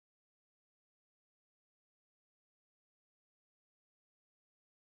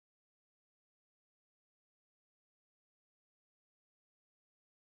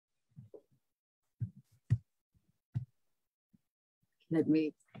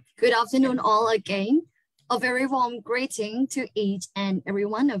Good afternoon all again. A very warm greeting to each and every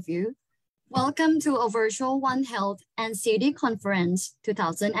one of you. Welcome to a virtual OneHealth and City Conference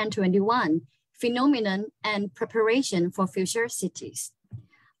 2021, Phenomenon and Preparation for Future Cities.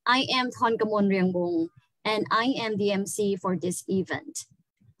 I am Thonkamon Riangwong, and I am the MC for this event.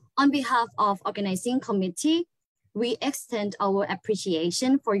 On behalf of organizing committee, we extend our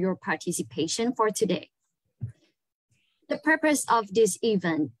appreciation for your participation for today. The purpose of this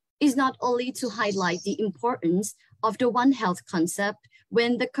event is not only to highlight the importance of the One Health concept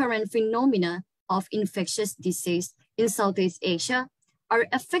when the current phenomena of infectious disease in Southeast Asia are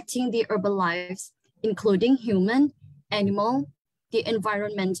affecting the urban lives, including human, animal, the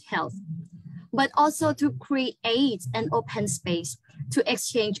environment health, but also to create an open space to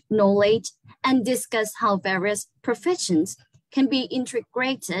exchange knowledge and discuss how various professions can be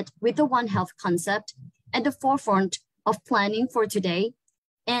integrated with the One Health concept at the forefront of planning for today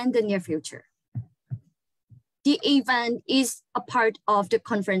and the near future. The event is a part of the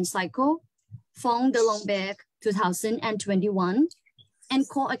conference cycle, Fond de Longberg 2021, and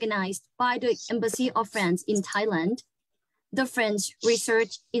co-organized by the Embassy of France in Thailand, the French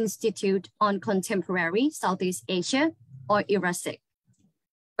Research Institute on Contemporary Southeast Asia, or IRASEC,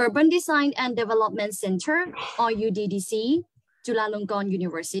 Urban Design and Development Center, or UDDC-Chulalongkorn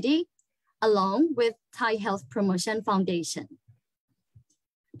University, along with Thai Health Promotion Foundation.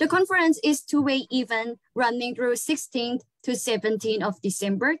 The conference is a two-way event running through 16th to 17th of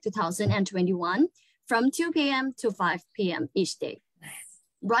December 2021 from 2 p.m. to 5 p.m. each day.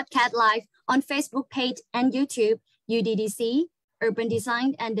 Broadcast live on Facebook page and YouTube, UDDC, Urban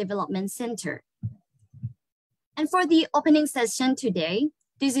Design and Development Center. And for the opening session today,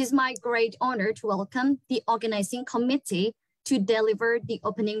 this is my great honor to welcome the organizing committee to deliver the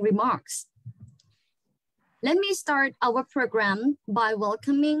opening remarks. Let me start our program by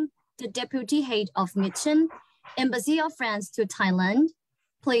welcoming the Deputy Head of Mission, Embassy of France to Thailand.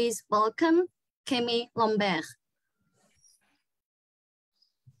 Please welcome Camille Lambert.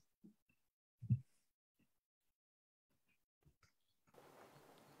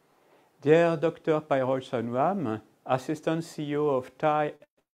 Dear Dr. Pairol Sonwam, Assistant CEO of Thai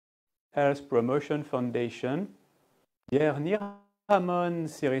Health Promotion Foundation, dear Niramon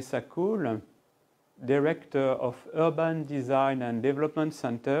Sirisakul, Director of Urban Design and Development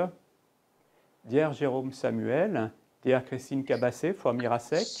Center, dear Jérôme Samuel, dear Christine Cabassé from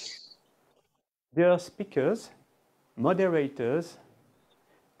IRASEC, dear speakers, moderators,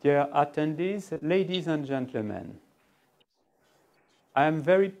 dear attendees, ladies and gentlemen. I am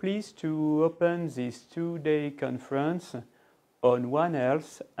very pleased to open this two-day conference on One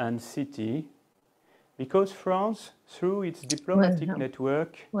Health and City because France, through its diplomatic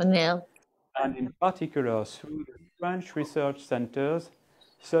network, and in particular through the French research centers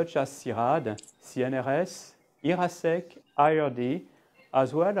such as CIRAD, CNRS, IRASEC, IRD,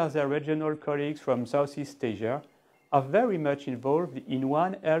 as well as their regional colleagues from Southeast Asia, are very much involved in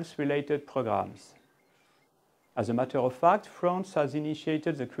One Health-related programs. As a matter of fact, France has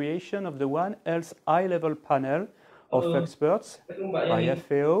initiated the creation of the One Health high-level panel of experts by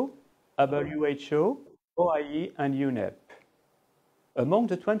FAO, WHO, OIE, and UNEP. Among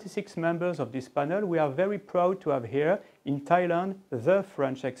the 26 members of this panel, we are very proud to have here in Thailand the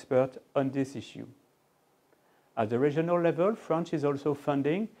French expert on this issue. At the regional level, France is also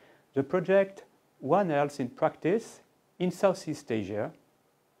funding the project One Health in Practice in Southeast Asia,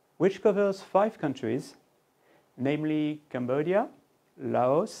 which covers 5 countries, namely Cambodia,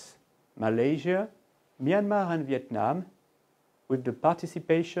 Laos, Malaysia, Myanmar, and Vietnam, with the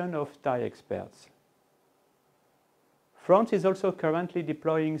participation of Thai experts. France is also currently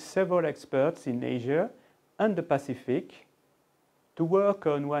deploying several experts in Asia and the Pacific to work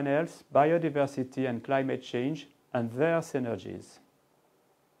on One Health, biodiversity, and climate change and their synergies.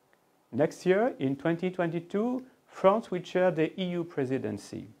 Next year, in 2022, France will chair the EU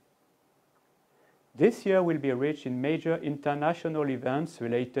presidency. This year will be rich in major international events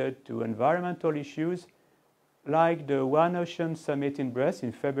related to environmental issues like the One Ocean Summit in Brest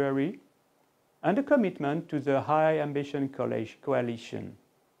in February and a commitment to the High Ambition Coalition.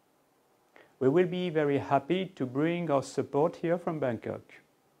 We will be very happy to bring our support here from Bangkok.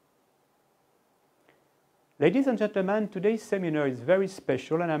 Ladies and gentlemen, today's seminar is very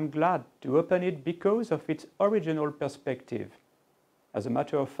special and I'm glad to open it because of its original perspective. As a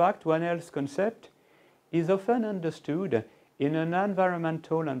matter of fact, One Health concept is often understood in an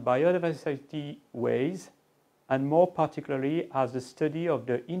environmental and biodiversity ways, and more particularly as the study of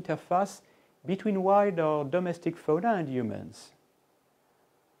the interface between wild or domestic fauna and humans.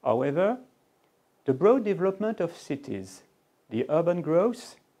 However, the broad development of cities, The urban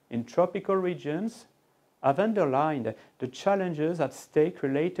growth in tropical regions have underlined the challenges at stake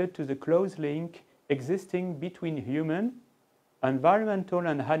related to the close link existing between human, environmental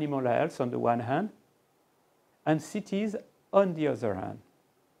and animal health on the one hand, and cities on the other hand.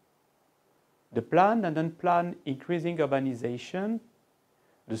 The planned and unplanned increasing urbanization,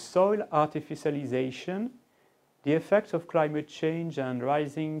 the soil artificialization, the effects of climate change and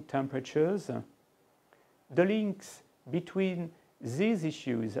rising temperatures, the links between these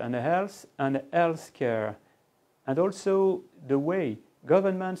issues and health care, and also the way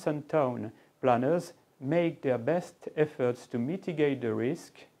governments and town planners make their best efforts to mitigate the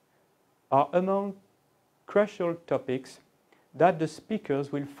risk are among crucial topics that the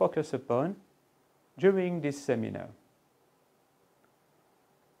speakers will focus upon during this seminar.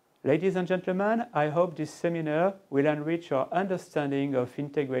 Ladies and gentlemen, I hope this seminar will enrich our understanding of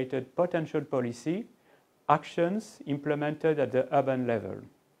integrated potential policy actions implemented at the urban level.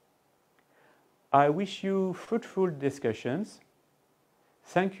 I wish you fruitful discussions.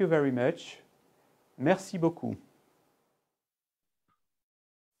 Thank you very much. Merci beaucoup.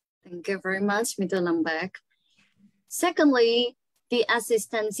 Thank you very much, Mr. Lambek. Secondly, the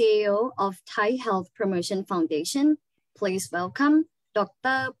Assistant CEO of Thai Health Promotion Foundation, please welcome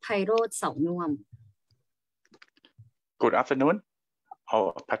Dr. Phairot Saunawam. Good afternoon,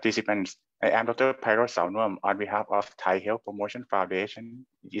 all participants. I am Dr. Phairot Saunawam on behalf of Thai Health Promotion Foundation.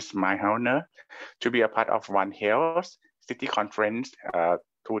 It is my honor to be a part of OneHealth City Conference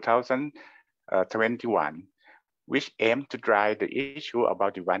 2021, which aims to drive the issue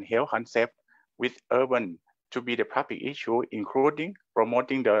about the One Health concept with urban to be the public issue, including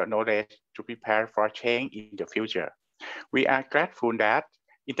promoting the knowledge to prepare for change in the future. We are grateful that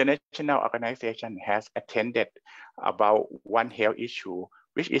international organization has attended about One Health issue,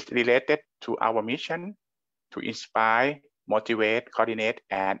 which is related to our mission to inspire, motivate, coordinate,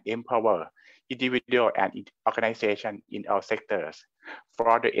 and empower individuals and organizations in all sectors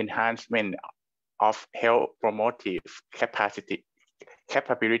for the enhancement of health promotive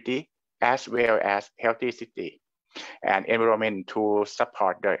capability, as well as healthy city and environment to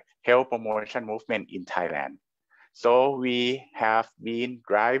support the health promotion movement in Thailand. So we have been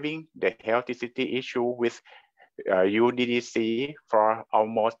driving the healthy city issue with UDDC for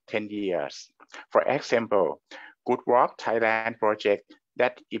almost 10 years. For example, Good Walk Thailand project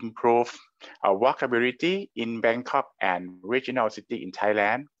that improves walkability in Bangkok and regional city in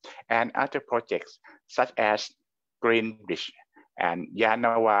Thailand, and other projects such as Green Bridge and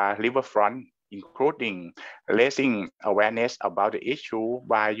Yanawa Riverfront, including raising awareness about the issue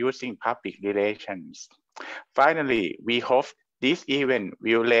by using public relations. Finally, we hope this event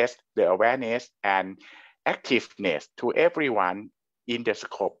will raise the awareness and activeness to everyone in the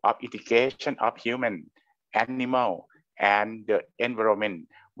scope of integration of human, animal, and the environment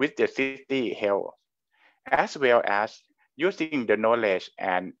with the city health, as well as using the knowledge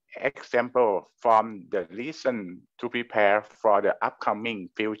and example from the lesson to prepare for the upcoming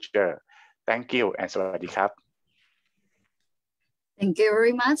future. Thank you and สวัสดีครับ Thank you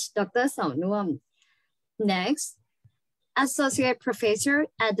very much, Dr. Saunawam. Next, Associate Professor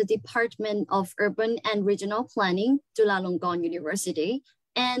at the Department of Urban and Regional Planning, Chulalongkorn University,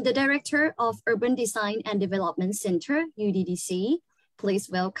 and the Director of Urban Design and Development Center, UDDC. Please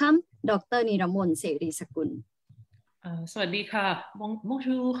welcome Dr. Niramon Serisakul. สวัสดีค่ะ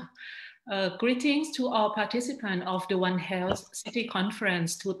Bonjour. Greetings to all participants of the One Health City Conference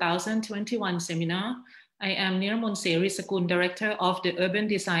 2021 seminar. I am Niramon Serisakul, Director of the Urban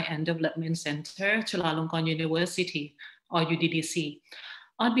Design and Development Center, Chulalongkorn University, or UDDC.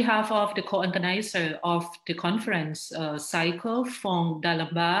 On behalf of the co-organizer of the conference cycle from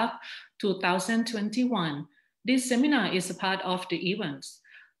Dalabag 2021, this seminar is a part of the events.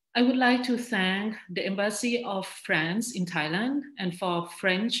 I would like to thank the Embassy of France in Thailand and for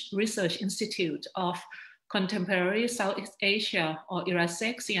French Research Institute of Contemporary Southeast Asia, or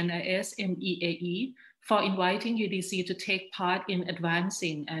IRASEC, CNIS, MEAE, for inviting UDC to take part in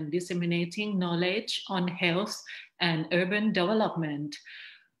advancing and disseminating knowledge on health and urban development,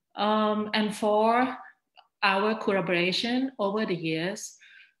 and for our collaboration over the years.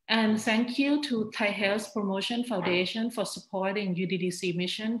 And thank you to Thai Health Promotion Foundation for supporting UDDC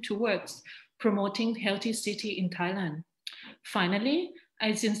mission towards promoting healthy city in Thailand. Finally,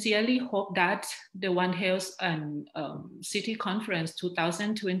 I sincerely hope that the One Health and City Conference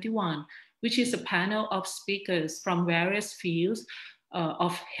 2021, which is a panel of speakers from various fields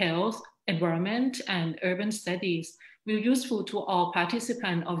of health, environment, and urban studies, will be useful to all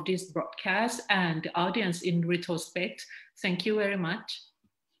participants of this broadcast and the audience in retrospect. Thank you very much.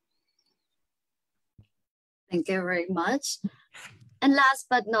 Thank you very much. And last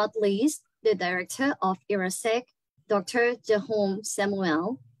but not least, the Director of IRASEC, Dr. Jerome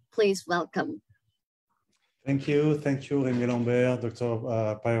Samuel. Please welcome. Thank you, Rémi Lambert, Dr.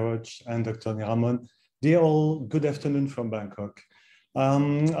 Pairoch, and Dr. Niramon. Dear all, good afternoon from Bangkok.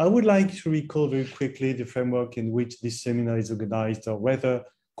 I would like to recall very quickly the framework in which this seminar is organized, or rather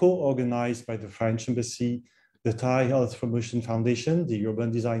co-organized by the French Embassy, the Thai Health Promotion Foundation, the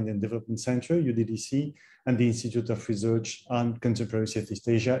Urban Design and Development Center, UDDC, and the Institute of Research on Contemporary Southeast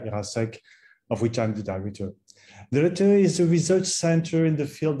Asia, IRASEC, of which I'm the director. The latter is a research center in the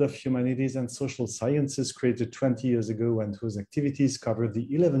field of humanities and social sciences created 20 years ago and whose activities cover the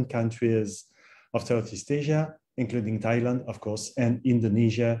 11 countries of Southeast Asia, including Thailand, of course, and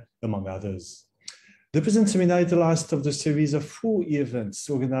Indonesia, among others. The present seminar is the last of the series of 4 events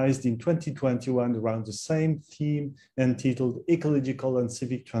organized in 2021 around the same theme entitled Ecological and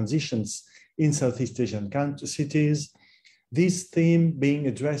Civic Transitions in Southeast Asian cities, this theme being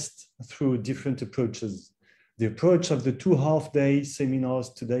addressed through different approaches. The approach of the 2 half-day seminars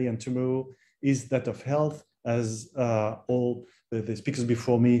today and tomorrow is that of health, as all the speakers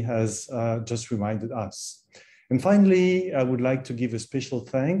before me has just reminded us. And finally, I would like to give a special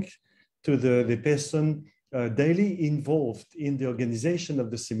thank to the person daily involved in the organization of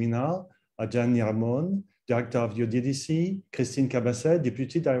the seminar, Ajahn Niramon, Director of UDDC, Christine Kabase,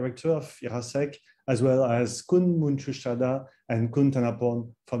 Deputy Director of IRASEC, as well as Kun Munchushada and Kun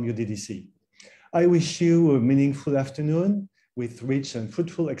Tanapon from UDDC. I wish you a meaningful afternoon with rich and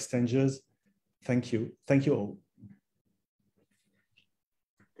fruitful exchanges. Thank you. Thank you all.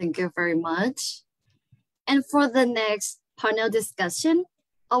 Thank you very much. And for the next panel discussion,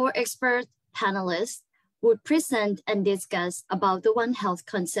 our expert panelists would present and discuss about the One Health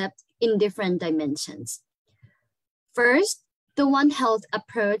concept in different dimensions. First, the One Health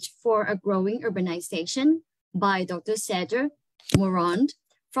approach for a growing urbanization by Dr. Cedar Morand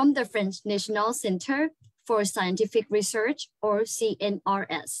from the French National Center for Scientific Research, or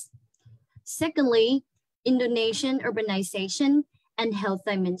CNRS. Secondly, Indonesian urbanization and health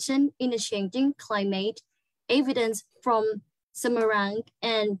dimension in a changing climate, evidence from Semarang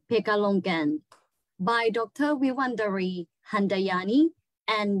and Pekalongan by Dr. Wiwandari Handayani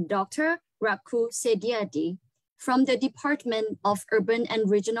and Dr. Raku Sediati from the Department of Urban and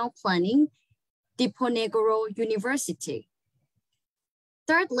Regional Planning, Diponegoro University.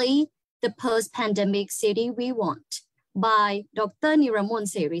 Thirdly, the Post-Pandemic City We Want by Dr. Niramon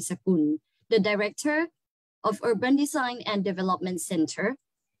Serisakul, the Director of Urban Design and Development Center.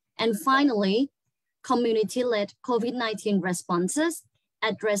 And finally, community-led COVID-19 responses,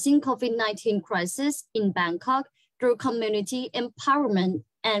 addressing COVID-19 crisis in Bangkok through community empowerment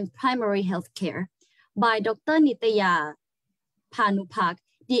and primary health care by Dr. Nitya Panupak,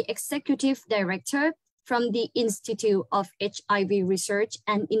 the Executive Director from the Institute of HIV Research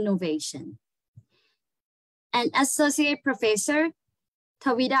and Innovation. And Associate Professor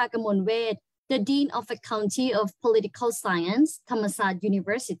Thawida Kamonwet, the Dean of Faculty of Political Science, Thammasat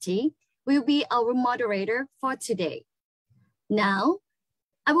University, will be our moderator for today. Now,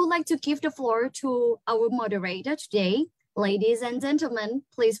 I would like to give the floor to our moderator today. Ladies and gentlemen,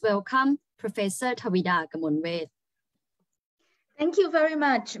 please welcome Professor Thawida Kamonwet. Thank you very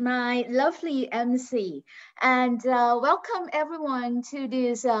much, my lovely MC, and welcome everyone to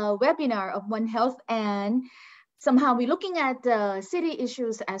this webinar of One Health, and somehow we're looking at city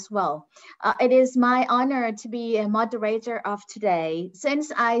issues as well. It is my honor to be a moderator of today,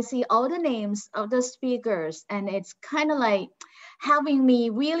 since I see all the names of the speakers, and it's kind of like having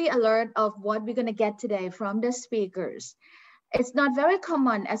me really alert of what we're gonna get today from the speakers. It's not very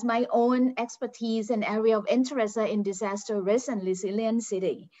common, as my own expertise and area of interest are in disaster risk and resilient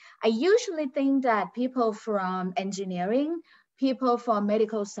city. I usually think that people from engineering, people from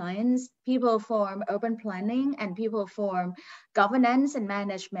medical science, people from urban planning, and people from governance and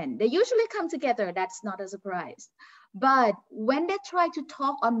management, they usually come together. That's not a surprise. But when they try to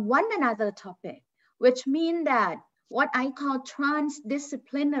talk on one another topic, which means that what I call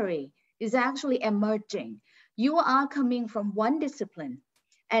transdisciplinary is actually emerging. You are coming from one discipline,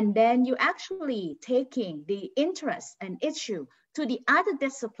 and then you actually taking the interest and issue to the other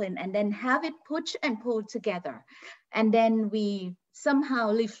discipline, and then have it push and pull together. And then we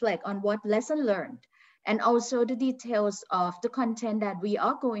somehow reflect on what lesson learned, and also the details of the content that we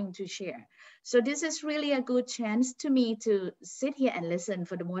are going to share. So this is really a good chance to me to sit here and listen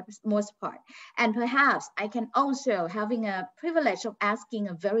for the most part. And perhaps I can also having a privilege of asking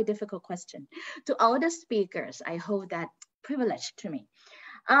a very difficult question to all the speakers. I hold that privilege to me.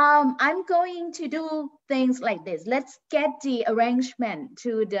 I'm going to do things like this. Let's get the arrangement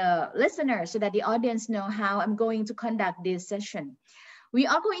to the listeners so that the audience know how I'm going to conduct this session. We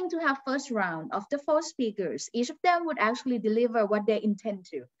are going to have first round of the 4 speakers. Each of them would actually deliver what they intend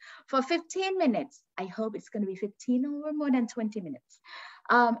to for 15 minutes. I hope it's going to be 15 or more than 20 minutes.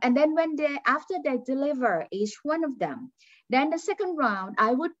 And then after they deliver each one of them, then the second round,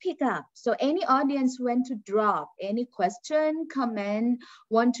 I would pick up. So any audience want to drop any question, comment,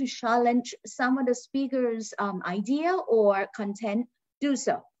 want to challenge some of the speakers' idea or content, do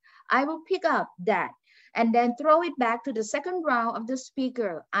so. I will pick up that and then throw it back to the second round of the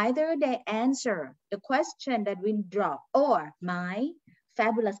speaker. Either they answer the question that we drop or my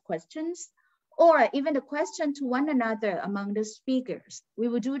fabulous questions, or even the question to one another among the speakers. We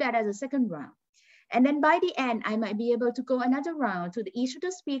will do that as a second round. And then by the end, I might be able to go another round to each of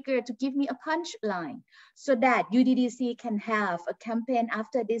the speaker to give me a punchline so that UDDC can have a campaign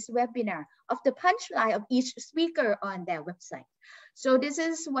after this webinar of the punchline of each speaker on their website. So this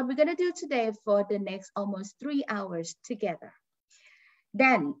is what we're gonna do today for the next almost 3 hours together.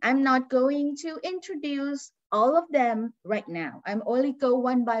 Then I'm not going to introduce all of them right now. I'm only go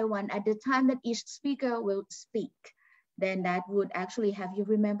one by one at the time that each speaker will speak. Then that would actually have you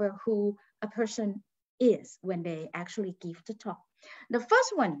remember who a person is when they actually give the talk. The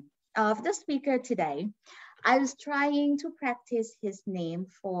first one of the speaker today, I was trying to practice his name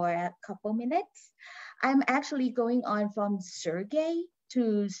for a couple minutes. I'm actually going on from Sergey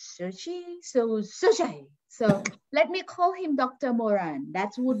to Sergey, so Sergey. So let me call him Dr. Moran.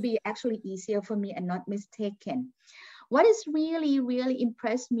 That would be actually easier for me and not mistaken. What is really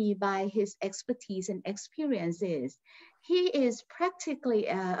impressed me by his expertise and experience is he is practically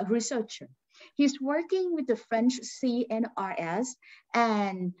a researcher. He's working with the French CNRS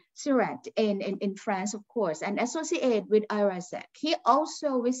and CIRAT in France, of course, and associated with IRASEC. He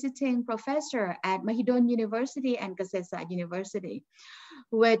also visiting professor at Mahidol University and Kasetsart University,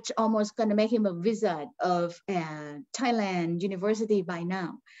 which almost gonna make him a wizard of Thailand University by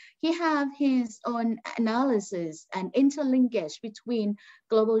now. He have his own analysis and interlinkage between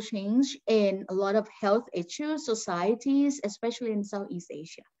global change in a lot of health issues, societies, especially in Southeast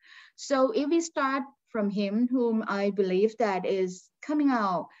Asia. So if we start from him, whom I believe that is coming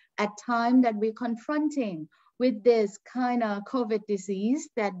out at time that we're confronting with this kind of COVID disease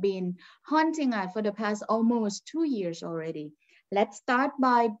that been haunting us for the past almost 2 years already. Let's start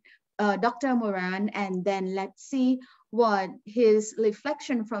by Dr. Moran, and then let's see what his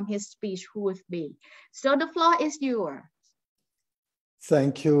reflection from his speech would be. So the floor is yours.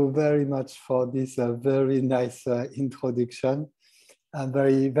 Thank you very much for this very nice introduction. I'm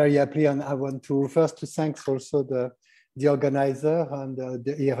very happy, and I want to first to thank also the organizer and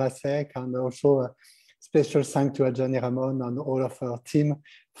the IRASEC, and also a special thank to Ajani Ramon and all of our team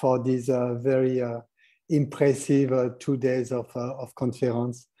for this very impressive 2 days of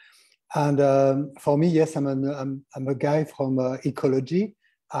conference. And for me, yes, I'm a guy from ecology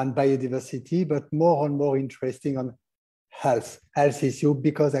and biodiversity, but more and more interesting on health issue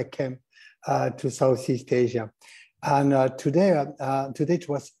because I came to Southeast Asia. And today it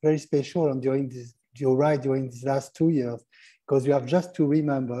was very special, and during these last 2 years, because you have just to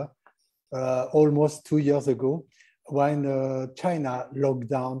remember almost 2 years ago when China locked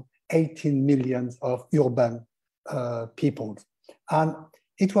down 18 million of urban people. And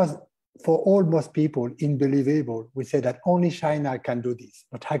it was, for almost people, unbelievable. We said that only China can do this,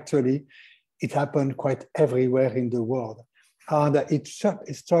 but actually it happened quite everywhere in the world. And it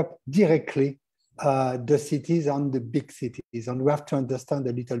struck directly the cities and the big cities. And we have to understand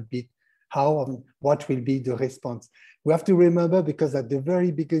a little bit how and what will be the response. We have to remember, because at the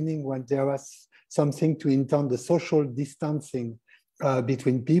very beginning, when there was something to intend the social distancing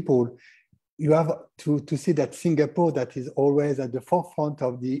between people, you have to see that Singapore, that is always at the forefront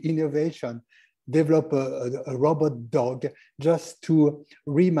of the innovation, develop a robot dog just to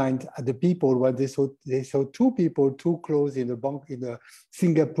remind the people when they saw 2 people too close in a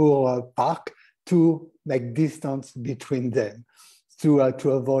Singapore park to make distance between them to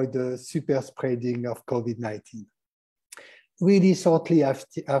avoid the super spreading of COVID-19. Really shortly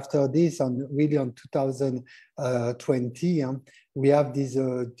after this, and really on 2020, we have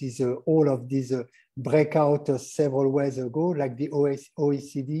all of these breakout several ways ago, like the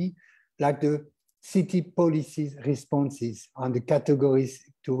OECD, like the city policy responses and the categories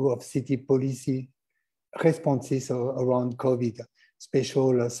of city policy responses around COVID,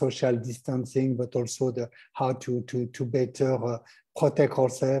 special social distancing, but also how to better protect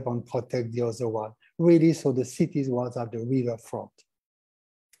ourselves and protect the other one. Really, so the cities was at the real front.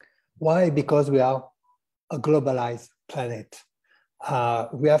 Why? Because we are a globalized planet.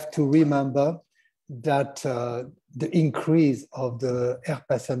 we have to remember that the increase of the air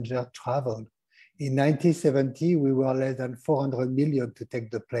passenger travel. In 1970, we were less than 400 million to take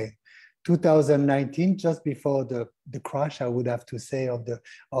the plane. 2019, just before the crash, I would have to say, of the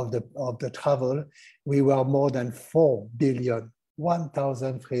travel, we were more than 4 billion,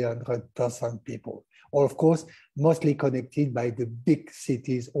 1,300% people. Or of course, mostly connected by the big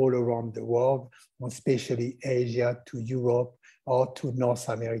cities all around the world, especially Asia to Europe or to North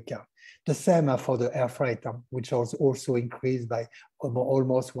America. The same for the air freight, which was also increased by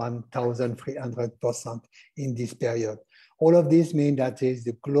almost 1,300% in this period. All of this means that is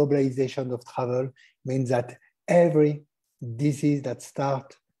the globalization of travel means that every disease that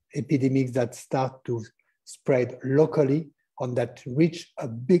start, epidemics that start to spread locally and that reach a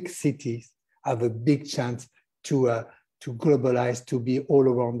big cities have a big chance to globalize, to be all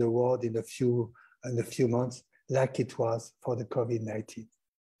around the world in a few months, like it was for the COVID-19.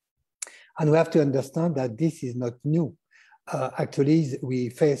 And we have to understand that this is not new. Actually, we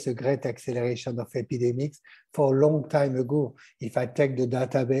face a great acceleration of epidemics for a long time ago. If I take the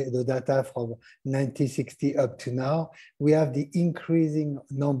data from 1960 up to now, we have the increasing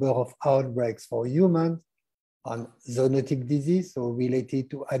number of outbreaks for humans on zoonotic disease, so related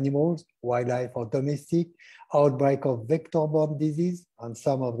to animals, wildlife or domestic, outbreak of vector-borne disease, and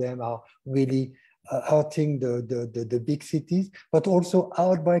some of them are really hurting the big cities, but also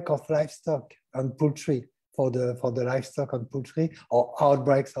outbreak of livestock and poultry for the livestock and poultry, or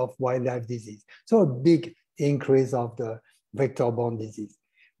outbreaks of wildlife disease. So a big increase of the vector-borne disease.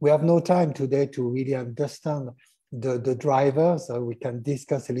 We have no time today to really understand the drivers. We can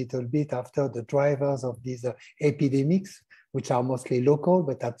discuss a little bit after the drivers of these epidemics, which are mostly local,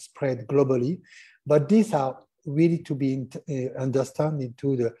 but that spread globally. But these are really to be understood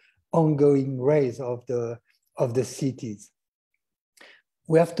into the ongoing rise of the cities.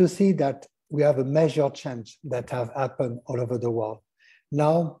 We have to see that we have a major change that have happened all over the world.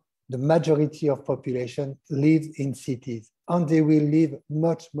 Now, the majority of population lives in cities, and they will live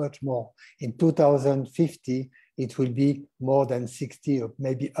much, much more. In 2050, it will be more than 60 or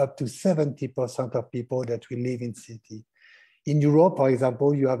maybe up to 70% of people that will live in cities. In Europe, for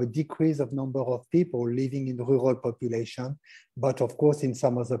example, you have a decrease of number of people living in rural population, but of course, in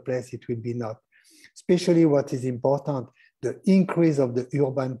some other places, it will be not. Especially what is important, the increase of the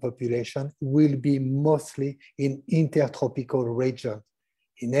urban population will be mostly in intertropical regions,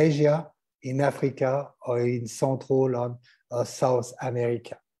 in Asia, in Africa, or in Central and South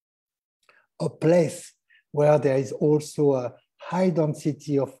America. A place where there is also a high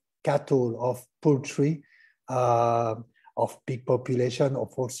density of cattle, of poultry, of big population,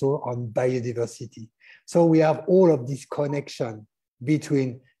 of also on biodiversity. So we have all of this connection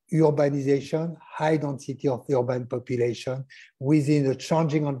between urbanization, high density of urban population within a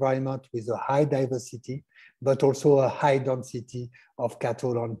changing environment with a high diversity, but also a high density of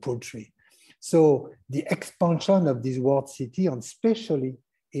cattle and poultry. So the expansion of this world city, and especially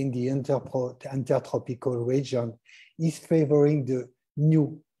in the intertropical region, is favoring the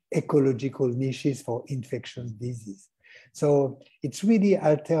new ecological niches for infectious disease. So it really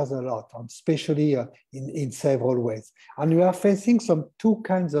alters a lot, especially in several ways. And we are facing two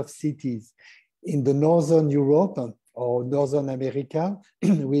kinds of cities in the Northern Europe or Northern America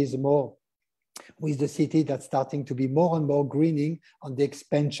with the city that's starting to be more and more greening, and the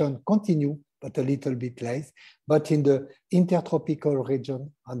expansion continue, but a little bit less. But in the intertropical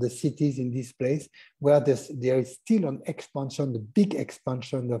region and the cities in this place, where there is still an expansion, the big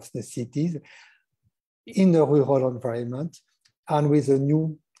expansion of the cities, in a rural environment and with a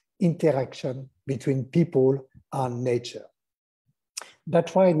new interaction between people and nature.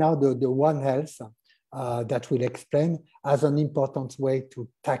 That's why now the OneHealth that we'll explain as an important way to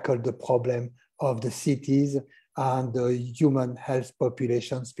tackle the problem of the cities and the human health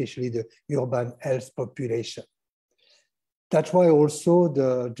population, especially the urban health population. That's why also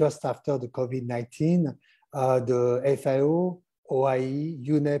just after the COVID-19, the FAO, OIE,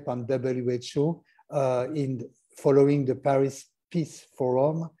 UNEP and WHO following the Paris Peace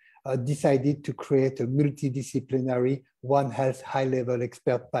Forum, decided to create a multidisciplinary OneHealth high-level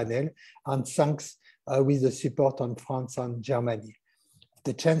expert panel, and thanks with the support on France and Germany.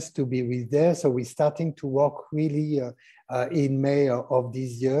 The chance to be with there, so we're starting to work really in May of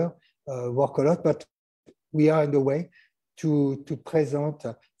this year, work a lot, but we are in the way to present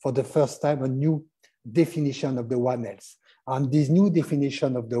for the first time a new definition of the OneHealth. And this new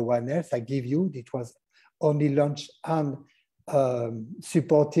definition of the OneHealth I give you, it was only launched and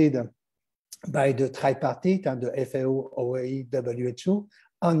supported by the tripartite and the FAO, OIE, WHO,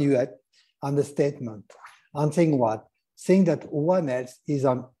 and UN, and the statement. And saying what? saying that One Health is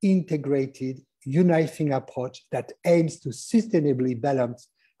an integrated, uniting approach that aims to sustainably balance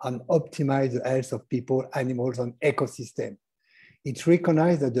and optimize the health of people, animals, and ecosystem. It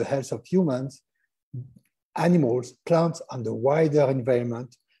recognizes that the health of humans, animals, plants, and the wider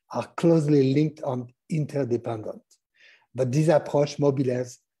environment are closely linked and interdependent. But this approach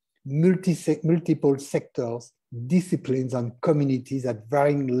mobilizes multiple sectors, disciplines, and communities at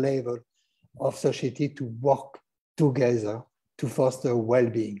varying levels of society to work together to foster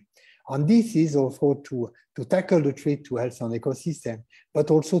well-being. And this is also to tackle the threat to health and ecosystem, but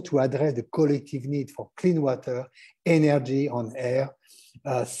also to address the collective need for clean water, energy and air,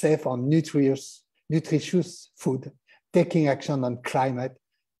 safe and nutritious food, taking action on climate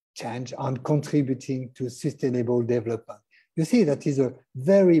change and contributing to sustainable development. You see, that is a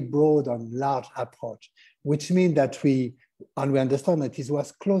very broad and large approach, which means that we understand that it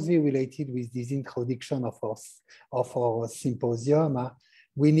was closely related with this introduction of our symposium.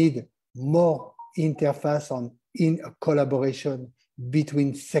 We need more interface on in a collaboration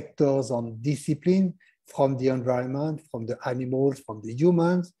between sectors and discipline, from the environment, from the animals, from the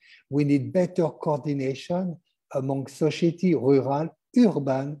humans. We need better coordination among society, rural,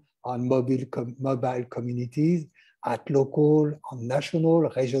 urban, and mobile communities at local, and national,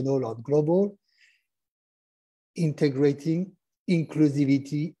 regional, and global, integrating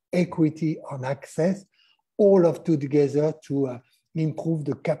inclusivity, equity, and access, all of together to improve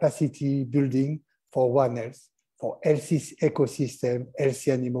the capacity building for One Health, for healthy ecosystem,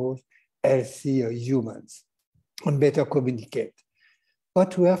 healthy animals, healthy humans, and better communicate.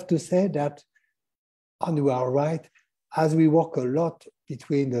 But we have to say that, and we are right, as we work a lot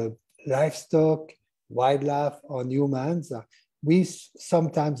between the livestock, wildlife, and humans, we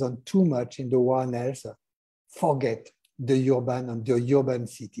sometimes, and too much in the One Health, forget the urban and the urban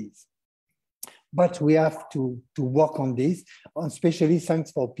cities. But we have to work on this, and especially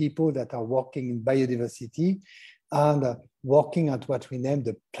thanks for people that are working in biodiversity and working at what we name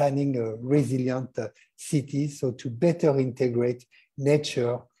the planning resilient cities, so to better integrate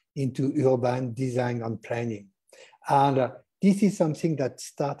nature into urban design and planning. And this is something that's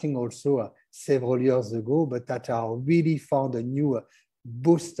starting also several years ago, but that are really found a new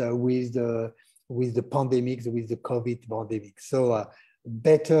boost with the pandemics, with the COVID pandemic. So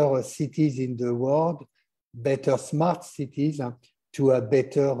better cities in the world, better smart cities to a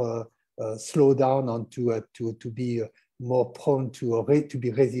better slow down and to be more prone to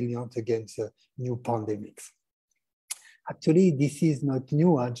be resilient against new pandemics. Actually, this is not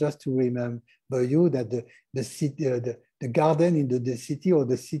new. Just to remember you that the garden in the city, or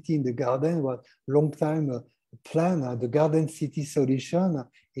the city in the garden, was long time plan. The garden city solution,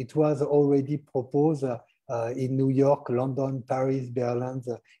 it was already proposed in New York, London, Paris, Berlin,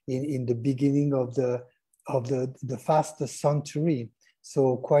 in the beginning of the past century.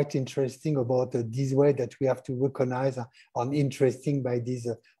 So quite interesting about this way that we have to recognize, and interesting by this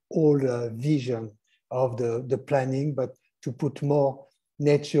old vision of the planning, but to put more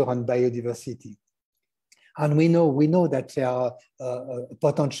nature and biodiversity. And we know that there are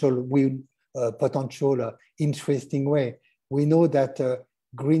potential interesting way. We know that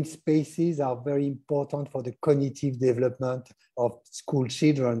green spaces are very important for the cognitive development of school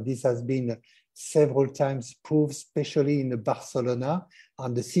children. This has been several times proved, especially in Barcelona,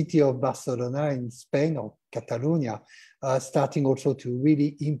 and the city of Barcelona in Spain, or Catalonia, starting also to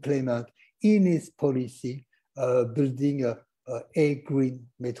really implement in its policy, building a green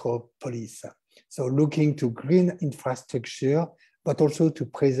metropolis. So looking to green infrastructure, but also to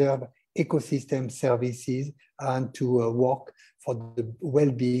preserve ecosystem services and to work for the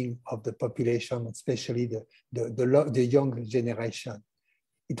well-being of the population, especially the young generation.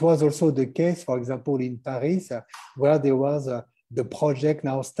 It was also the case, for example, in Paris, where there was the project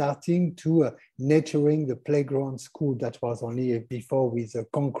now starting to nurturing the playground school that was only before with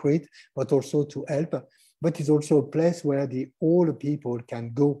concrete, but also to help. But it's also a place where all people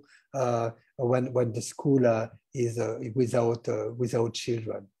can go when the school is without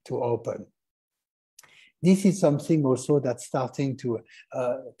children to open. This is something also that's starting to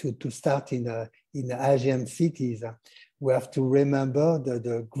start in Asian cities. We have to remember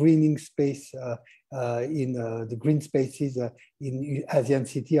the greening space the green spaces in Asian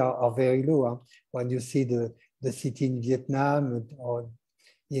city are very low. When you see the city in Vietnam or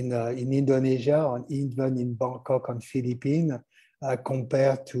in Indonesia, or even in Bangkok and Philippines,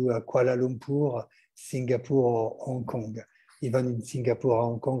 compared to Kuala Lumpur, Singapore, or Hong Kong. Even in Singapore or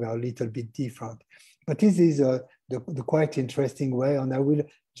Hong Kong are a little bit different. But this is the quite interesting way, and I will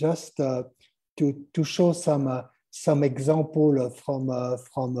just to show some example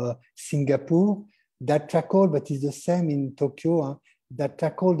from Singapore. that tackle, but it's the same in Tokyo, that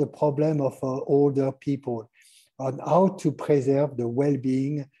tackle the problem of older people, on how to preserve the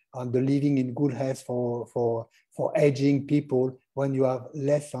well-being and the living in good health for aging people when you have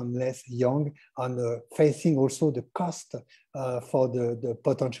less and less young, and facing also the cost for the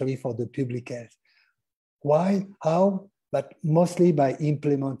potentially for the public health. Why? How? But mostly by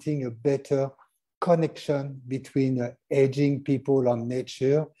implementing a better connection between aging people and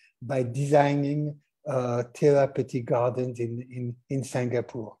nature, by designing therapeutic gardens in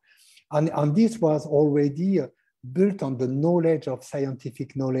Singapore. And this was already built on the knowledge of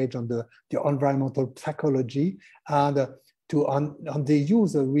scientific knowledge on the environmental psychology, and they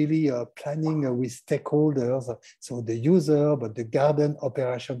use really planning with stakeholders, so the user, but the garden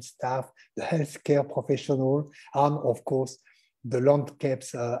operation staff, the healthcare professional, and of course, the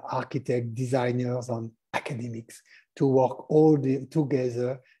landscapes architect, designers, and academics to work all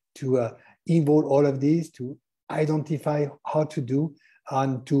together to involve all of these, to identify how to do,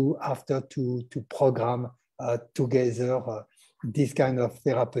 and to program together this kind of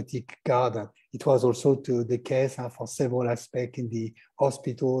therapeutic garden. It was also the case for several aspects in the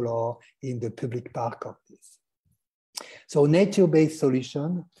hospital or in the public park of this. So nature-based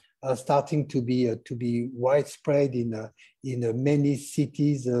solution starting to be widespread in many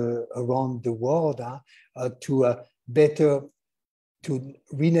cities around the world to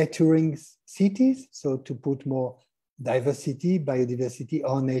renaturing cities, so to put more diversity, biodiversity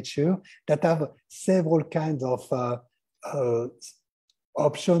on nature, that have several kinds of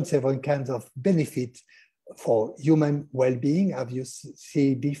options, several kinds of benefits for human well-being, as you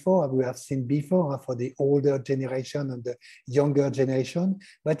see before, we have seen before, for the older generation and the younger generation,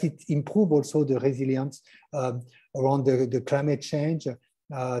 but it improves also the resilience around the climate change,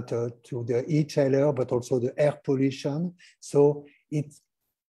 to the heat island, but also the air pollution. So it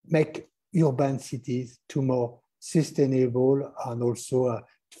makes urban cities to more sustainable and also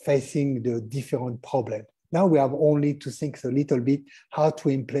facing the different problems. Now we have only to think a little bit how to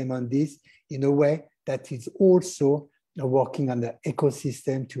implement this in a way that is also working on the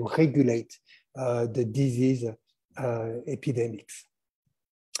ecosystem to regulate the disease epidemics.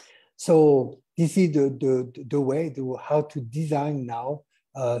 So this is the way how to design now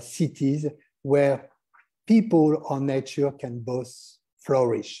cities where people and nature can both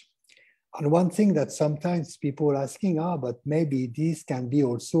flourish. And one thing that sometimes people are asking, but maybe this can be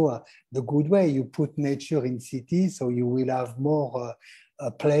also the good way. You put nature in cities, so you will have more a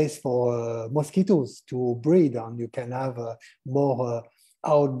place for mosquitoes to breed, and you can have more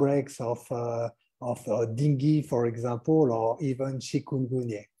outbreaks of dengue, for example, or even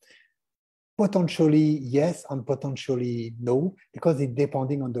chikungunya. Potentially yes, and potentially no, because it's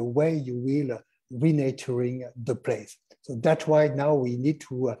depending on the way you will renaturing the place. So that's why now we need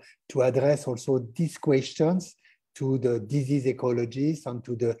to address also these questions to the disease ecologists and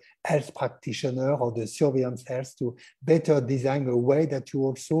to the health practitioner or the surveillance health to better design a way that you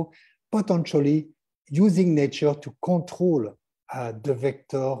also potentially using nature to control the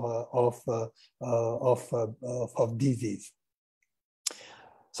vector of disease.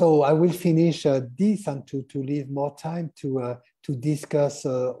 So I will finish this, and to leave more time to discuss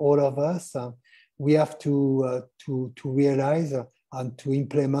all of us. We have to realize and to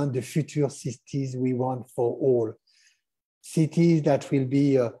implement the future cities we want for all. Cities that will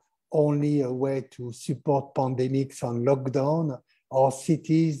be only a way to support pandemics and lockdown, or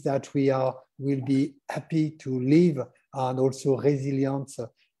cities that will be happy to live and also resilience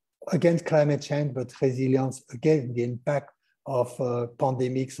against climate change, but resilience against the impact of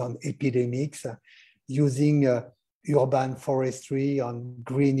pandemics and epidemics, using urban forestry and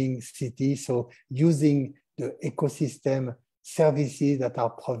greening cities, so using the ecosystem services that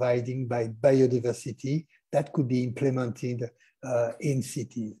are provided by biodiversity that could be implemented in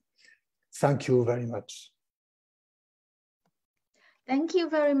cities. Thank you very much. Thank you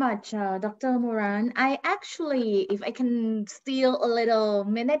very much, Dr. Moran. I actually, if I can steal a little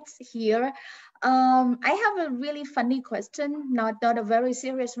minutes here, I have a really funny question, not a very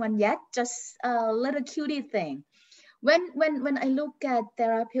serious one yet, just a little cutie thing. When I look at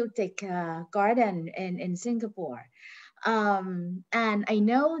therapeutic garden in Singapore, and I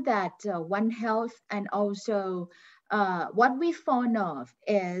know that OneHealth and also what we fond of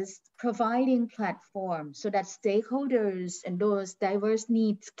is providing platforms so that stakeholders and those diverse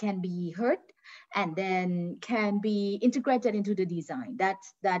needs can be heard and then can be integrated into the design.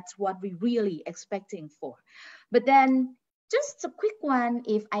 That's what we're really expecting for. But then just a quick one,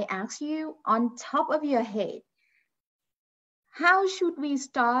 if I ask you on top of your head, how should we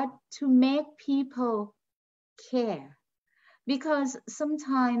start to make people care? because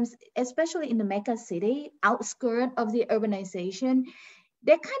sometimes, especially in the mega city, outskirts of the urbanization,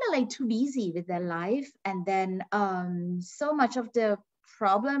 they're kind of like too busy with their life, and then so much of the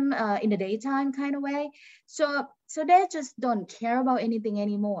problem in the daytime kind of way. So they just don't care about anything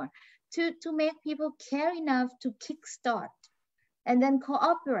anymore. To make people care enough to kickstart and then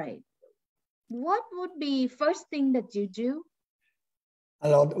cooperate, what would be first thing that you do?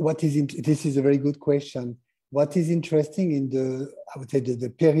 Alors, this is a very good question. What is interesting in I would say the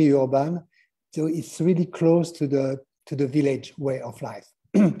peri-urban, so it's really close to the village way of life,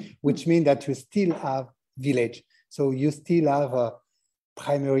 which means that you still have village. So you still have a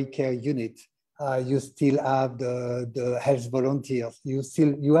primary care unit. You still have the health volunteers.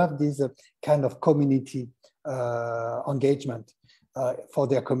 You have this kind of community engagement for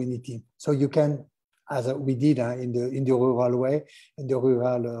their community. So you can, as we did in the rural way, in the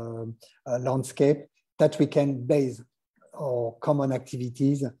rural landscape, that we can base our common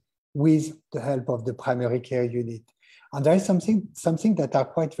activities with the help of the primary care unit. And there is something that are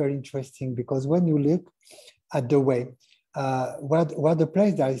quite very interesting, because when you look at the way where the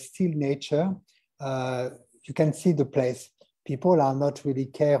place there is still nature, you can see the place. People are not really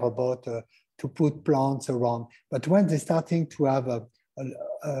care about to put plants around, but when they're starting to have a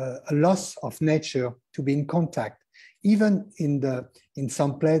loss of nature, to be in contact, even in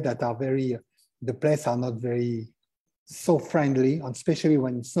some places that are the places are not very so friendly, and especially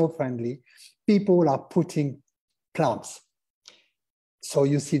when it's so friendly, people are putting plants. So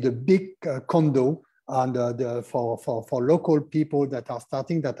you see the big condo and for local people that are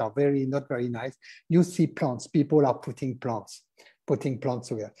starting, that are not very nice, you see plants. People are putting plants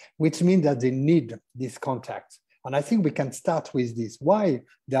together, which means that they need this contact. And I think we can start with this. Why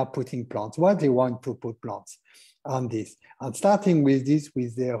they are putting plants? Why they want to put plants on this? And starting with this,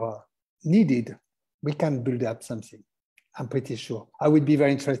 with their needed, we can build up something. I'm pretty sure. I would be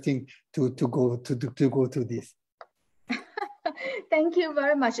very interesting to go to this. Thank you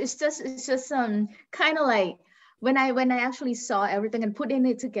very much. It's just kind of like when I actually saw everything and putting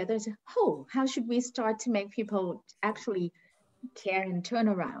it together, oh, how should we start to make people actually care and turn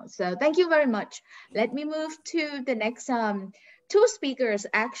around? So thank you very much. Let me move to the next two speakers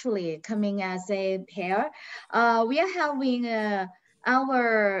actually coming as a pair. We are having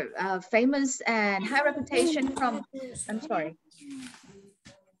our famous and high reputation from, I'm sorry.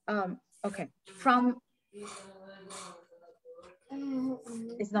 Okay, from,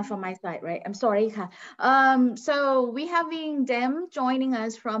 it's not from my side, right? I'm sorry. So we having them joining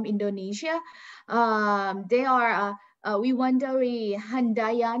us from Indonesia. They are Wiwandari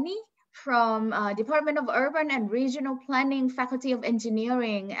Handayani from Department of Urban and Regional Planning, Faculty of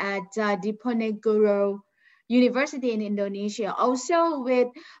Engineering at Diponegoro University in Indonesia. Also with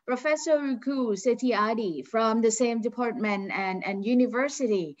Professor Ruku Setiadi from the same department and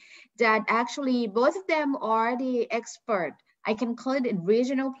university, that actually both of them are the expert, I can call it, in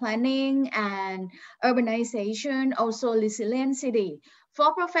regional planning and urbanization, also resilient city.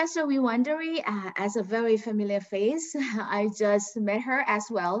 For Professor Wiwandari, as a very familiar face, I just met her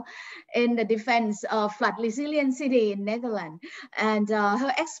as well in the defense of flood resilient city in Netherlands. And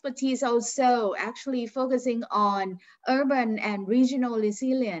her expertise also actually focusing on urban and regional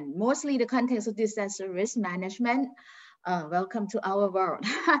resilience, mostly the context of disaster risk management. Welcome to our world.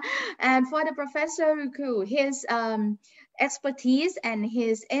 And for the Professor Ruku, his expertise and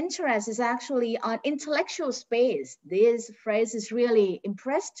his interest is actually on intellectual space. This phrase is really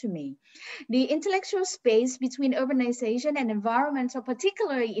impressed to me. The intellectual space between urbanization and environmental,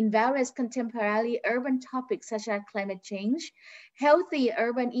 particularly in various contemporary urban topics such as climate change, healthy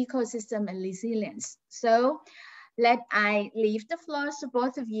urban ecosystem, and resilience. So I leave the floor to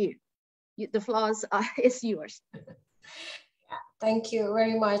both of you. The floor is yours. Thank you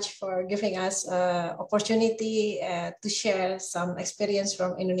very much for giving us an opportunity to share some experience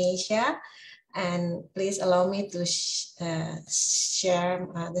from Indonesia. And please allow me to share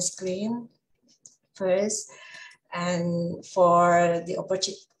the screen first. And for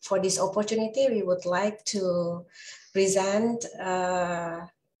this opportunity, we would like to present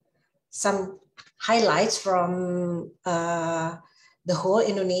some highlights from the whole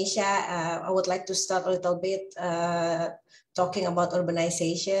Indonesia. I would like to start a little bit talking about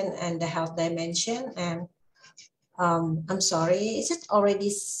urbanization and the health dimension. And I'm sorry, is it already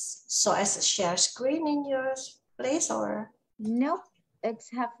so as a share screen in your place or? Nope,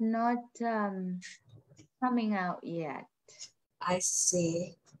 it's have not coming out yet. I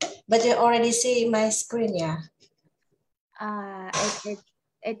see, but you already see my screen, yeah?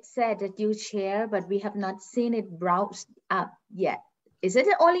 It said that you share, but we have not seen it browsed up yet. Is it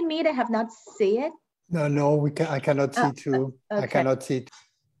only me that have not seen it? No, I cannot see too. Okay. I cannot see.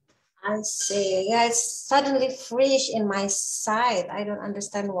 I see. Yeah, it's suddenly freeze in my side. I don't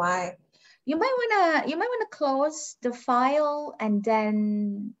understand why. You might wanna close the file and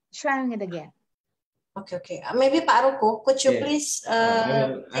then sharing it again. Okay. Maybe Pak Ruko, could you please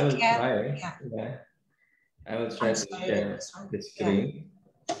I will take care? try. Yeah. I will try to share the screen.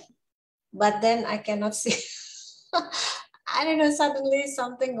 Yeah. But then I cannot see. I don't know, suddenly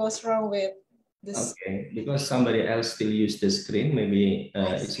something goes wrong with this. Okay, because somebody else still use the screen. Maybe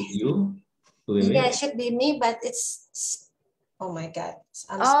is it you? Yeah, it should be me, but it's oh my God.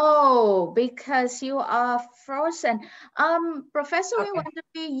 Because you are frozen. Professor,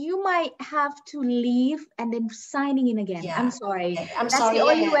 you might have to leave and then signing in again. Yeah. I'm sorry. Okay. That's the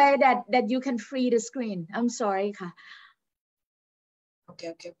only way that you can free the screen. I'm sorry.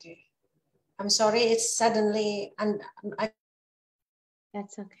 Okay. I'm sorry, it's suddenly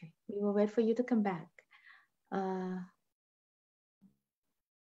That's okay. We will wait for you to come back.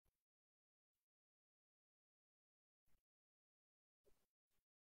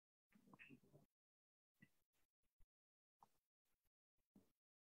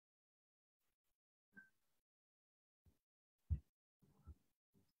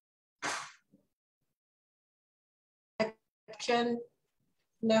 Action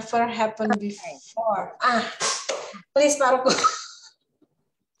never happened before. Please, Pak Ruko.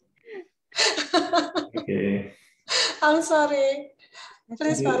 Okay. I'm sorry.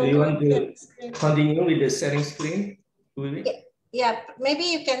 Please, do you want to continue with the sharing screen? Yeah, maybe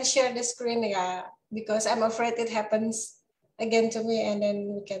you can share the screen, because I'm afraid it happens again to me, and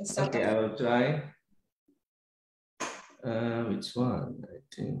then we can start. Okay, I will try. Which one? I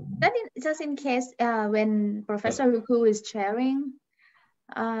think. That is just in case when Professor Ruku is sharing.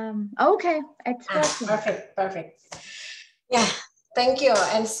 Okay, it's working. Perfect. Yeah, thank you.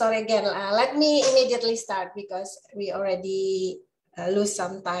 And sorry again. Let me immediately start because we already lose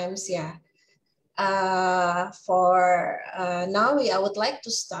sometimes. Yeah. For now, I would like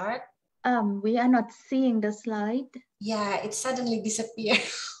to start. We are not seeing the slide. Yeah, it suddenly disappeared.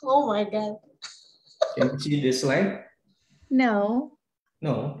 Oh my God. Can you see the slide? No.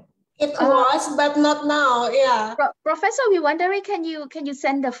 No. It was, but not now. Yeah. Professor, we wondering, can you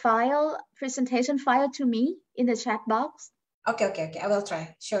send the presentation file to me in the chat box? Okay. I will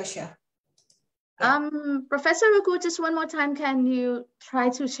try. Sure. Yeah. Professor Ruku, just one more time, can you try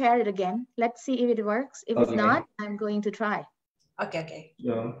to share it again? Let's see if it works. If it's not, I'm going to try. Okay.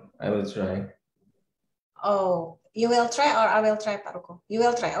 Yeah, I will try. Oh, you will try or I will try, Pak Ruko? You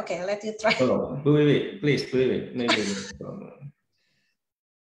will try. Okay, let you try. Oh, wait, please, wait. Maybe.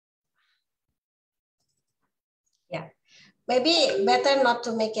 Yeah, maybe better not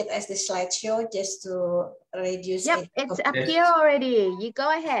to make it as the slideshow, just to reduce it. It's up here already. You go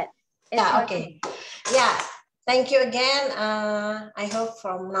ahead. Okay. Yeah, thank you again. I hope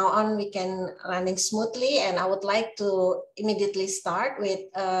from now on we can running smoothly, and I would like to immediately start with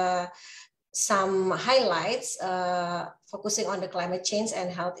some highlights focusing on the climate change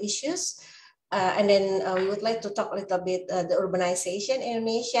and health issues. And then we would like to talk a little bit the urbanization in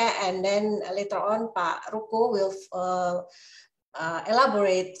Indonesia, and then later on Pak Ruko will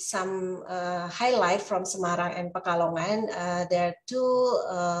elaborate some highlight from Semarang and Pekalongan. There are two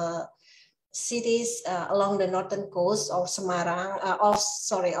cities along the northern coast of Semarang, of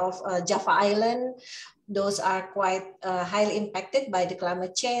Java Island. Those are quite highly impacted by the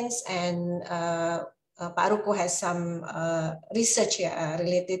climate change, and Pak Ruko has some research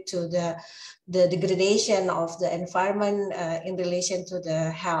related to the degradation of the environment in relation to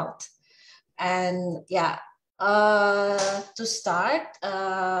the health. And yeah, to start,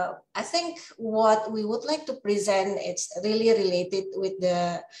 I think what we would like to present, it's really related with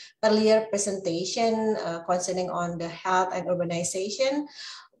the earlier presentation concerning on the health and urbanization.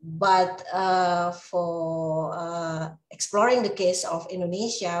 But for exploring the case of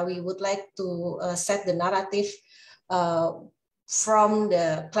Indonesia, we would like to set the narrative from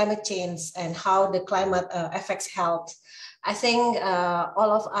the climate change and how the climate affects health. I think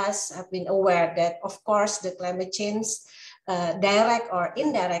all of us have been aware that, of course, the climate change direct or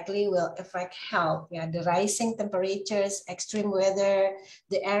indirectly will affect health. Yeah, the rising temperatures, extreme weather,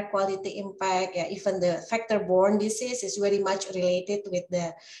 the air quality impact, even the vector-borne disease is very much related with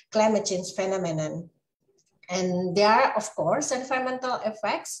the climate change phenomenon. And there are, of course, environmental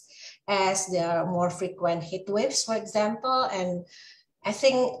effects, as there are more frequent heat waves, for example, and I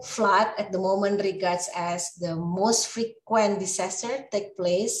think flood at the moment regards as the most frequent disaster take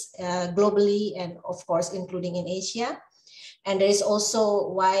place globally, and of course, including in Asia. And there is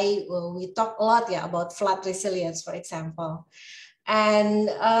also why we talk a lot about flood resilience, for example. And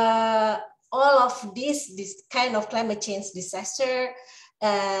all of this kind of climate change disaster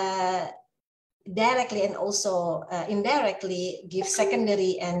directly and also indirectly give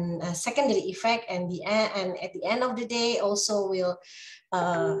secondary effect, and at the end of the day also will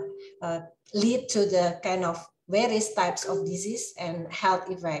lead to the kind of various types of disease and health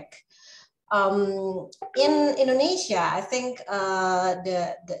effect. In Indonesia, I think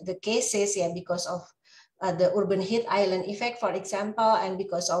the cases, because of the urban heat island effect, for example, and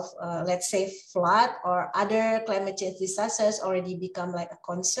because of let's say flood or other climate change disasters already become like a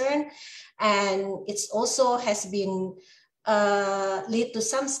concern, and it's also has been lead to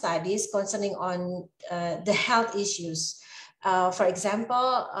some studies concerning on the health issues. For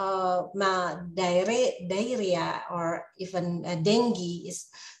example, diarrhea or even dengue is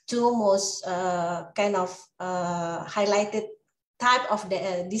two most kind of highlighted type of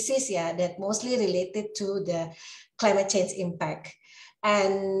the disease that mostly related to the climate change impact.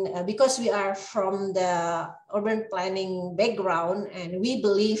 And because we are from the urban planning background, and we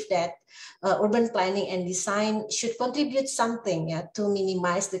believe that urban planning and design should contribute something to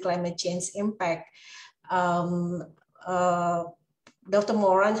minimize the climate change impact. Dr.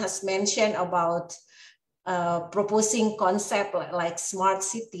 Moran has mentioned about proposing concept like smart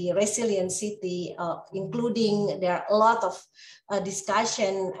city, resilient city, including there are a lot of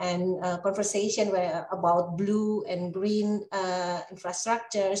discussion and conversation about blue and green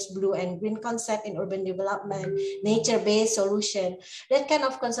infrastructures, blue and green concept in urban development, nature-based solution. That kind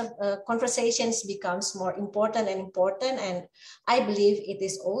of conversations becomes more important, and I believe it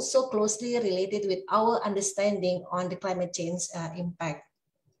is also closely related with our understanding on the climate change impact.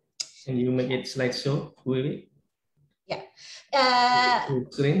 Can you make it slideshow, Willie? Yeah.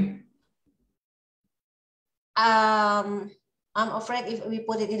 Screen. I'm afraid if we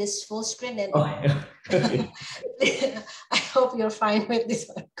put it in this full screen, then okay. I hope you're fine with this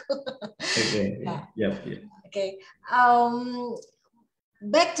one. Okay. Yeah. Okay.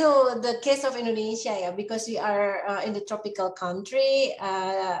 Back to the case of Indonesia, because we are in the tropical country,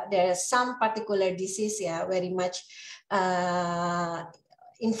 there are some particular disease, very much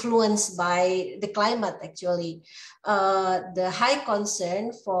influenced by the climate. Actually, the high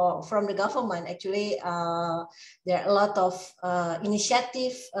concern from the government, actually, there are a lot of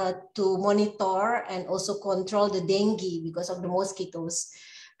initiative to monitor and also control the dengue because of the mosquitoes.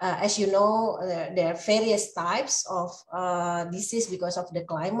 As you know, there are various types of disease because of the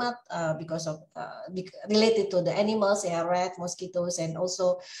climate, because of related to the animals, rats, mosquitoes, and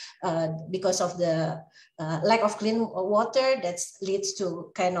also because of the lack of clean water that leads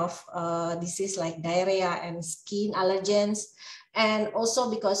to kind of disease like diarrhea and skin allergens, and also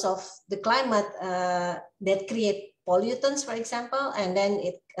because of the climate that create pollutants, for example, and then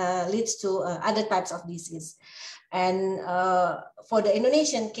it leads to other types of disease. And for the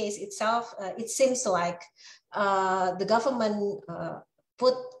Indonesian case itself, it seems like the government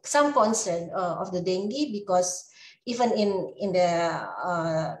put some concern of the dengue, because even in the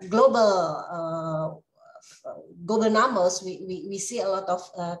global numbers, we see a lot of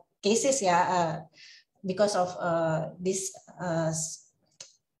cases, because of this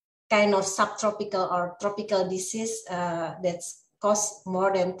kind of subtropical or tropical disease that's caused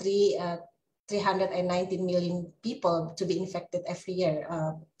more than 319 million people to be infected every year,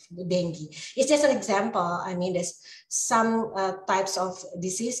 dengue. It's just an example. I mean, there's some types of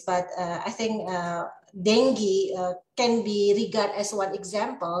disease, but I think dengue can be regarded as one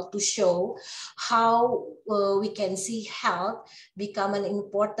example to show how we can see health become an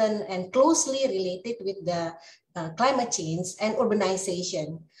important and closely related with the climate change and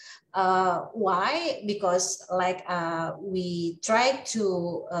urbanization. Why? Because like we try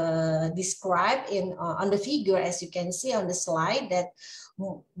to describe on the figure, as you can see on the slide, that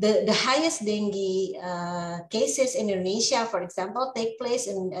the highest dengue cases in Indonesia, for example, take place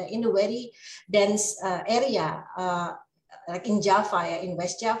in a very dense area, like in Java, in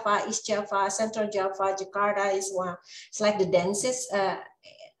West Java, East Java, Central Java, Jakarta is one. It's like the densest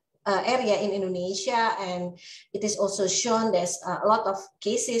area in Indonesia, and it is also shown there's a lot of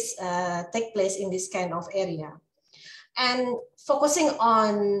cases take place in this kind of area. And focusing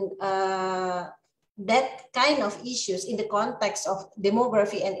on that kind of issues in the context of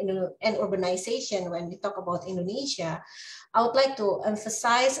demography and urbanization, when we talk about Indonesia, I would like to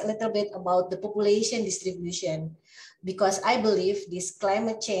emphasize a little bit about the population distribution, because I believe this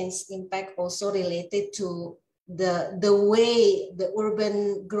climate change impact also related to the way the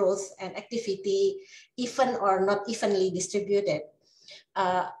urban growth and activity even or not evenly distributed.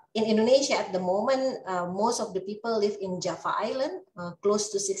 In Indonesia at the moment, most of the people live in Java Island, close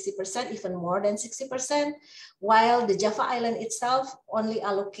to 60%, even more than 60%, while the Java Island itself only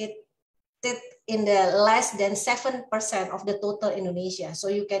allocate in the less than 7% of the total Indonesia. So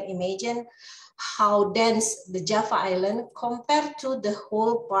you can imagine how dense the Java Island compared to the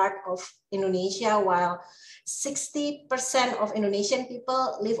whole part of Indonesia, while 60% of Indonesian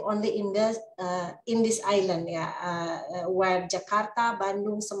people live only in this island, where Jakarta,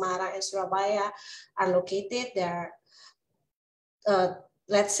 Bandung, Semarang, and Surabaya are located. There are,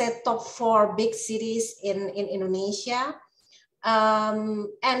 let's say, top 4 big cities in Indonesia, and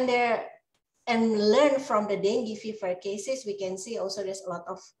learn from the dengue fever cases. We can see also there's a lot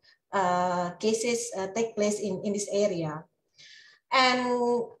of cases take place in this area. And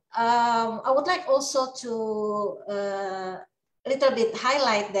I would like also to a little bit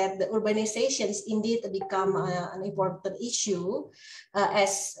highlight that the urbanizations indeed become an important issue,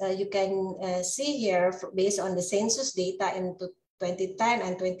 as you can see here, based on the census data in 2010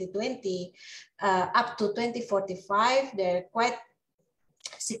 and 2020, up to 2045, there are quite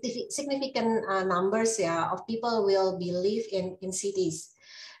significant numbers of people will be live in cities.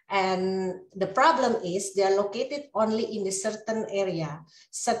 And the problem is they are located only in a certain area,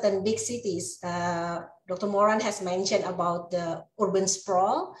 certain big cities. Dr. Moran has mentioned about the urban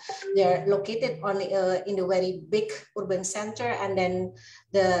sprawl. They're located only in the very big urban center, and then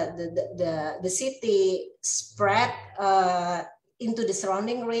the city spread into the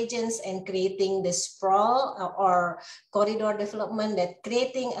surrounding regions and creating the sprawl or corridor development that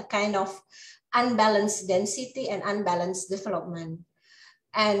creating a kind of unbalanced density and unbalanced development.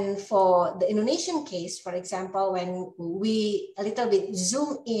 And for the Indonesian case, for example, when we a little bit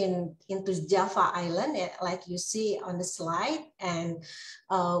zoom in into Java Island, like you see on the slide, and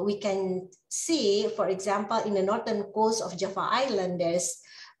we can see, for example, in the northern coast of Java Island, there's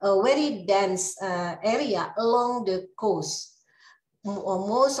a very dense area along the coast.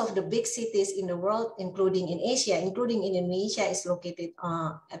 Most of the big cities in the world, including in Asia, including in Indonesia, is located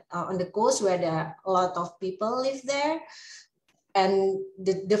on the coast, where there are a lot of people live there. And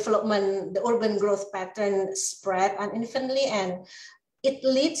the development, the urban growth pattern spread unevenly, and it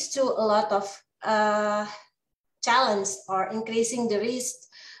leads to a lot of challenge or increasing the risk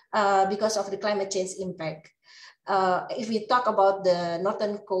because of the climate change impact. If we talk about the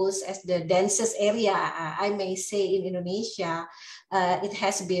northern coast as the densest area, I may say in Indonesia, it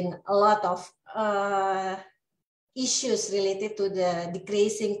has been a lot of issues related to the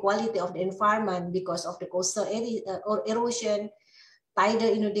decreasing quality of the environment because of the coastal erosion, tidal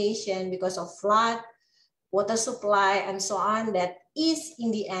inundation, because of flood, water supply, and so on, that is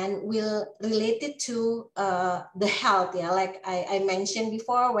in the end will related to the health. Like I mentioned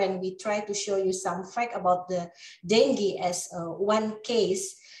before, when we try to show you some fact about the dengue as one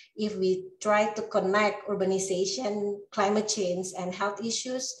case, if we try to connect urbanization, climate change, and health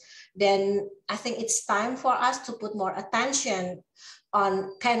issues, then I think it's time for us to put more attention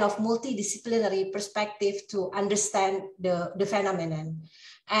on kind of multidisciplinary perspective to understand the phenomenon.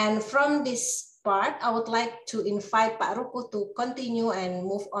 And from this part, I would like to invite Pak Ruku to continue and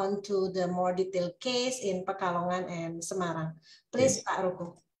move on to the more detailed case in Pekalongan and Semarang. Please, yes. Pak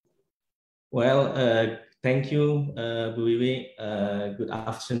Ruku. Well, thank you, Bu Wiwi. Good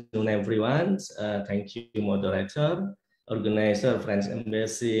afternoon, everyone. Thank you, moderator, organizer, French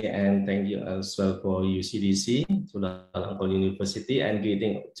Embassy, and thank you as well for UDDC-Chulalongkorn University, and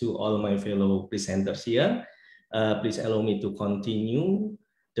greeting to all my fellow presenters here. Please allow me to continue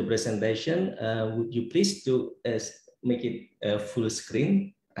the presentation. Would you please to make it full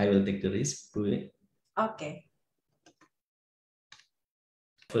screen? I will take the risk. Okay.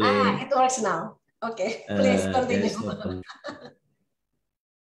 It works now. Okay, please continue.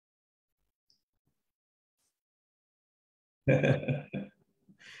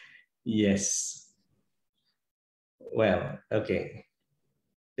 Yes. Well, okay.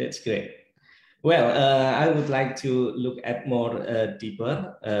 That's great. Well, I would like to look at more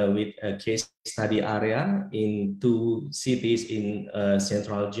deeper with a case study area in 2 cities in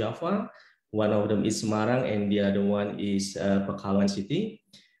Central Java. One of them is Semarang, and the other one is Pekalongan city.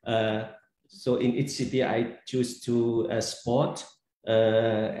 So in each city, I choose to spot,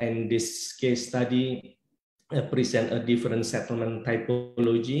 and this case study present a different settlement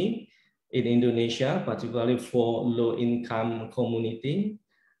typology in Indonesia, particularly for low-income community.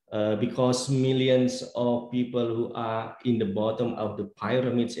 Because millions of people who are in the bottom of the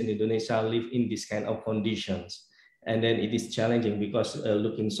pyramids in Indonesia live in this kind of conditions. And then it is challenging because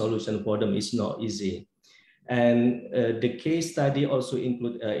looking solution for them is not easy. And the case study also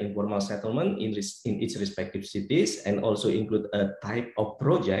include informal settlement in its respective cities, and also include a type of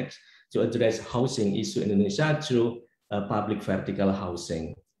projects to address housing issue in Indonesia through public vertical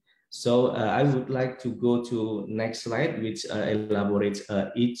housing. So I would like to go to next slide, which elaborates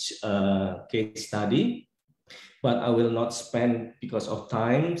each case study. But I will not spend, because of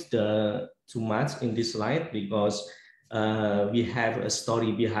time, too much in this slide, because we have a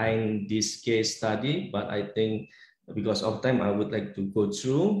story behind this case study. But I think because of time, I would like to go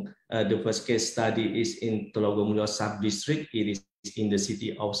through. The first case study is in Telogomulyo sub-district. It is in the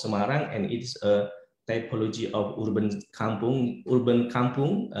city of Semarang, and it is a typology of urban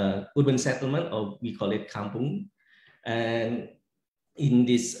settlement, or we call it kampung. And in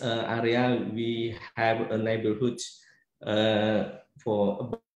this area, we have a neighborhood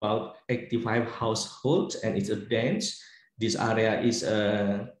for about 85 households, and it's a dense. This area is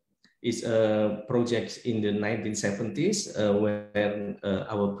a project in the 1970s when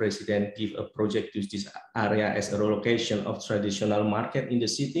our president gave a project to this area as a relocation of traditional market in the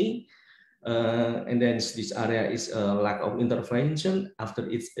city. And then this area is a lack of intervention after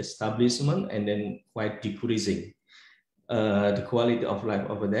its establishment, and then quite decreasing. The quality of life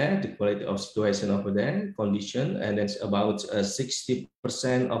over there, the quality of situation over there, condition, and then about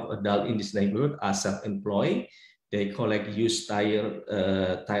 60% of adults in this neighborhood are self-employed. They collect used tire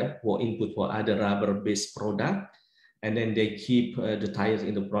for input for other rubber-based product, and then they keep the tires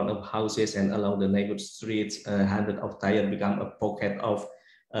in the front of houses, and along the neighborhood streets, hundreds of tires become a pocket of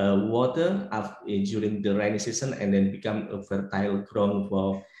water during the rainy season, and then become a fertile ground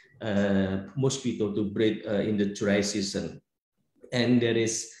for mosquito to breed in the dry season. And there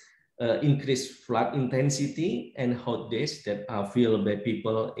is increased flood intensity and hot days that are felt by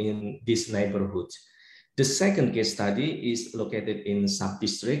people in this neighborhood. The second case study is located in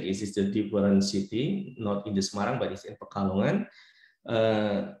sub-district. It is a different city, not in the Semarang, but it's in Pekalongan.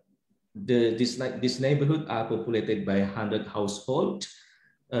 This neighborhood are populated by 100 households.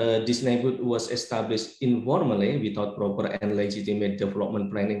 This neighborhood was established informally without proper and legitimate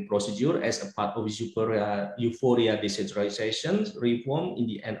development planning procedure as a part of euphoria decentralization reform in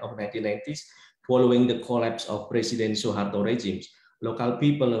the end of 1990s, following the collapse of President Suharto regimes. Local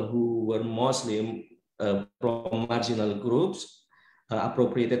people who were mostly from marginal groups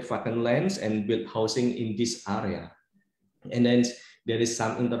appropriated vacant lands and built housing in this area. And then there is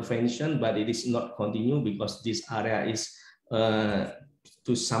some intervention, but it is not continued because this area is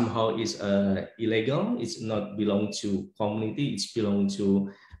somehow illegal. It's not belong to community. It's belong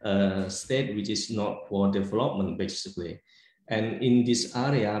to state, which is not for development basically. And in this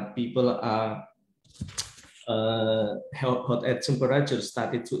area, people are hot air temperature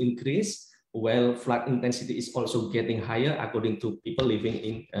started to increase, while flood intensity is also getting higher according to people living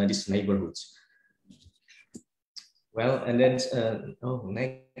in these neighborhoods. Well, and then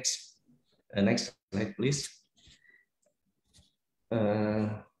next slide, please.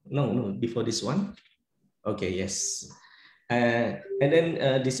 No, before this one. Okay, yes. And then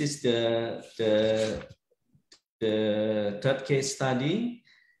this is the third case study.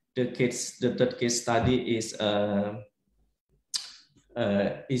 The third case study is a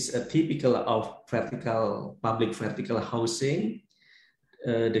typical of public vertical housing.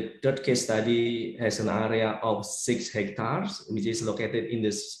 The third case study has an area of 6 hectares, which is located in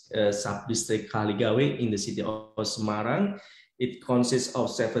the sub-district Kaligawe in the city of Semarang. It consists of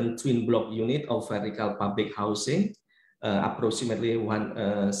 7 twin block units of vertical public housing, approximately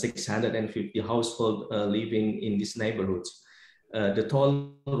 650 households living in this neighborhood. The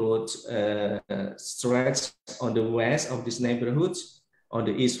toll road stretches on the west of this neighborhood, on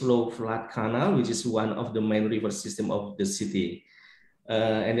the east flow flood canal, which is one of the main river system of the city.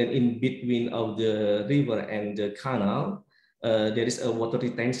 And then in between of the river and the canal, there is a water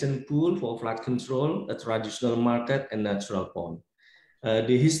retention pool for flood control, a traditional market, and natural pond.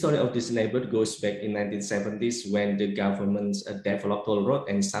 The history of this neighborhood goes back in 1970s when the government developed toll road,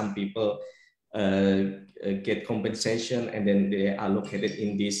 and some people get compensation, and then they are located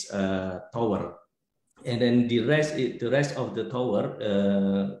in this tower. And then the rest of the tower,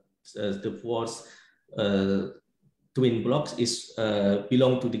 the fourth twin blocks is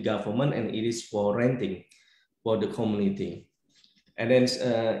belong to the government, and it is for renting for the community. And then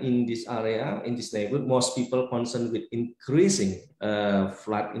in this area, in this neighborhood, most people concerned with increasing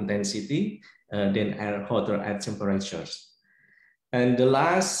flood intensity than hotter air temperatures. And the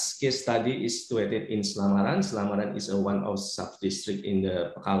last case study is situated in Selamaran. Selamaran is one of sub-district in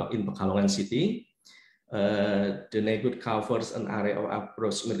Pekalongan city. The neighborhood covers an area of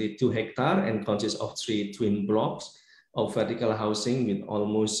approximately 2 hectares and consists of 3 twin blocks of vertical housing with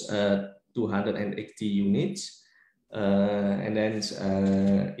almost 280 units. And then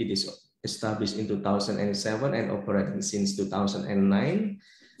it is established in 2007 and operating since 2009.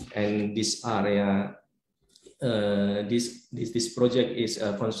 And this area this project is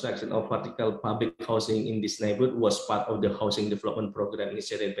a construction of vertical public housing in this neighborhood was part of the housing development program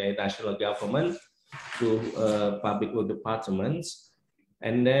initiated by national government through public work departments.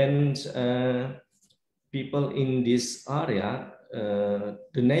 And then people in this area,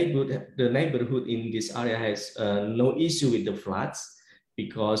 the neighborhood in this area has no issue with the floods,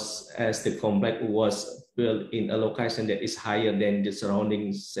 because as the complex was built in a location that is higher than the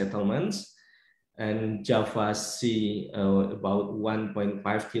surrounding settlements, and Java Sea about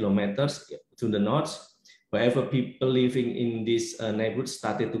 1.5 kilometers to the north. However, people living in this neighborhood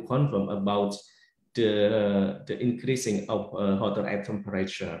started to confirm about the increasing of hotter air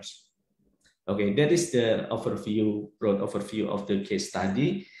temperatures. Okay, that is the overview, broad overview of the case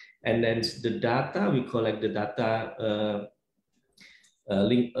study. And then the data, we collect the data,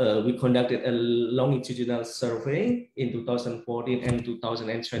 we conducted a longitudinal survey in 2014 and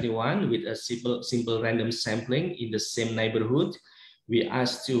 2021 with a simple random sampling in the same neighborhood. We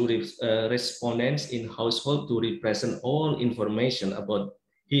asked respondents in household to represent all information about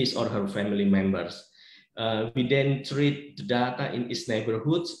his or her family members. We then treat the data in each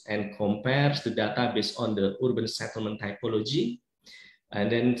neighborhood and compare the data based on the urban settlement typology. And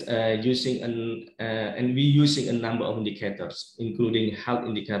then using a number of indicators, including health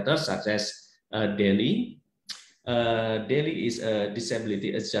indicators such as DAY1. DAY1 is a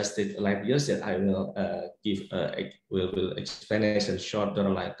disability adjusted life years that I will give will explanation shorter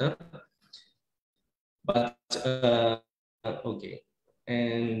later. But okay,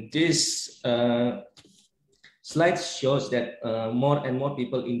 and this slide shows that more and more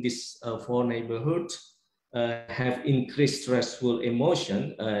people in this 4 neighborhoods have increased stressful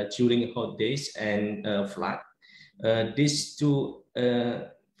emotion during hot days and flood. These two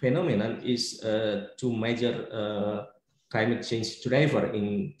phenomenon is two major climate change driver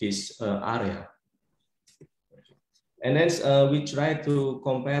in this area. And then we try to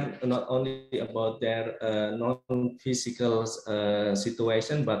compare not only about their non-physical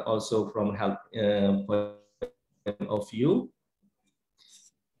situation, but also from health point of view.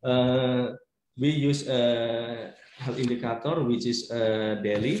 We use a health indicator, which is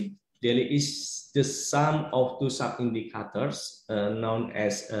DAY1. DAY1 is the sum of 2 sub-indicators known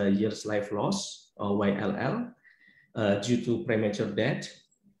as years life loss, or YLL, due to premature death,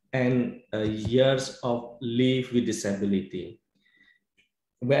 and years of life with disability.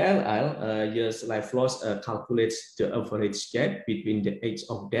 YLL, years life loss, calculates the average gap between the age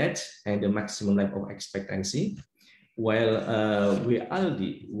of death and the maximum life of expectancy, while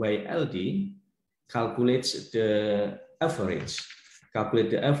YLD calculates the average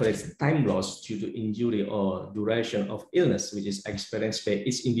time loss due to injury or duration of illness, which is experienced by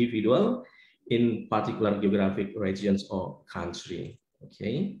each individual in particular geographic regions or country.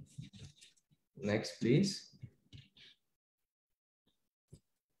 Okay, next, please.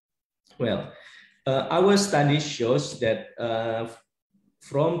 Well, our study shows that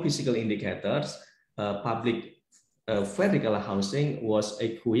from physical indicators, public vertical housing was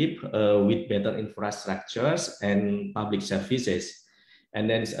equipped with better infrastructures and public services, and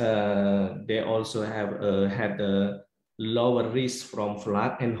then they also have had a lower risk from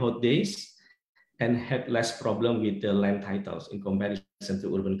flood and hot days, and had less problem with the land titles in comparison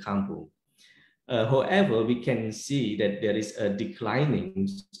to urban kampung. However, we can see that there is a declining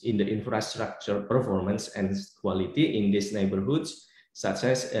in the infrastructure performance and quality in these neighborhoods, such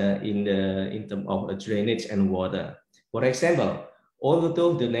as in terms of drainage and water. For example,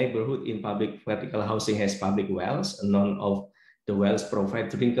 although the neighborhood in public vertical housing has public wells, none of the wells provide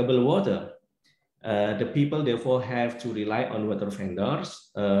drinkable water. The people therefore have to rely on water vendors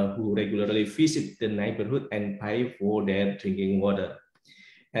who regularly visit the neighborhood and pay for their drinking water,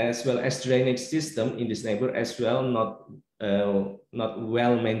 as well as drainage system in this neighborhood as well not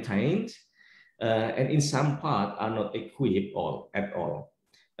well maintained, and in some part are not equipped at all.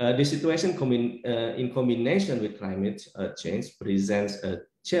 The situation in combination with climate change presents a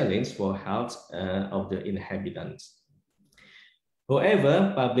challenge for health of the inhabitants.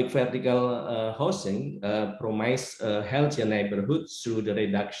 However, public vertical housing promises a healthier neighborhood through the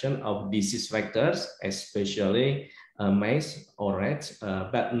reduction of disease factors, especially mice or rats,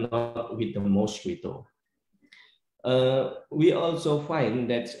 but not with the mosquito. We also find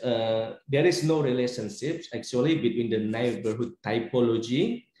that there is no relationship actually between the neighborhood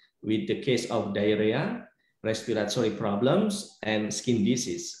typology with the case of diarrhea, respiratory problems, and skin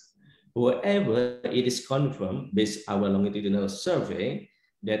disease. However, it is confirmed based on our longitudinal survey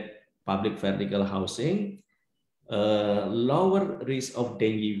that public vertical housing lower risk of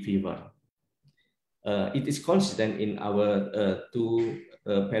dengue fever. It is consistent in our two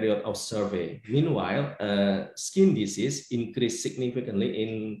period of survey. Meanwhile, skin disease increased significantly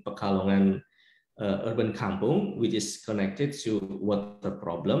in Pekalongan urban kampung, which is connected to water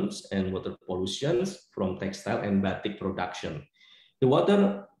problems and water pollution from textile and batik production. The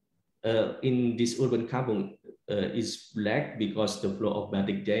water in this urban kampung is black because the flow of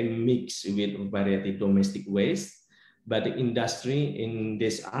batik dye mixed with variety domestic waste. But the industry in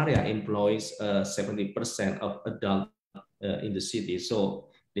this area employs 70% of adult in the city, so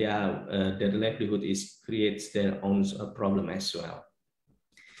their livelihood creates their own problem as well.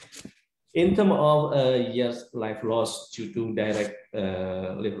 In terms of years life loss due to direct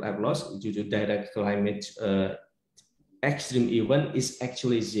climate extreme event is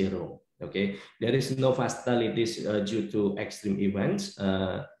actually zero. Okay, there is no fatalities due to extreme events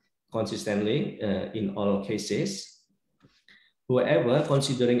consistently in all cases. However,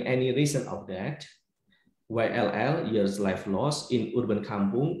 considering any reason of that, YLL, years life loss in urban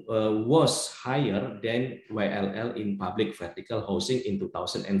kampung, was higher than YLL in public vertical housing in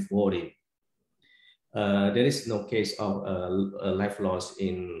 2014. There is no case of life loss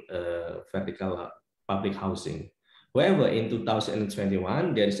in vertical public housing. However, in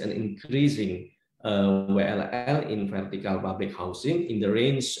 2021, there is an increasing YLL in vertical public housing in the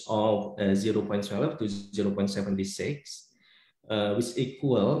range of 0.12 to 0.76. Which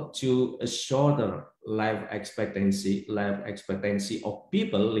equal to a shorter life expectancy of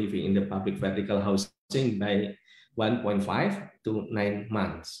people living in the public vertical housing by 1.5 to 9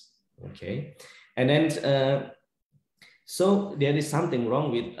 months. Okay, and then so there is something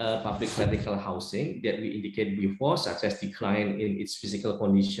wrong with public vertical housing that we indicated before, such as decline in its physical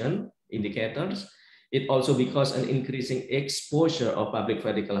condition indicators. It also because an increasing exposure of public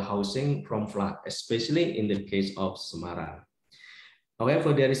vertical housing from flood, especially in the case of Semarang.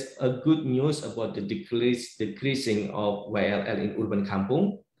 However, there is a good news about the decreasing of YLL in urban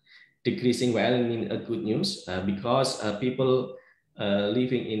kampung. Decreasing YLL means a good news because people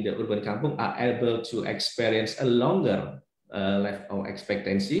living in the urban kampung are able to experience a longer life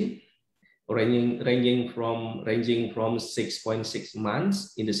expectancy, ranging from 6.6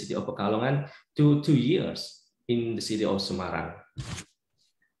 months in the city of Pekalongan to 2 years in the city of Semarang.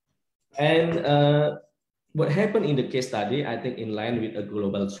 And what happened in the case study, I think in line with a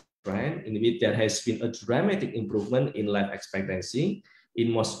global trend in which there has been a dramatic improvement in life expectancy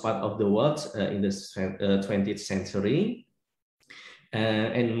in most part of the world in the 20th century.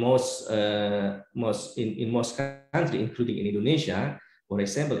 And in most countries, including in Indonesia, for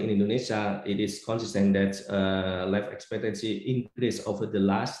example, in Indonesia, it is consistent that life expectancy increased over the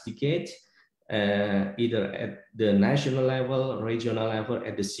last decade, either at the national level, regional level,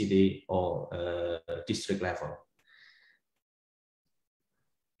 at the city or district level.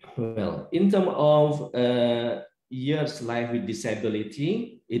 Well, in terms of years life with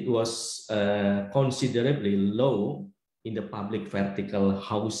disability, it was considerably low in the public vertical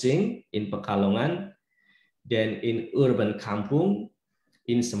housing in Pekalongan than in urban kampung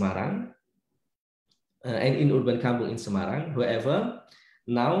in Semarang, and in urban kampung in Semarang. However,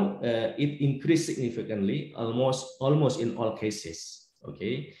 now it increased significantly, almost in all cases.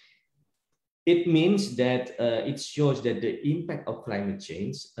 Okay, it means that it shows that the impact of climate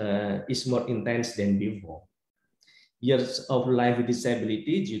change is more intense than before. Years of life with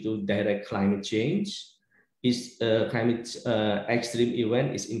disability due to direct climate change is extreme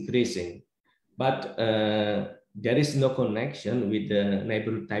event is increasing, but there is no connection with the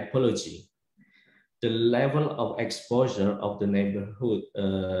neighborhood typology. The level of exposure of the neighborhood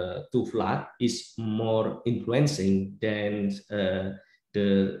to flood is more influencing than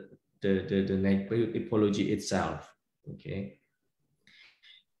the neighborhood typology itself. Okay.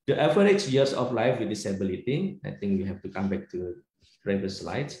 The average years of life with disability, I think we have to come back to previous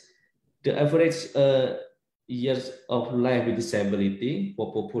slides. The average years of life with disability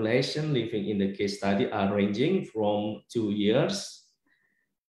for population living in the case study are ranging from 2 years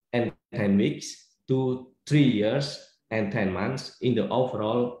and 10 weeks to 3 years and 10 months in the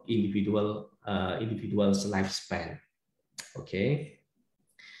overall individual's lifespan. Okay.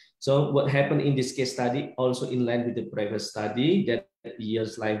 So what happened in this case study, also in line with the previous study, that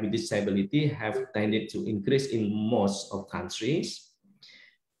years life with disability have tended to increase in most of countries.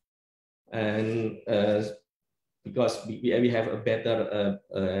 And because we have a better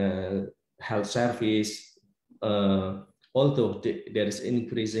health service, although there is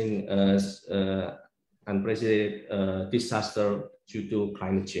increasing unprecedented disaster due to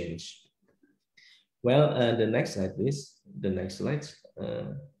climate change. Well, the next slide, please. The next slide.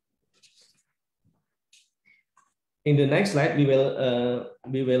 In the next slide, we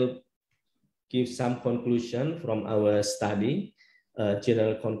will give some conclusion from our study.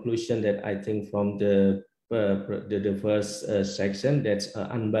 general conclusion that I think from the first section, that's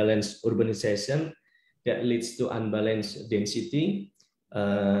unbalanced urbanization that leads to unbalanced density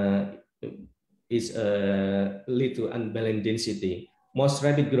lead to unbalanced density. Most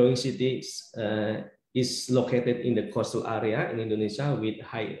rapid growing cities is located in the coastal area in Indonesia with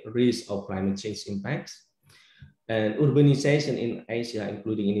high risk of climate change impacts. And urbanization in Asia,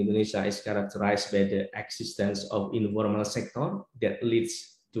 including in Indonesia, is characterized by the existence of informal sector that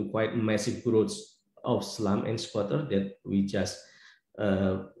leads to quite massive growth of slum and squatter that we just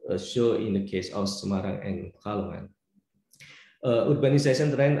show in the case of Semarang and Pekalongan.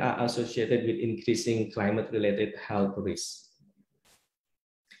 Urbanization trends are associated with increasing climate-related health risks.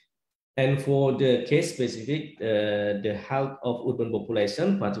 And for the case specific, the health of urban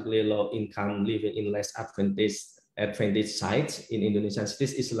population, particularly low income living in less advantaged sites in Indonesian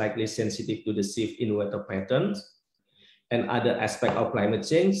cities, is likely sensitive to the shift in weather patterns and other aspects of climate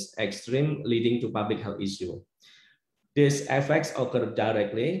change, extreme, leading to public health issue. These effects occur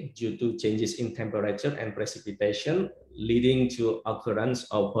directly due to changes in temperature and precipitation, leading to occurrence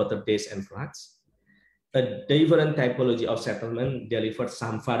of hotter days and floods. A different typology of settlement delivers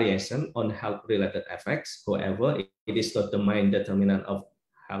some variation on health-related effects. However, it is not the main determinant of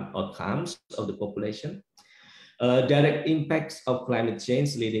health outcomes of the population. Direct impacts of climate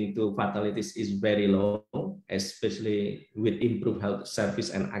change leading to fatalities is very low, especially with improved health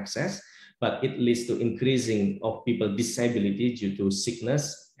service and access, but it leads to increasing of people's disability due to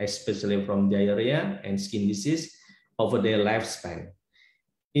sickness, especially from diarrhea and skin disease over their lifespan.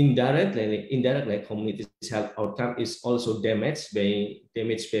 Indirectly, community health outcome is also damaged by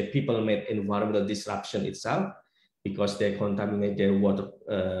people-made environmental disruption itself, because they contaminate their water,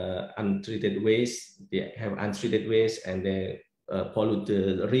 untreated waste. They have untreated waste, and they pollute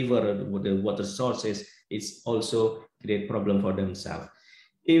the river, the water sources. It's also create problem for themselves.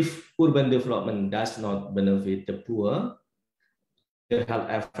 If urban development does not benefit the poor, the health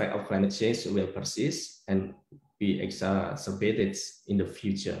effect of climate change will persist and be exacerbated in the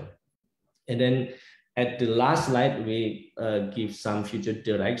future. And then at the last slide, we give some future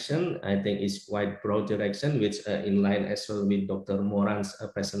direction. I think it's quite broad direction, which in line as well with Dr. Moran's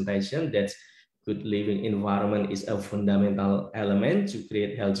presentation, that good living environment is a fundamental element to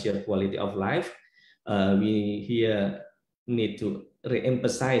create healthier quality of life. We here need to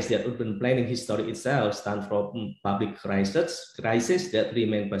re-emphasize that urban planning history itself stands from public crisis that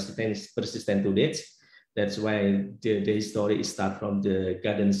remain persistent to date. That's why the history starts from the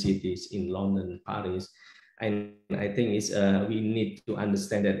garden cities in London, Paris. And I think it's, we need to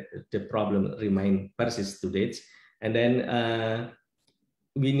understand that the problem remains persist to date. And then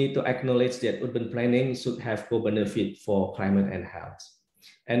we need to acknowledge that urban planning should have co-benefit for climate and health.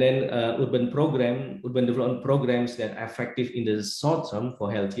 And then urban development programs that are effective in the short term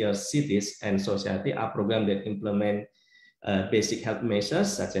for healthier cities and society are programs that implement basic health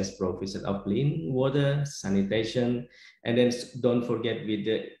measures such as provision of clean water, sanitation, and then don't forget with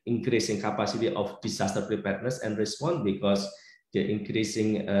the increasing capacity of disaster preparedness and response, because the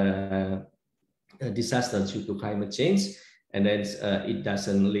increasing disaster due to climate change, and then it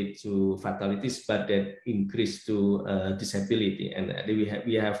doesn't lead to fatalities, but that increase to disability, and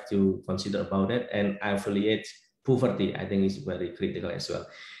we have to consider about that. And affiliate poverty, I think, is very critical as well.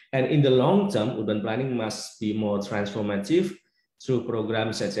 And in the long term, urban planning must be more transformative through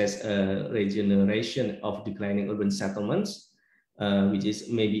programs such as regeneration of declining urban settlements, which is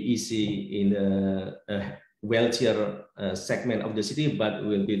maybe easy in a wealthier segment of the city, but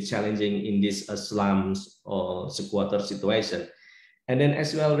will be challenging in this slums or squatter situation. And then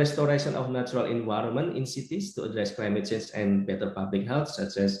as well, restoration of natural environment in cities to address climate change and better public health,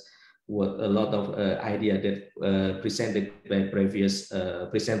 such as what a lot of idea that presented by previous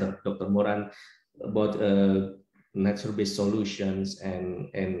presenter, Dr. Moran, about nature-based solutions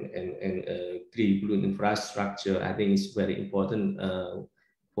and green blue infrastructure. I think it's very important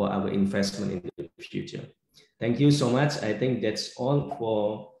for our investment in the future. Thank you so much. I think that's all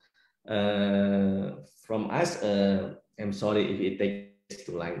for from us. I'm sorry if it takes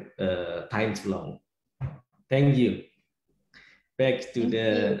too long, time too long. Thank you. Back to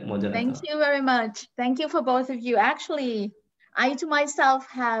the moderator. Thank you very much. Thank you for both of you. Actually, I to myself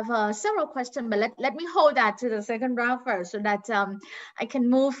have several questions, but let me hold that to the second round first, so that I can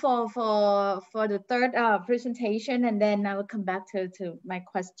move for the third presentation, and then I will come back to my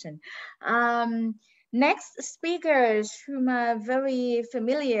question. Next speakers whom are very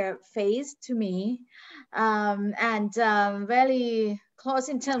familiar face to me, and very close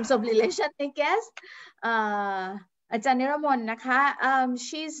in terms of relation, I guess. Ajahn Niramon,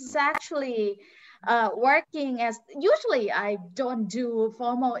 she's actually working as, usually I don't do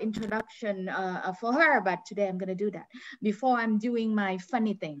formal introduction for her, but today I'm going to do that before I'm doing my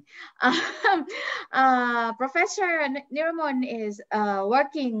funny thing. Professor Niramon is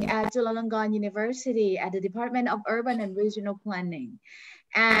working at Chulalongkorn University at the Department of Urban and Regional Planning.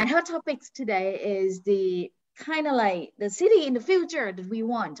 And her topics today is the kind of like the city in the future that we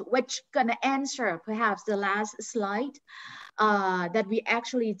want, which gonna answer perhaps the last slide that we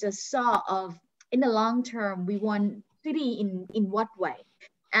actually just saw of in the long term, we want city in what way.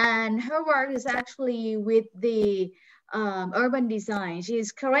 And her work is actually with the urban design. She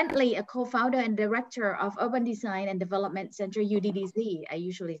is currently a co-founder and director of Urban Design and Development Center, UDDC. I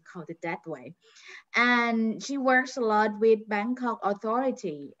usually call it that way. And she works a lot with Bangkok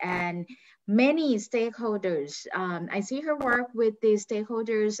Authority and many stakeholders. I see her work with the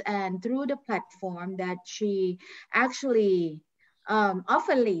stakeholders and through the platform that she actually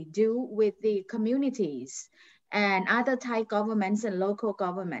oftenly do with the communities and other Thai governments and local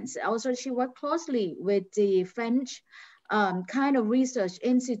governments. Also, she worked closely with the French kind of research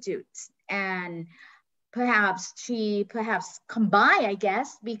institutes, and she combined, I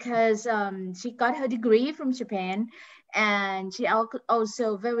guess, because she got her degree from Japan, and she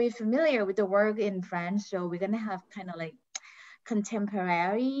also very familiar with the work in France. So we're gonna have kind of like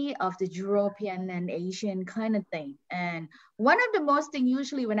contemporary of the European and Asian kind of thing. And one of the most thing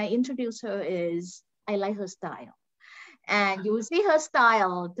usually when I introduce her is I like her style. And you will see her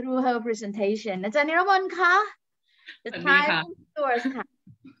style through her presentation. Ajarn Niramon ka? The time is yours ka.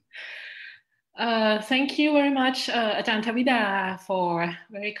 Thank you very much, Ajahn Tavida, for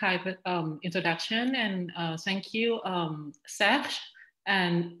very kind introduction, and thank you, Serge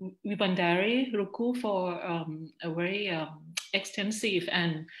and Vibandari Ruku for a very extensive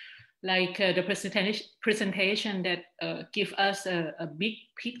and the presentation that give us a big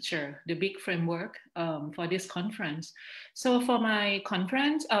picture, the big framework for this conference. So for my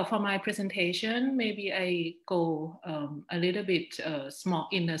conference, for my presentation, maybe I go a little bit small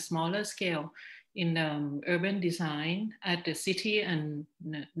in a smaller scale in urban design at the city and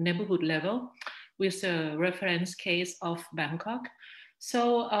neighborhood level with a reference case of Bangkok.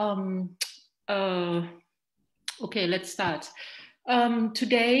 So, okay, let's start.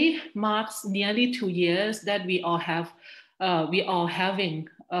 Today marks nearly 2 years that we are all having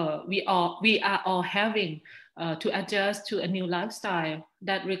to adjust to a new lifestyle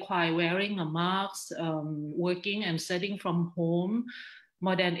that require wearing a mask, working and studying from home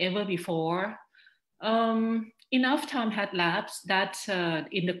more than ever before. Enough time had lapsed that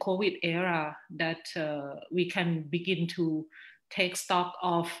in the COVID era that we can begin to take stock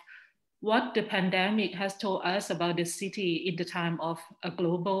of what the pandemic has told us about the city in the time of a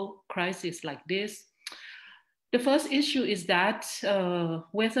global crisis like this. The first issue is that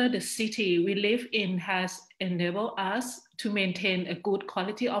whether the city we live in has enabled us to maintain a good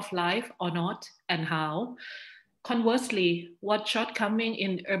quality of life or not, and how. Conversely, what shortcoming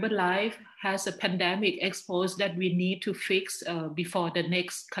in urban life has a pandemic exposed that we need to fix before the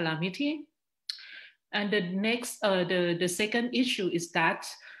next calamity? And the second issue is that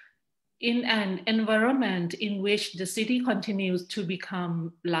in an environment in which the city continues to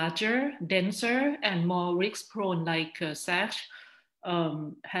become larger, denser, and more risk-prone, like Serge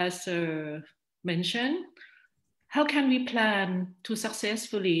has mentioned, how can we plan to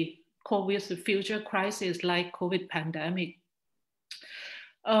successfully cope with the future crises like COVID pandemic?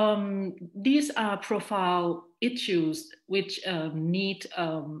 These are profound issues which need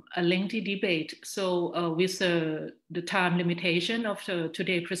a lengthy debate. So with the time limitation of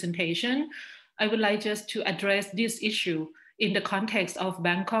today's presentation, I would like just to address this issue in the context of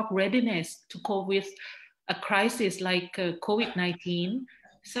Bangkok readiness to cope with a crisis like COVID-19,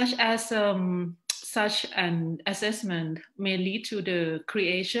 such an assessment may lead to the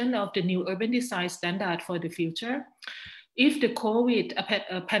creation of the new urban design standard for the future. If the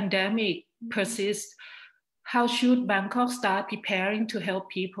COVID pandemic persists, how should Bangkok start preparing to help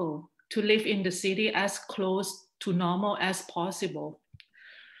people to live in the city as close to normal as possible?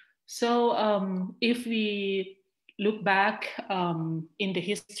 So if we look back in the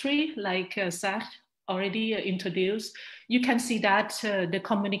history, like Serge already introduced, you can see that the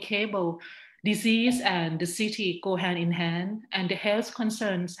communicable disease and the city go hand in hand, and the health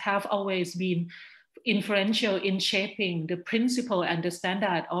concerns have always been influential in shaping the principle and the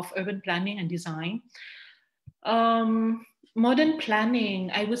standard of urban planning and design. Modern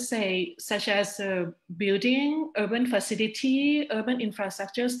planning, I would say, such as building, urban facility, urban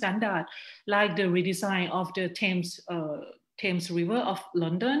infrastructure standard, like the redesign of the Thames River of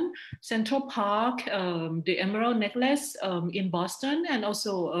London, Central Park, the Emerald Necklace in Boston, and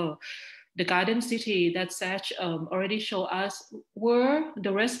also the Garden City that Sach already showed us were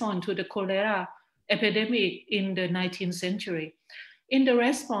the response to the cholera epidemic in the 19th century. In the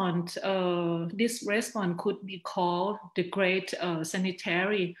response, this response could be called the Great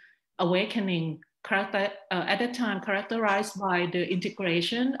Sanitary Awakening, at the time characterized by the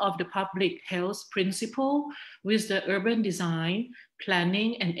integration of the public health principle with the urban design,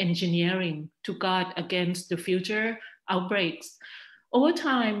 planning, and engineering to guard against the future outbreaks. Over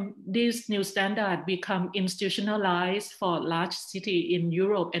time, this new standard become institutionalized for large cities in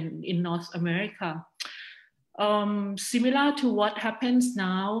Europe and in North America. Similar to what happens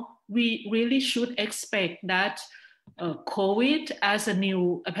now, we really should expect that COVID as a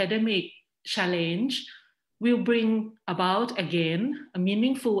new epidemic challenge will bring about again a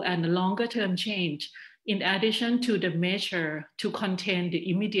meaningful and longer term change in addition to the measure to contain the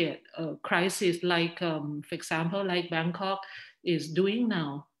immediate crisis like, for example, like Bangkok is doing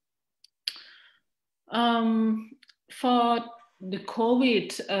now. For the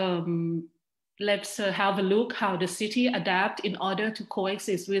COVID, let's have a look how the city adapt in order to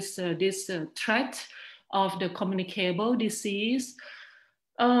coexist with this threat of the communicable disease.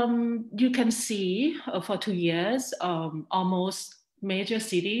 You can see for 2 years, almost major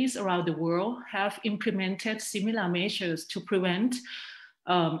cities around the world have implemented similar measures to prevent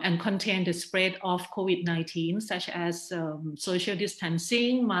and contain the spread of COVID-19, such as social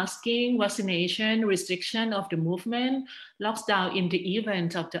distancing, masking, vaccination, restriction of the movement, lockdown in the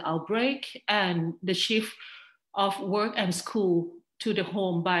event of the outbreak, and the shift of work and school to the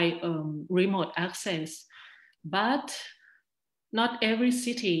home by remote access. But not every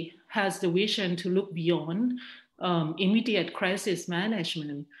city has the vision to look beyond immediate crisis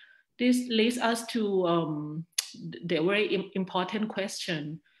management. This leads us to the very important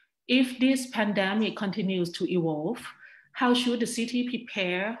question. If this pandemic continues to evolve, how should the city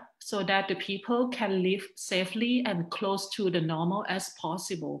prepare so that the people can live safely and close to the normal as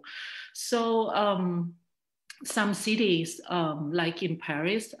possible? So some cities, like in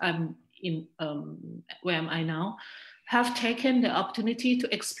Paris, where am I now, have taken the opportunity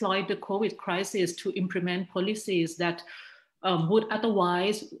to exploit the COVID crisis to implement policies that would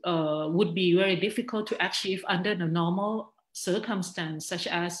otherwise would be very difficult to achieve under the normal circumstance, such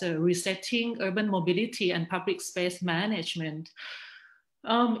as resetting urban mobility and public space management.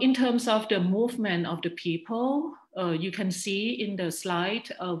 In terms of the movement of the people, you can see in the slide,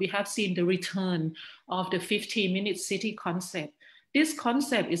 we have seen the return of the 15-minute city concept. This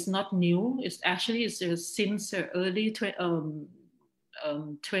concept is not new. It's actually since the early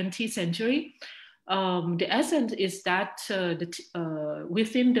 20th century. The essence is that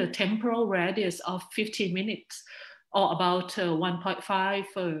within the temporal radius of 50 minutes or about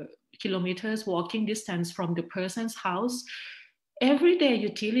 1.5 kilometers walking distance from the person's house, everyday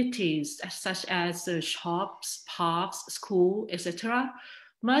utilities such as shops, parks, school, etc.,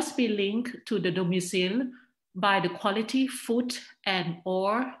 must be linked to the domicile by the quality foot and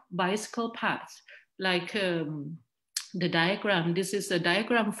or bicycle paths, like the diagram. This is a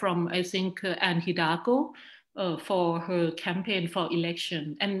diagram from, I think, Anne Hidalgo for her campaign for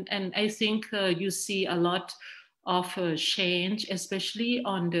election. And I think you see a lot of change, especially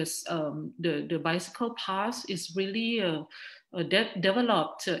on this, the bicycle path is really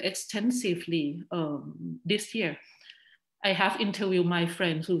developed extensively this year. I have interviewed my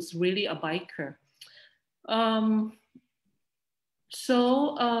friend who's really a biker.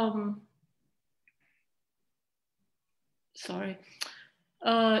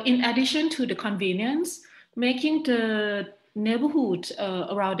 In addition to the convenience, making the neighborhood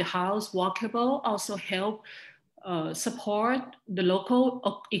around the house walkable also help support the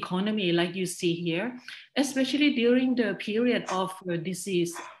local economy, like you see here, especially during the period of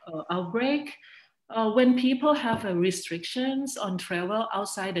disease outbreak. When people have restrictions on travel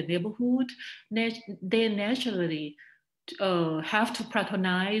outside the neighborhood, they naturally have to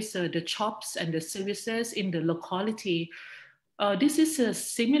patronize the shops and the services in the locality. This is a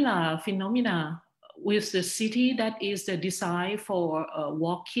similar phenomena with the city that is designed for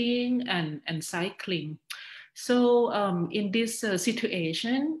walking and cycling. So in this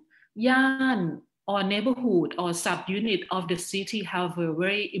situation, Yan or neighborhood or subunit of the city have a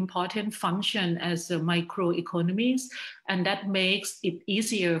very important function as microeconomies, and that makes it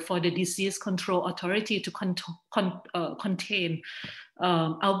easier for the disease control authority to contain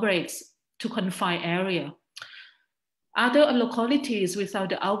outbreaks to confined area. Other localities without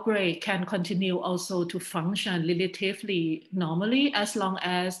the outbreak can continue also to function relatively normally as long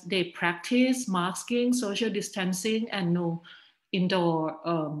as they practice masking, social distancing, and no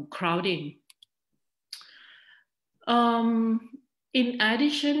indoor crowding. In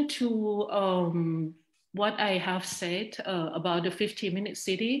addition to what I have said about the 15-minute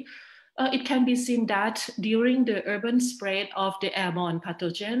city, it can be seen that during the urban spread of the airborne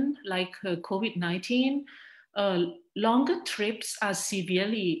pathogen like COVID-19, longer trips are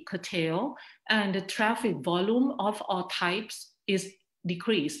severely curtailed and the traffic volume of all types is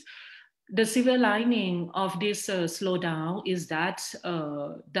decreased. The silver lining of this slowdown is that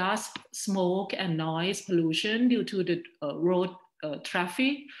dust, smoke, and noise pollution due to the road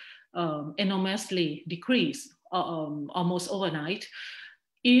traffic enormously decreased almost overnight.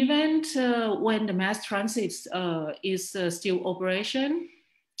 Even when the mass transit is still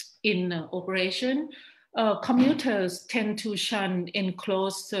in operation, commuters tend to shun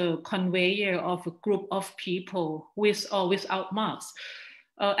enclosed conveyor of a group of people with or without masks.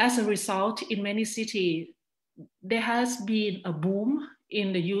 As a result, in many cities, there has been a boom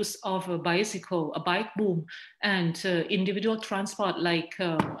in the use of a bicycle, a bike boom, and individual transport like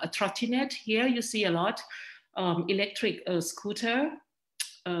a trottinette. Here you see a lot, electric scooter.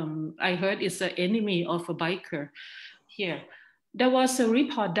 I heard it's an enemy of a biker here. There was a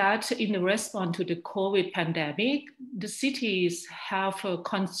report that in the response to the COVID pandemic, the cities have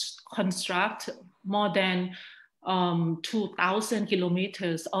constructed more than 2,000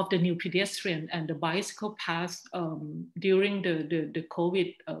 kilometers of the new pedestrian and the bicycle paths during the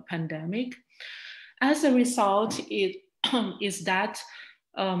COVID pandemic. As a result, it is that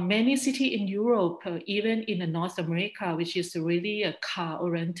many cities in Europe, even in North America, which is really a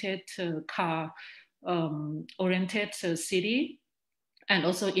car-oriented city, and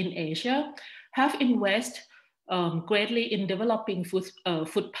also in Asia, have invested greatly in developing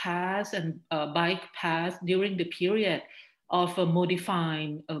footpaths and bike paths during the period of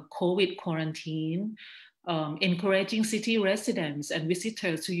modifying COVID quarantine, encouraging city residents and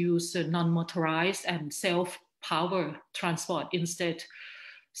visitors to use non-motorized and self-powered transport instead.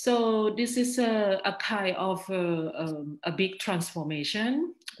 So this is a kind of a big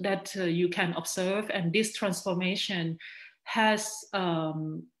transformation that you can observe, and this transformation has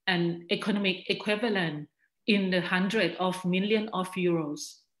an economic equivalent in the hundreds of millions of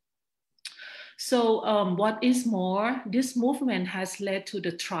euros. So what is more, this movement has led to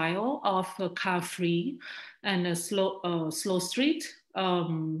the trial of car-free and a slow street.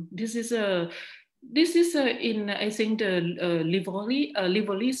 This is in, I think, the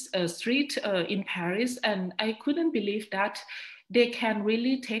Rivoli street in Paris, and I couldn't believe that they can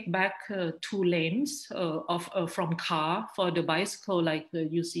really take back 2 lanes from car for the bicycle, like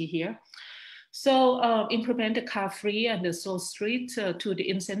you see here. So implement the car-free and the slow street to the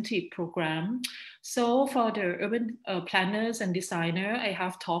incentive program. So for the urban planners and designer I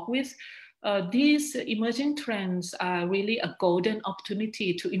have talked with, these emerging trends are really a golden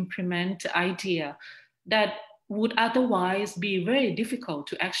opportunity to implement the idea that would otherwise be very difficult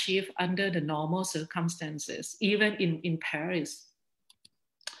to achieve under the normal circumstances, even in Paris.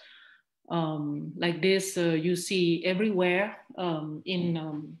 Like this, you see everywhere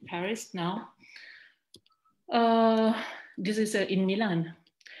in Paris now. This is in Milan.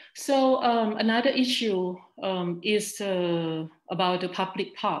 So another issue is about the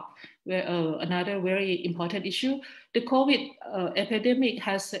public park, where another very important issue. The COVID epidemic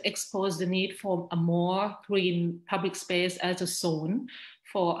has exposed the need for a more green public space as a zone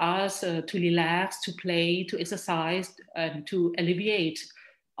for us to relax, to play, to exercise, and to alleviate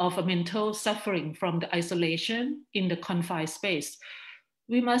of a mental suffering from the isolation in the confined space.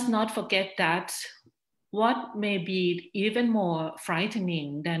 We must not forget that what may be even more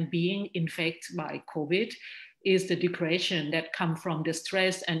frightening than being infected by COVID is the depression that comes from the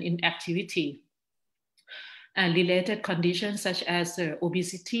stress and inactivity and related conditions such as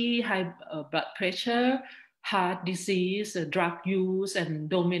obesity, high blood pressure, heart disease, drug use, and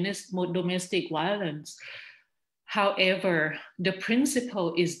domestic violence. However, the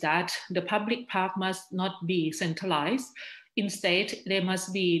principle is that the public park must not be centralized. Instead, they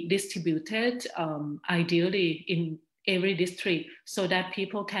must be distributed, ideally in every district, so that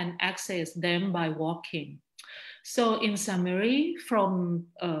people can access them by walking. So in summary, from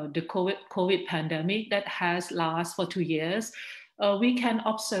the COVID pandemic that has lasted for 2 years, we can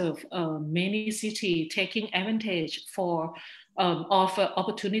observe many cities taking advantage of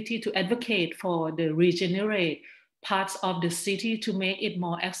opportunity to advocate for the regenerate parts of the city to make it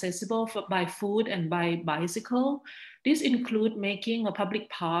more accessible by foot and by bicycle. This includes making public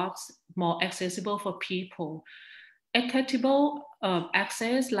parks more accessible for people. Equitable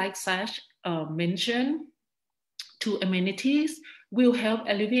access, like such mentioned, to amenities will help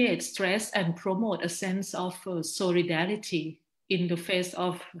alleviate stress and promote a sense of solidarity in the face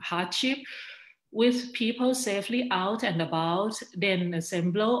of hardship. With people safely out and about, then a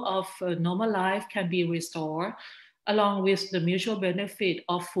semblance of normal life can be restored, along with the mutual benefit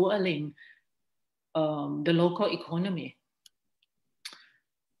of fueling the local economy.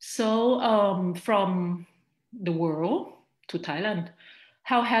 So from the world to Thailand,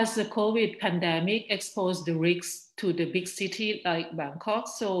 how has the COVID pandemic exposed the risks to the big city like Bangkok?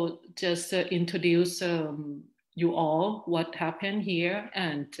 So just introduce you all what happened here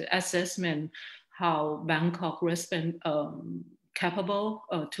and assessment how Bangkok respond capable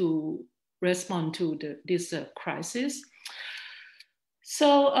to respond to this crisis.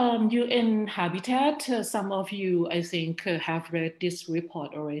 So UN Habitat, some of you I think have read this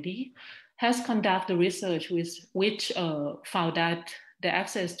report already, has conducted research which found that the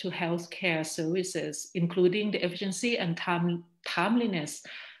access to healthcare services, including the efficiency and timeliness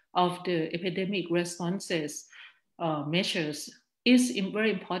of the epidemic responses measures, is a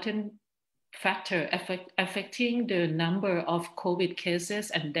very important factor affecting the number of COVID cases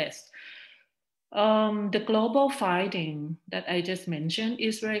and deaths. The global finding that I just mentioned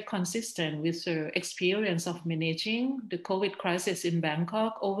is very consistent with the experience of managing the COVID crisis in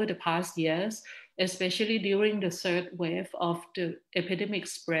Bangkok over the past years, especially during the third wave of the epidemic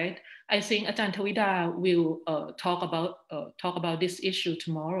spread. I think Ajahn Tawida will talk about this issue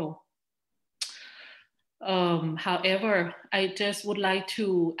tomorrow. However, I just would like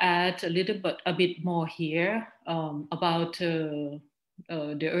to add a bit more here about the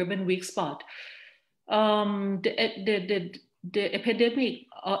urban weak spot. The epidemic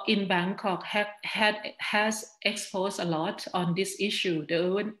in Bangkok has exposed a lot on this issue.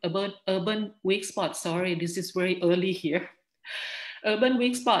 The urban weak spots. Sorry, this is very early here. Urban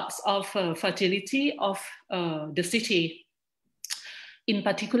weak spots of fertility of the city. In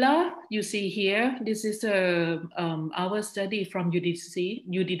particular, you see here, this is our study from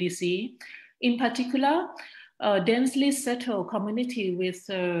UDDC. In particular, densely settled community with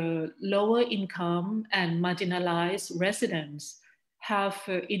lower income and marginalized residents have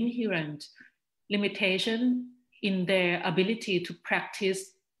inherent limitation in their ability to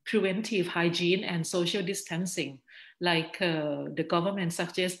practice preventive hygiene and social distancing, like the government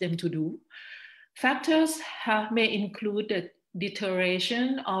suggests them to do. Factors may include the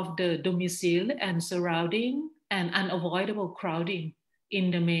deterioration of the domicile and surrounding and unavoidable crowding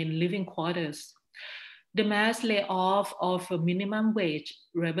in the main living quarters. The mass layoff of minimum wage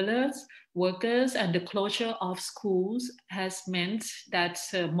regulars, workers, and the closure of schools has meant that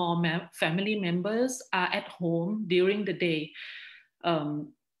more family members are at home during the day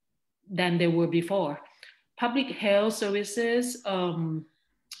than they were before. Public health services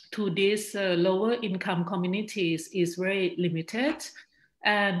to these lower income communities is very limited,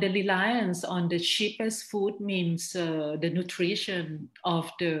 and the reliance on the cheapest food means the nutrition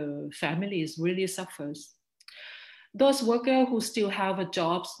of the families really suffers. Those workers who still have a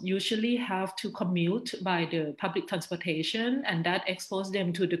job usually have to commute by the public transportation, and that exposes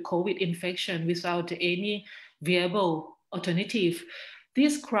them to the COVID infection without any viable alternative.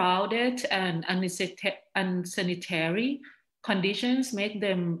 These crowded and unsanitary conditions make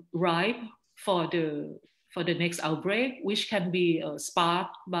them ripe for the next outbreak, which can be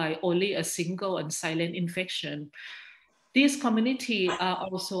sparked by only a single and silent infection. These communities are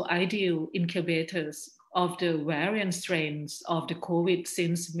also ideal incubators of the variant strains of the COVID,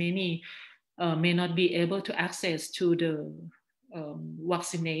 since many may not be able to access to the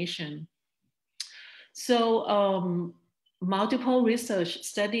vaccination. So multiple research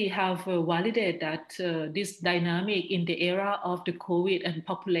studies have validated that this dynamic in the era of the COVID and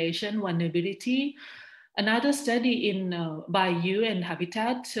population vulnerability. Another study by UN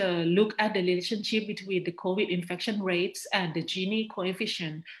Habitat looked at the relationship between the COVID infection rates and the Gini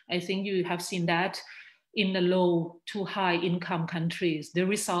coefficient. I think you have seen that in the low to high income countries. The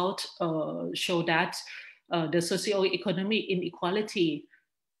results show that the socioeconomic inequality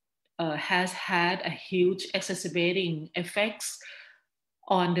has had a huge exacerbating effects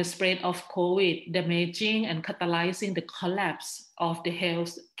on the spread of COVID, damaging and catalyzing the collapse of the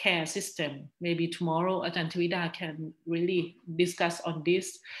health care system. Maybe tomorrow Ajahn Tawida can really discuss on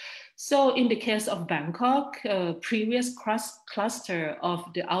this. So in the case of Bangkok, previous cluster of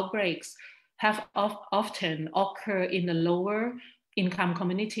the outbreaks have often occurred in the lower income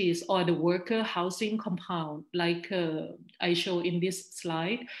communities or the worker housing compound, like I show in this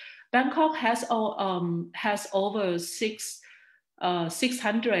slide. Bangkok has over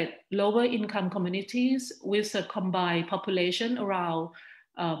 600 lower income communities with a combined population around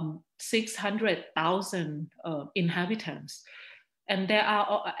 600,000 inhabitants. And there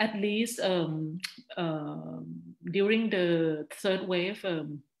are at least during the third wave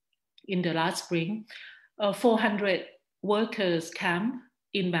in the last spring, 400 workers camp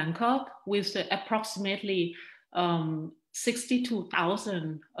in Bangkok with approximately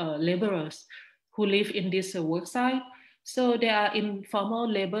 62,000 laborers who live in this work site. So they are informal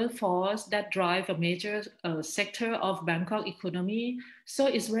labor force that drive a major sector of Bangkok economy. So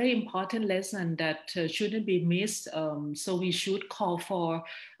it's very important lesson that shouldn't be missed. So we should call for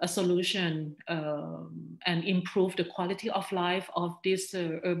a solution and improve the quality of life of this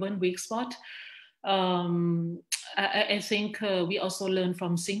urban weak spot. I think we also learned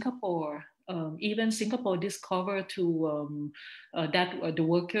from Singapore. Even Singapore discovered that the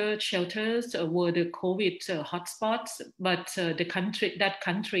worker shelters were the COVID hotspots, but that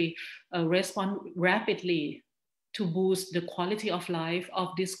country respond rapidly to boost the quality of life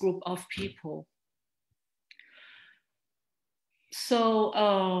of this group of people. So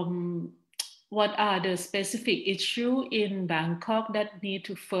what are the specific issues in Bangkok that need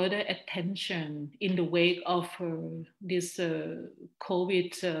to further attention in the wake of this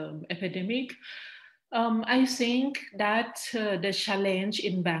COVID epidemic? I think that the challenge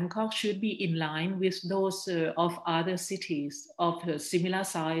in Bangkok should be in line with those of other cities of similar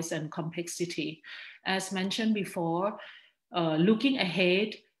size and complexity. As mentioned before, looking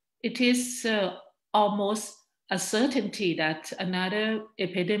ahead, it is almost a certainty that another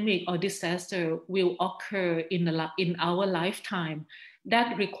epidemic or disaster will occur in our lifetime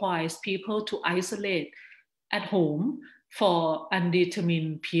that requires people to isolate at home for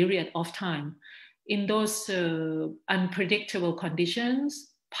undetermined period of time. In those unpredictable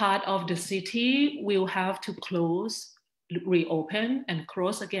conditions, part of the city will have to close, reopen, and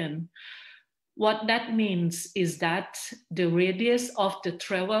close again. What that means is that the radius of the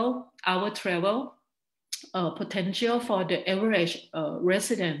our travel, potential for the average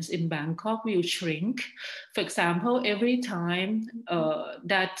residents in Bangkok will shrink. For example, every time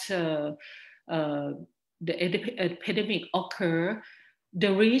that the epidemic occurs,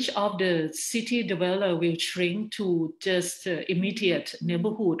 the reach of the city developer will shrink to just immediate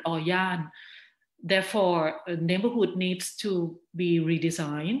neighborhood or yan. Therefore, a neighborhood needs to be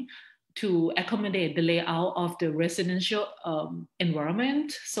redesigned to accommodate the layout of the residential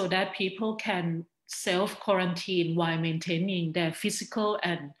environment so that people can self-quarantine while maintaining their physical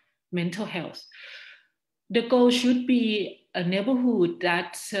and mental health. The goal should be a neighborhood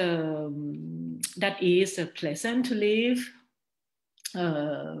that is pleasant to live,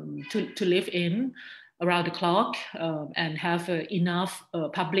 to live in around the clock and have enough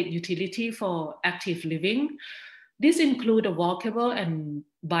public utility for active living. This includes a walkable and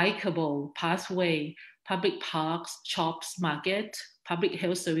bikeable pathway, public parks, shops, market, public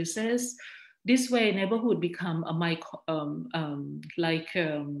health services. This way, neighborhood become a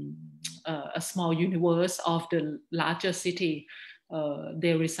small universe of the larger city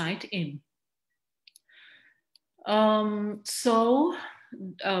they reside in.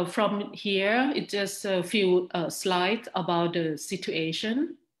 From here, it's just a few slides about the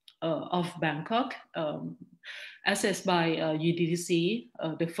situation of Bangkok assessed by UDDC.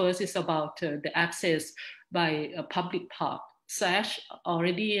 The first is about the access by a public park. Sash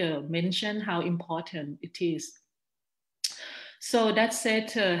already mentioned how important it is. So that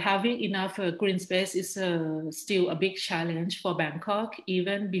said, having enough green space is still a big challenge for Bangkok,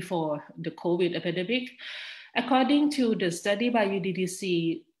 even before the COVID epidemic. According to the study by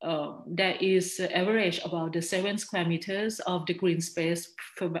UDDC, there is average about the 7 square meters of the green space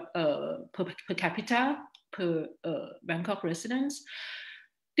per capita per Bangkok residents.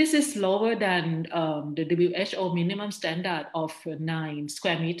 This is lower than the WHO minimum standard of 9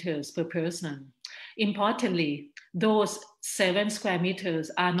 square meters per person. Importantly, those 7 square meters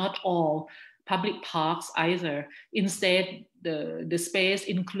are not all public parks either. Instead, the space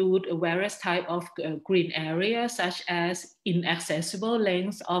include various types of green areas, such as inaccessible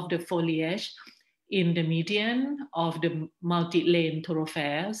lengths of the foliage in the median of the multi-lane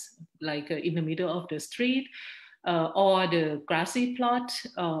thoroughfares, like in the middle of the street, or the grassy plot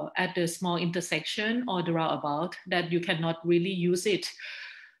at the small intersection or the roundabout that you cannot really use it.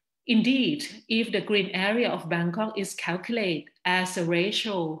 Indeed, if the green area of Bangkok is calculated as a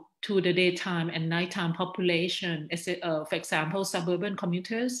ratio to the daytime and nighttime population, for example, suburban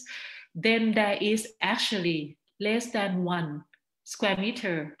commuters, then there is actually less than 1 square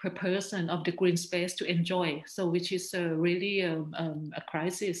meter per person of the green space to enjoy. So which is really a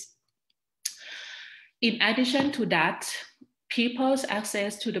crisis. In addition to that, people's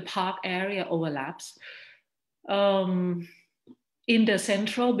access to the park area overlaps. In the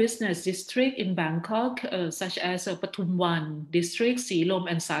central business district in Bangkok, such as Pathumwan district, Silom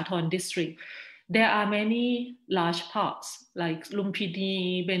and Sathorn district, there are many large parks like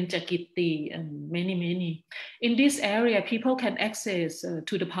Lumpini, Benjakiti, and many. In this area, people can access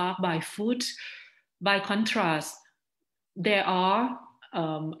to the park by foot. By contrast, there are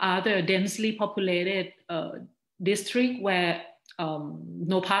other densely populated districts where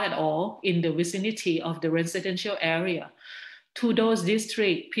no park at all in the vicinity of the residential area. To those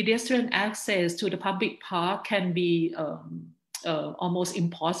districts, pedestrian access to the public park can be almost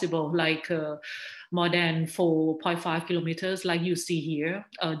impossible, like more than 4.5 kilometers, like you see here.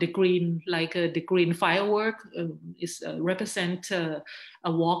 The green firework is represent a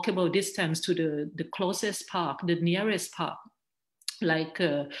walkable distance to the closest park, the nearest park, like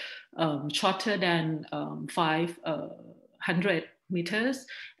shorter than 500 meters,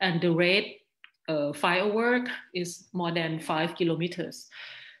 and the red firework is more than 5 kilometers.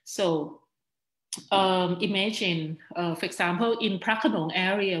 So imagine, for example, in Prakanong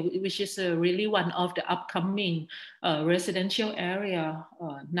area, which is really one of the upcoming residential area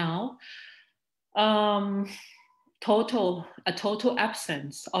now, total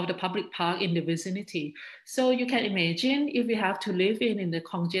absence of the public park in the vicinity. So you can imagine if we have to live in the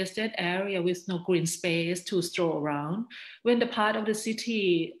congested area with no green space to stroll around, when the part of the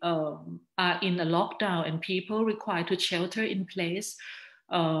city are in a lockdown and people required to shelter in place.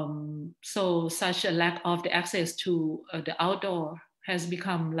 So such a lack of the access to the outdoor has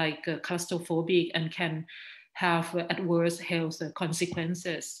become like claustrophobic and can have adverse health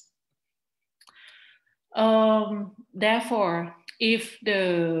consequences. Therefore, if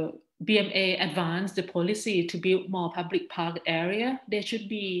the BMA advance the policy to build more public park area, they should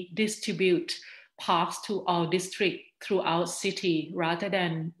be distribute parks to all districts throughout city rather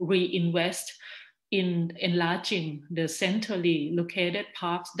than reinvest in enlarging the centrally located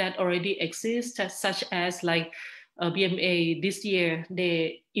parks that already exist, such as like BMA this year,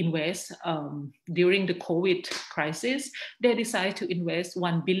 they invest during the COVID crisis, they decide to invest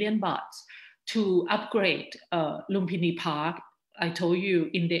 1 billion baht to upgrade Lumpini Park. I told you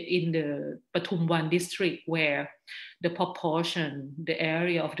in the Pathumwan district, where the proportion, the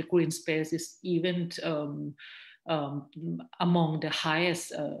area of the green space is even among the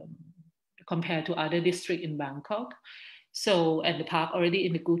highest compared to other districts in Bangkok. So, and the park already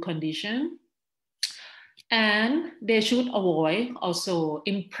in a good condition. And they should avoid also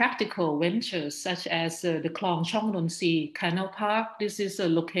impractical ventures such as the Klong Chong Non Si Canal Park. This is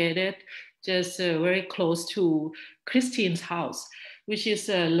located just very close to Christine's house, which is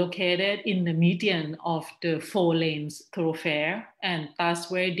located in the median of the 4 lanes thoroughfare and thus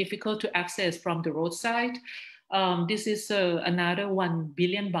very difficult to access from the roadside. This is another 1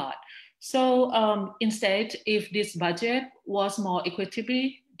 billion baht. So instead, if this budget was more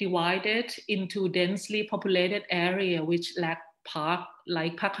equitably divided into densely populated area which lack park,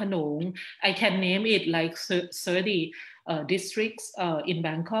 like Park Hanong, I can name it like 30 districts in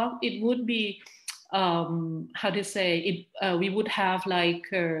Bangkok, it would be, we would have like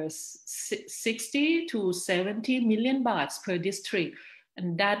 60 to 70 million bahts per district.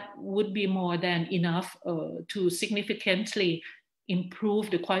 And that would be more than enough to significantly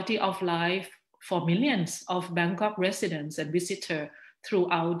improve the quality of life for millions of Bangkok residents and visitors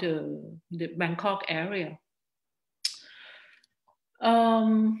throughout the Bangkok area.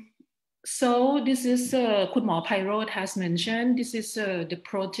 So this is, Khun Maw Pairot has mentioned, this is the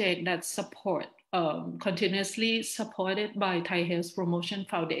project that continuously supported by Thai Health Promotion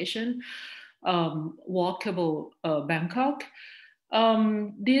Foundation, Walkable Bangkok.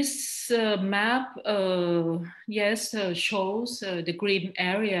 This map, shows the green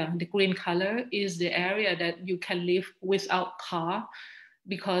area. The green color is the area that you can live without car,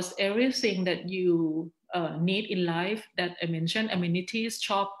 because everything that you need in life that I mentioned, amenities,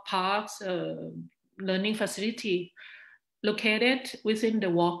 shop, parks, learning facility, located within the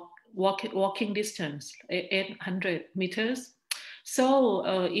walking distance, 800 meters. So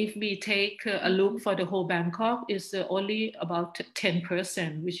if we take a look for the whole Bangkok, it's only about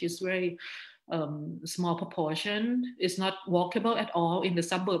 10%, which is very small proportion. It's not walkable at all in the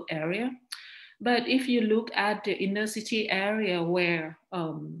suburb area. But if you look at the inner city area where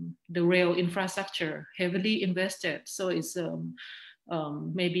the rail infrastructure heavily invested, so it's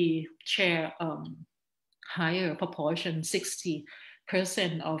maybe share higher proportion, 60%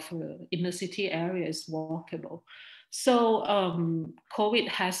 of inner city area is walkable. So COVID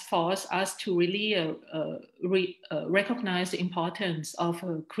has forced us to really recognize the importance of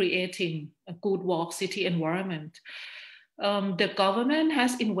creating a good walk city environment. The government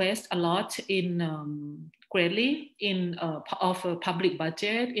has invested a lot in greatly in of a public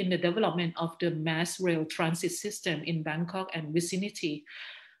budget in the development of the mass rail transit system in Bangkok and vicinity.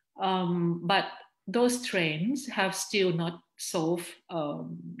 But those trends have still not solved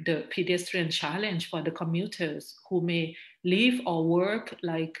the pedestrian challenge for the commuters who may live or work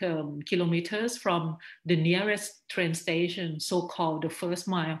like kilometers from the nearest train station, so-called the first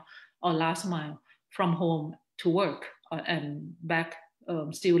mile or last mile from home to work and back,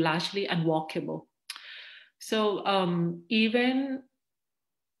 still largely unwalkable. So even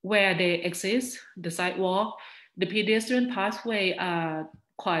where they exist, the sidewalk, the pedestrian pathway are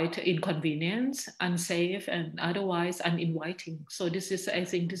quite inconvenient, unsafe, and otherwise uninviting. So this is, I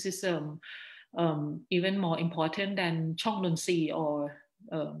think this is even more important than Chong Lun Si or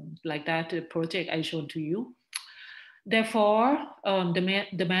like that project I showed to you. Therefore,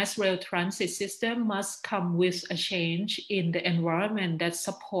 the mass rail transit system must come with a change in the environment that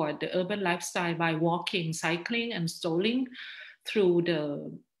support the urban lifestyle by walking, cycling, and strolling through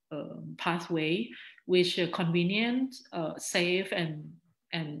the pathway, which are convenient, safe,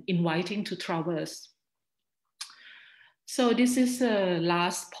 and inviting to traverse. So this is the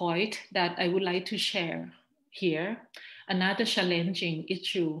last point that I would like to share here. Another challenging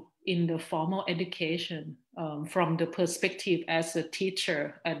issue in the formal education from the perspective as a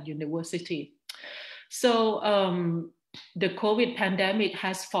teacher at university. So the COVID pandemic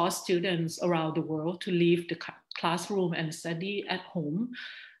has forced students around the world to leave the classroom and study at home.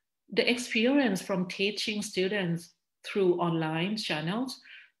 The experience from teaching students through online channels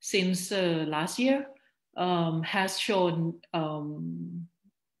since last year has shown,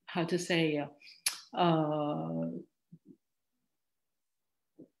 how to say,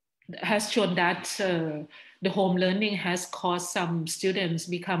 has shown that the home learning has caused some students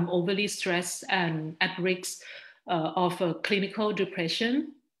become overly stressed and at risk of clinical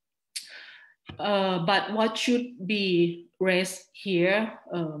depression. But what should be raised here,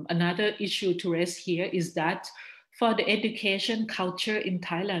 another issue to raise here is that for the education culture in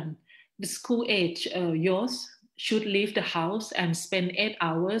Thailand, the school age youth should leave the house and spend 8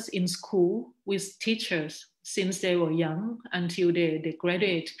 hours in school with teachers since they were young until they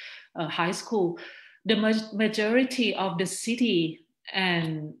graduate high school. The majority of the city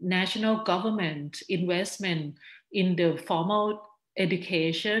and national government investment in the formal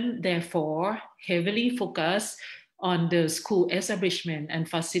education, therefore, heavily focus on the school establishment and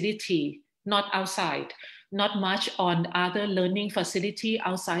facility, not outside, not much on other learning facility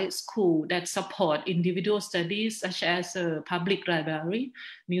outside school that support individual studies, such as public library,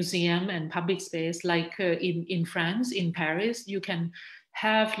 museum, and public space. Like in France, in Paris, you can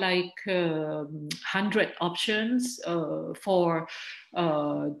have like 100 options for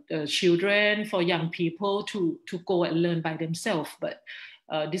children, for young people to go and learn by themselves. But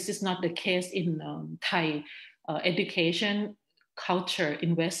this is not the case in Thai education culture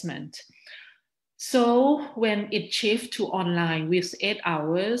investment. So when it shifted to online with 8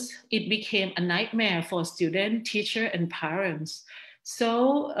 hours, it became a nightmare for students, teachers, and parents.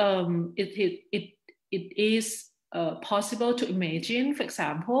 So it is possible to imagine, for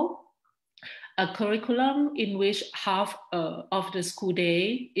example, a curriculum in which half of the school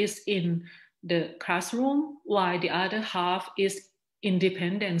day is in the classroom, while the other half is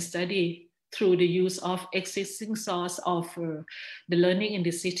independent study through the use of existing source of the learning in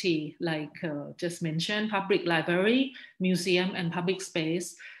the city, like just mentioned, public library, museum, and public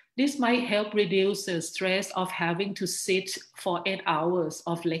space. This might help reduce the stress of having to sit for 8 hours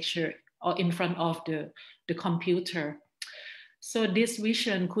of lecture or in front of the computer. So this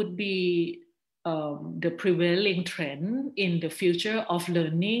vision could be the prevailing trend in the future of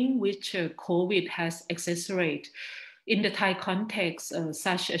learning, which COVID has accelerated. In the Thai context,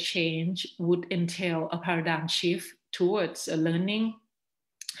 such a change would entail a paradigm shift towards learning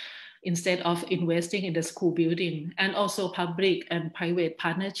instead of investing in the school building, and also public and private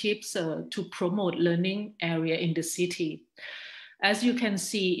partnerships to promote learning area in the city. As you can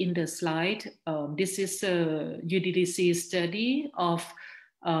see in the slide, this is a UDDC study of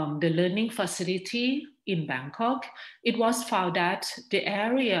the learning facility in Bangkok. It was found that the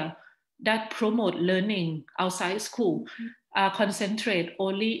area that promote learning outside school are concentrated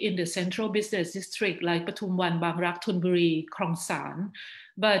only in the central business district like Pathumwan, Bang Rak, Thonburi, Krong San.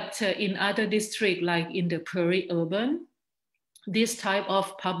 But in other districts like in the peri-urban, this type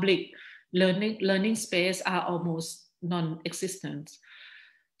of public learning space are almost non-existent.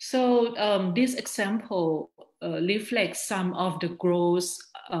 So this example reflects some of the growth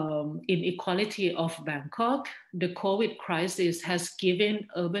inequality of Bangkok. The COVID crisis has given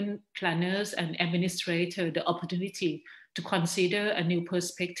urban planners and administrators the opportunity to consider a new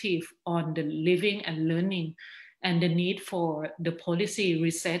perspective on the living and learning and the need for the policy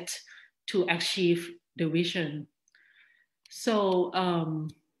reset to achieve the vision. So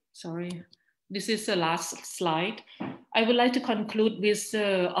sorry, this is the last slide. I would like to conclude with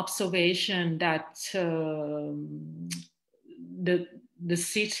the observation that the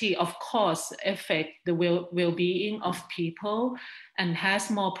city, of course, affects the well-being of people and has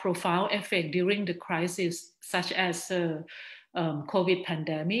more profound effect during the crisis, such as COVID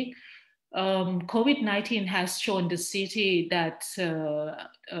pandemic. COVID-19 has shown the city that,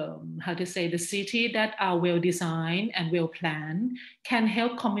 the city that are well-designed and well-planned can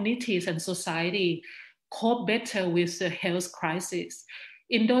help communities and society cope better with the health crisis.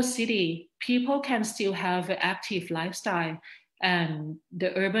 In those cities, people can still have an active lifestyle and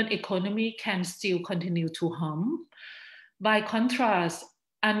the urban economy can still continue to hum. By contrast,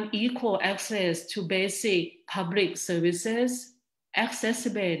 unequal access to basic public services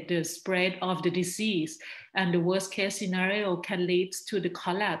exacerbate the spread of the disease, and the worst case scenario can lead to the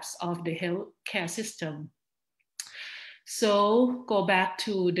collapse of the healthcare system. So go back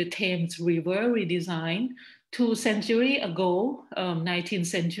to the Thames River redesign. 2 centuries ago, 19th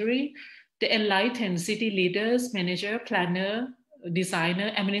century, the enlightened city leaders, manager, planner,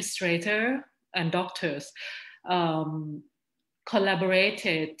 designer, administrator, and doctors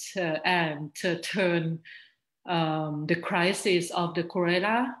collaborated and turned the crisis of the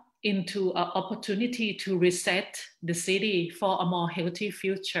cholera into an opportunity to reset the city for a more healthy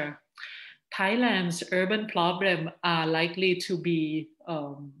future. Thailand's urban problems are likely to be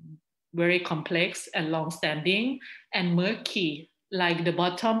very complex and long-standing and murky, like the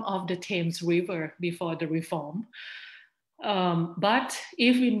bottom of the Thames River before the reform. But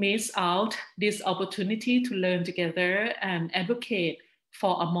if we miss out this opportunity to learn together and advocate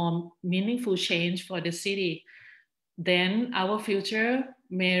for a more meaningful change for the city, then our future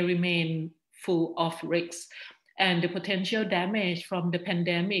may remain full of risks, and the potential damage from the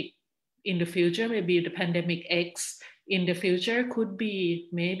pandemic in the future, maybe the pandemic X in the future, could be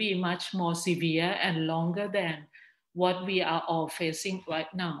maybe much more severe and longer than what we are all facing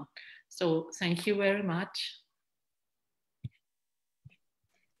right now. So thank you very much.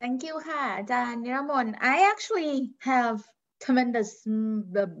 Thank you, Ajahn Niramon. I actually have tremendous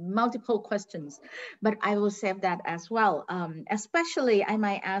multiple questions, but I will save that as well. Especially, I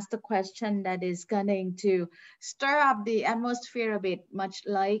might ask the question that is going to stir up the atmosphere a bit, much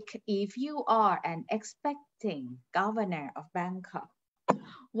like if you are an expecting governor of Bangkok,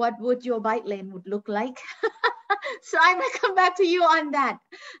 what would your bike lane would look like? So I might come back to you on that,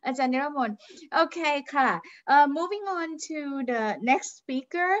 Ajahn Niramon. Okay, moving on to the next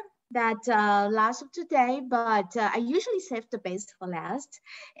speaker. That last of today, but I usually save the best for last.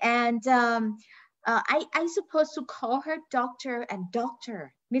 And I supposed to call her Dr.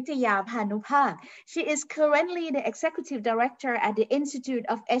 Nitya Bhanupak. She is currently the Executive Director at the Institute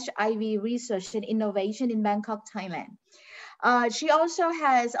of HIV Research and Innovation in Bangkok, Thailand. She also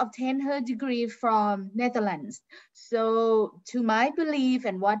has obtained her degree from Netherlands. So to my belief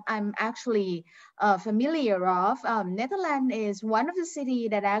and what I'm actually familiar of, Netherlands is one of the city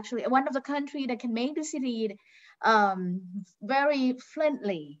that actually, one of the country that can make the city very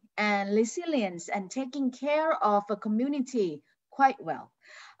friendly and resilient and taking care of a community quite well.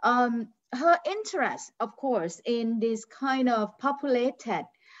 Her interest, of course, in this kind of populated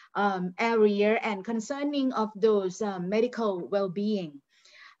area and concerning of those medical well-being.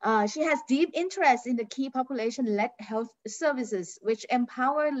 She has deep interest in the key population-led health services, which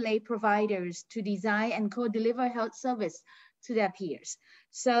empower lay providers to design and co-deliver health service to their peers.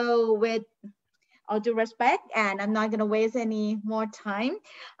 So with all due respect, and I'm not going to waste any more time,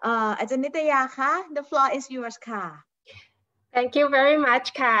 Ajahn Nitya, the floor is yours, ka. Thank you very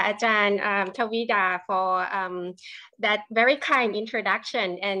much, Ajahn Tawida, for that very kind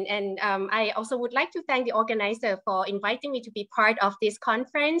introduction. And I also would like to thank the organizer for inviting me to be part of this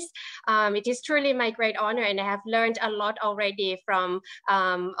conference. It is truly my great honor, and I have learned a lot already from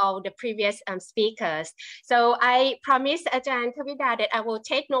all the previous speakers. So I promise Ajahn Tawida that I will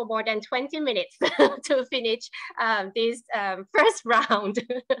take no more than 20 minutes to finish this first round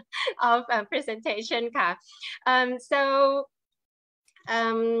of presentation.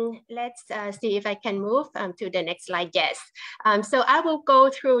 Let's see if I can move to the next slide. Yes. So I will go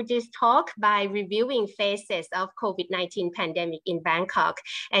through this talk by reviewing phases of COVID-19 pandemic in Bangkok,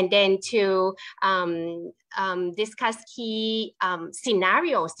 and then to discuss key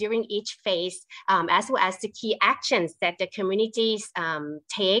scenarios during each phase, as well as the key actions that the communities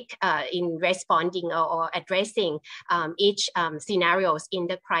take in responding or addressing each scenarios in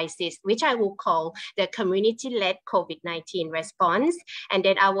the crisis, which I will call the community-led COVID-19 response. And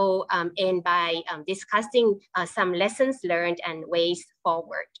then I will end by discussing some lessons learned and ways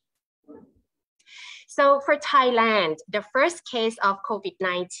forward. So for Thailand, the first case of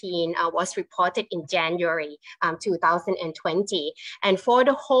COVID-19 was reported in January 2020. And for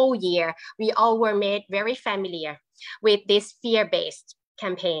the whole year, we all were made very familiar with this fear-based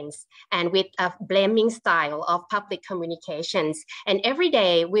campaigns and with a blaming style of public communications. And every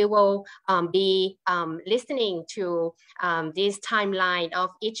day we will be listening to this timeline of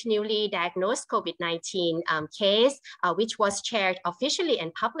each newly diagnosed COVID-19 case, which was shared officially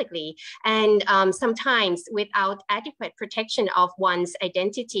and publicly, and sometimes without adequate protection of one's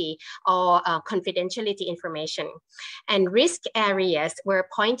identity or confidentiality information. And risk areas were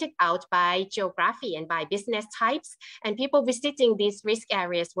pointed out by geography and by business types, and people visiting these risk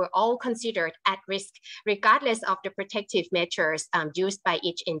areas were all considered at risk, regardless of the protective measures used by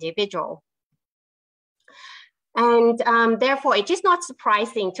each individual. And therefore, it is not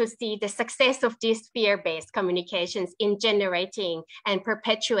surprising to see the success of these fear-based communications in generating and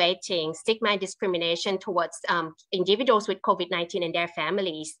perpetuating stigma and discrimination towards individuals with COVID-19 and their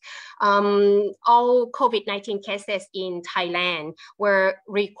families. All COVID-19 cases in Thailand were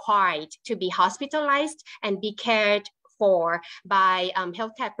required to be hospitalized and be cared for by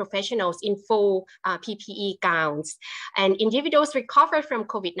healthcare professionals in full PPE gowns. And individuals recovered from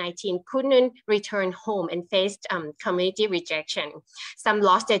COVID-19 couldn't return home and faced community rejection. Some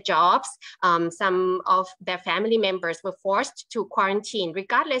lost their jobs. Some of their family members were forced to quarantine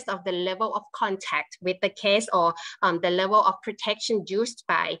regardless of the level of contact with the case or the level of protection used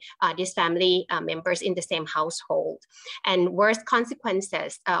by these family members in the same household. And worse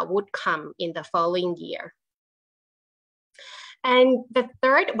consequences would come in the following year. And the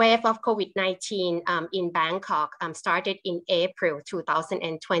third wave of COVID-19 in Bangkok started in April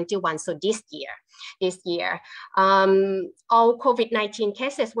 2021, so this year. All COVID-19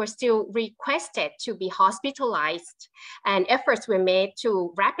 cases were still requested to be hospitalized, and efforts were made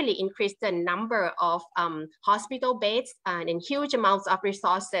to rapidly increase the number of hospital beds, and huge amounts of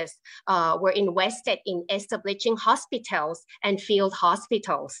resources were invested in establishing hospitals and field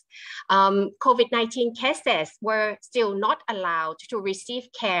hospitals. COVID-19 cases were still not allowed to receive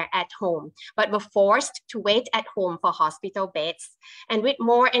care at home, but were forced to wait at home for hospital beds. And with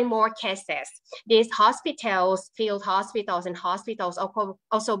more and more cases, these hospitals, field hospitals, and hospitals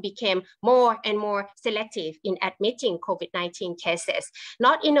also became more and more selective in admitting COVID-19 cases,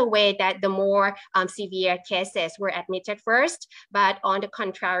 not in a way that the more severe cases were admitted first, but on the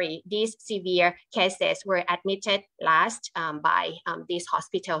contrary, these severe cases were admitted last by these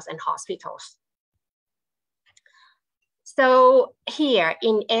hospitals and hospitals. So here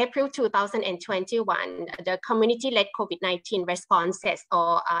in April 2021, the community-led COVID-19 responses,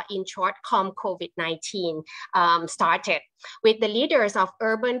 or in short, COM-COVID-19, started with the leaders of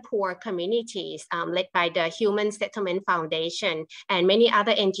urban poor communities led by the Human Settlement Foundation and many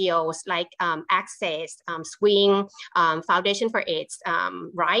other NGOs like IRASEC, Swing, Foundation for AIDS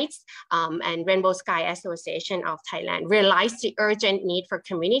Rights, and Rainbow Sky Association of Thailand realized the urgent need for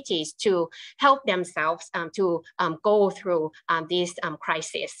communities to help themselves to go through this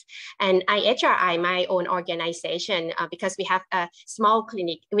crisis. And IHRI, my own organization, because we have a small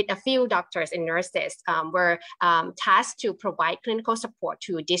clinic with a few doctors and nurses, were tasked to provide clinical support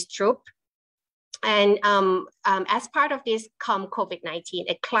to this troop. And as part of this COVID-19,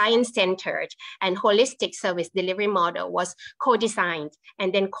 a client-centered and holistic service delivery model was co-designed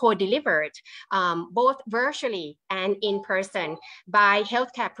and then co-delivered both virtually and in person by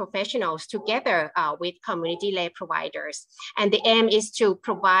healthcare professionals together with community-led providers. And the aim is to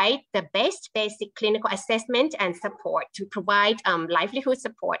provide the best basic clinical assessment and support, to provide livelihood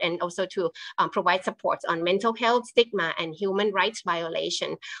support, and also to provide supports on mental health, stigma, and human rights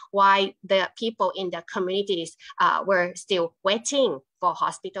violation, while the people in the communities were still waiting for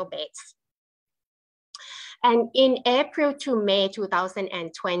hospital beds. And in April to May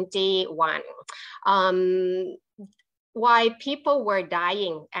 2021, while people were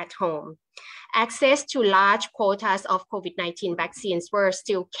dying at home, access to large quotas of COVID-19 vaccines were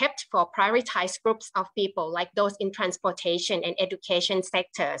still kept for prioritized groups of people, like those in transportation and education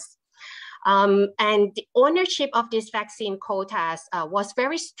sectors. And the ownership of these vaccine quotas was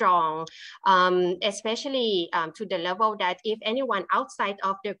very strong, especially to the level that if anyone outside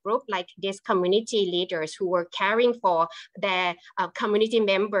of the group, like these community leaders who were caring for their community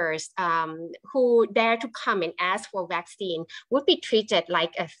members who dare to come and ask for vaccine, would be treated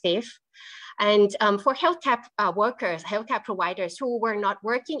like a thief. And for healthcare workers, healthcare providers who were not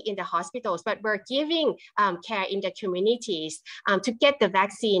working in the hospitals, but were giving care in the communities, to get the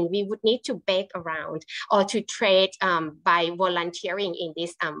vaccine, we would need to beg around or to trade by volunteering in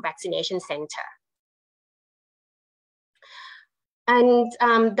this vaccination center. And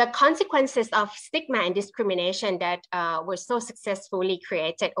the consequences of stigma and discrimination that were so successfully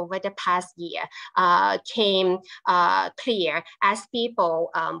created over the past year came clear as people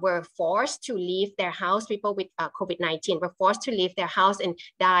were forced to leave their house. People with COVID-19 were forced to leave their house and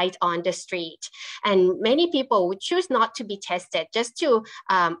died on the street. And many people would choose not to be tested just to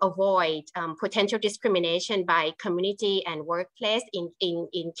avoid potential discrimination by community and workplace in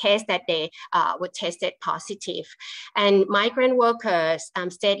case that they were tested positive. And migrant workers,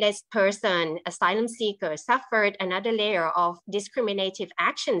 stateless persons, asylum seekers suffered another layer of discriminative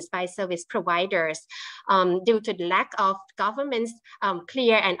actions by service providers due to the lack of government's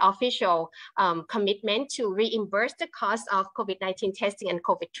clear and official commitment to reimburse the cost of COVID-19 testing and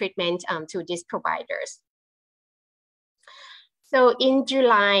COVID treatment to these providers. So in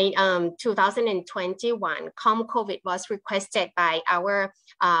July 2021, ComCOVID was requested by our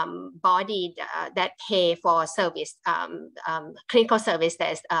body that pay for service, clinical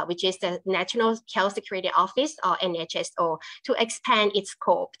services, which is the National Health Security Office, or NHSO, to expand its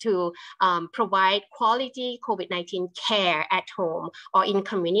scope to provide quality COVID-19 care at home or in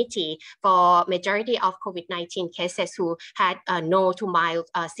community for majority of COVID-19 cases who had no to mild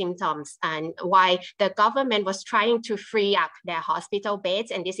symptoms. And why the government was trying to free up their hospital beds,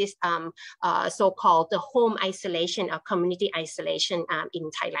 and this is so-called the home isolation or community isolation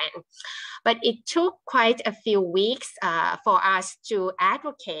in Thailand. But it took quite a few weeks for us to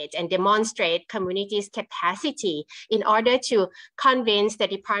advocate and demonstrate communities' capacity in order to convince the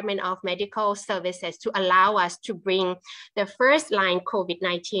Department of Medical Services to allow us to bring the first-line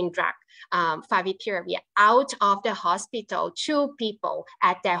COVID-19 drug, favipiravir, out of the hospital to people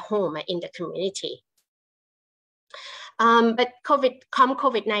at their home in the community. But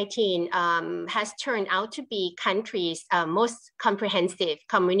COVID-19 has turned out to be country's most comprehensive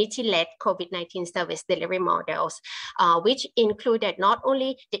community-led COVID-19 service delivery models, which included not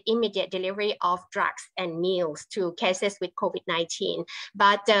only the immediate delivery of drugs and meals to cases with COVID-19,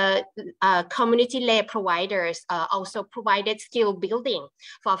 but community-led providers also provided skill building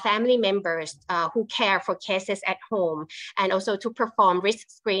for family members who care for cases at home, and also to perform risk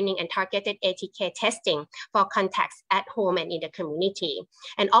screening and targeted ATK testing for contacts at home and in the community.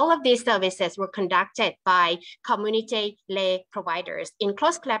 And all of these services were conducted by community-led providers in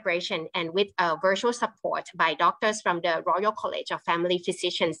close collaboration and with virtual support by doctors from the Royal College of Family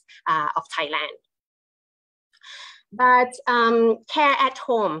Physicians of Thailand. But care at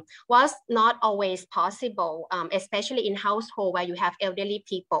home was not always possible, especially in households where you have elderly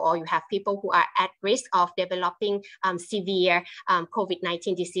people or you have people who are at risk of developing severe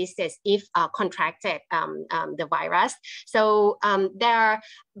COVID-19 diseases if contracted the virus. So there are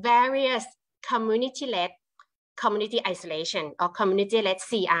various community-led community isolation or community-led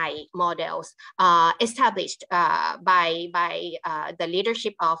CI models established by the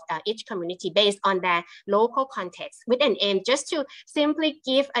leadership of each community based on their local context, with an aim just to simply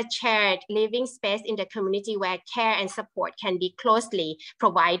give a shared living space in the community where care and support can be closely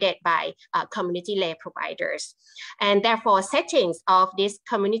provided by community-led providers. And therefore, settings of this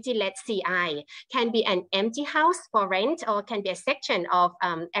community-led CI can be an empty house for rent, or can be a section of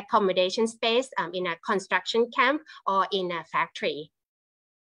accommodation space in a construction camp or in a factory.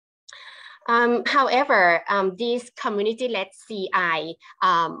 However, this community-led CI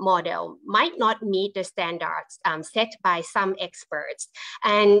model might not meet the standards set by some experts.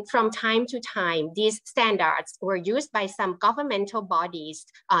 And from time to time, these standards were used by some governmental bodies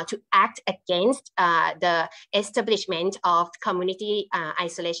to act against the establishment of community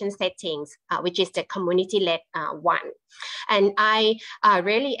isolation settings, which is the community-led one. And I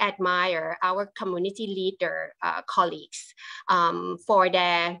really admire our community leader colleagues for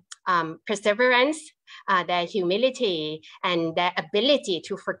their perseverance, their humility, and their ability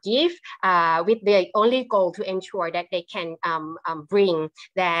to forgive, with the only goal to ensure that they can bring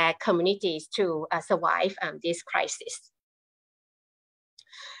their communities to survive this crisis.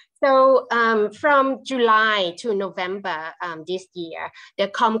 So from July to November this year, the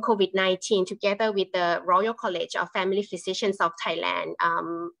COVID-19, together with the Royal College of Family Physicians of Thailand,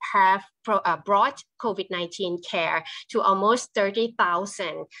 have brought COVID-19 care to almost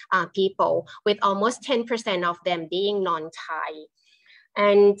 30,000 people, with almost 10% of them being non-Thai.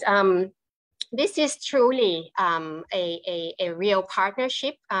 And this is truly a real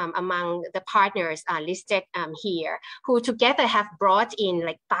partnership among the partners listed here, who together have brought in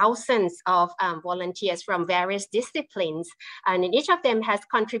like thousands of volunteers from various disciplines. And each of them has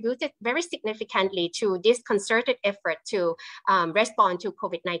contributed very significantly to this concerted effort to respond to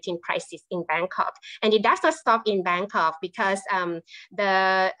COVID-19 crisis in Bangkok. And it does not stop in Bangkok, because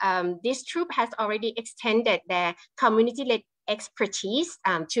this troop has already extended their community-led expertise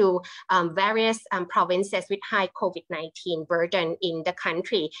to various provinces with high COVID-19 burden in the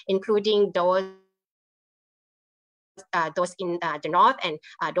country, including those in the north and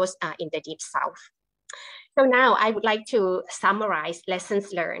those in the deep south. So now I would like to summarize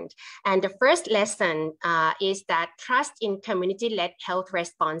lessons learned. And the first lesson is that trust in community-led health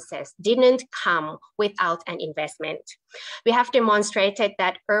responses didn't come without an investment. We have demonstrated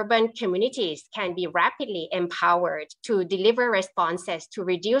that urban communities can be rapidly empowered to deliver responses to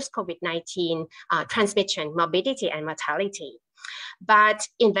reduce COVID-19 transmission, morbidity, and mortality. But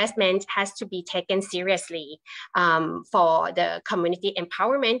investment has to be taken seriously for the community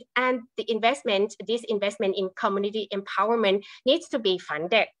empowerment, and this investment in community empowerment needs to be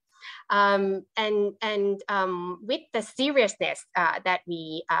funded. With the seriousness that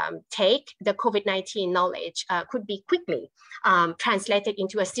we take, the COVID-19 knowledge could be quickly translated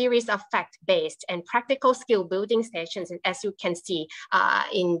into a series of fact-based and practical skill building sessions. And as you can see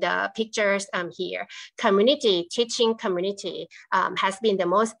in the pictures here, teaching community has been the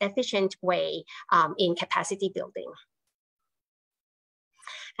most efficient way in capacity building.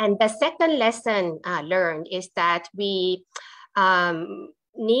 And the second lesson learned is that we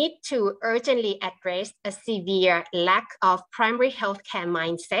need to urgently address a severe lack of primary healthcare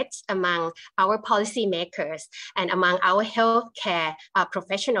mindset among our policymakers and among our healthcare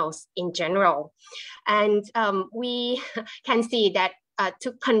professionals in general. And we can see that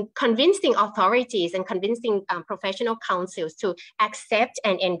to convincing authorities and convincing professional councils to accept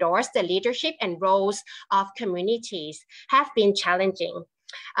and endorse the leadership and roles of communities have been challenging.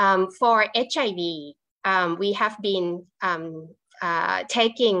 For HIV, we have been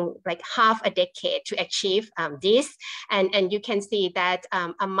taking like half a decade to achieve this. And you can see that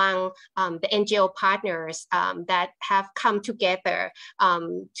among the NGO partners that have come together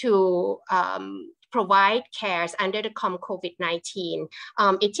to provide cares under the COVID-19.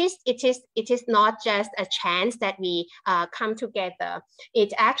 It is not just a chance that we come together.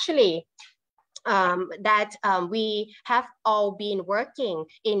 It actually we have all been working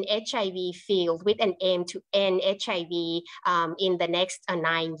in HIV field with an aim to end HIV in the next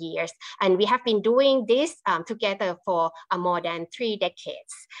 9 years. And we have been doing this together for more than 3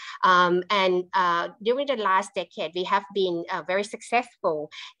 decades. During the last decade, we have been very successful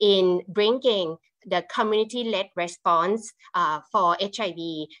in bringing the community-led response for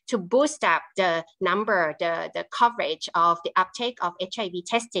HIV to boost up the number, the coverage of the uptake of HIV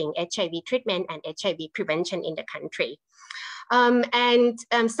testing, HIV treatment, and HIV prevention in the country. What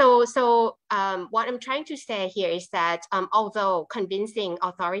I'm trying to say here is that although convincing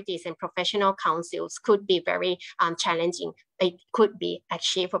authorities and professional councils could be very challenging, it could be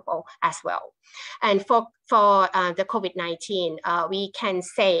achievable as well. And for the COVID-19, we can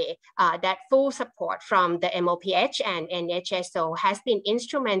say that full support from the MOPH and NHSO has been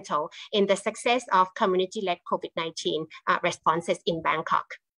instrumental in the success of community-led COVID-19 responses in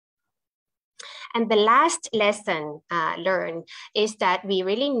Bangkok. And the last lesson learned is that we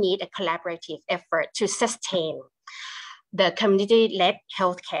really need a collaborative effort to sustain the community-led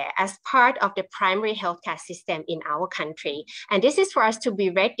healthcare as part of the primary healthcare system in our country. And this is for us to be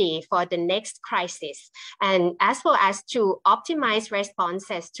ready for the next crisis, and as well as to optimize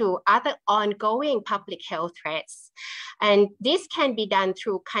responses to other ongoing public health threats. And this can be done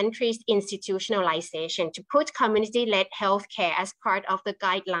through countries' institutionalization, to put community-led healthcare as part of the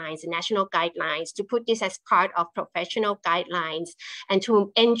guidelines, the national guidelines, to put this as part of professional guidelines, and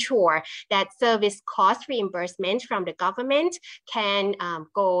to ensure that service cost reimbursement from the government can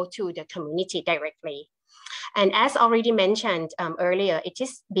go to the community directly. And as already mentioned earlier, it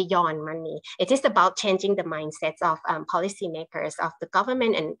is beyond money. It is about changing the mindsets of policymakers, of the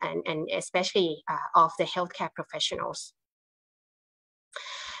government, and especially of the healthcare professionals.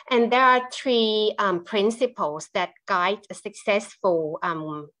 And there are 3 principles that guide a successful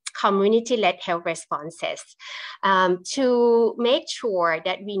community-led health responses to make sure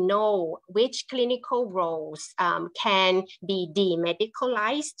that we know which clinical roles can be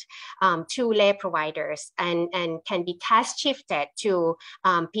demedicalized to lay providers and can be task shifted to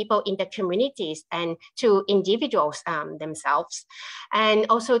people in the communities and to individuals themselves. And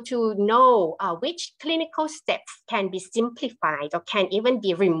also to know which clinical steps can be simplified or can even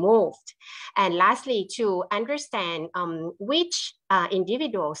be removed. And lastly, to understand which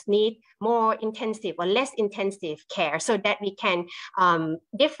individuals need more intensive or less intensive care so that we can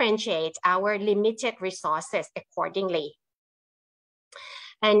differentiate our limited resources accordingly.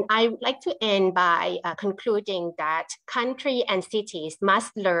 And I would like to end by concluding that country and cities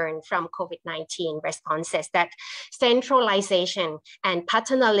must learn from COVID-19 responses that centralization and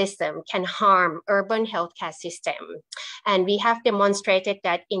paternalism can harm urban healthcare system. And we have demonstrated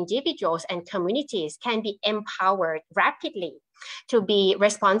that individuals and communities can be empowered rapidly to be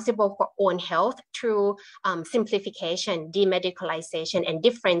responsible for own health through simplification, demedicalization, and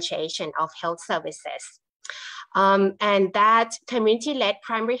differentiation of health services. And that community-led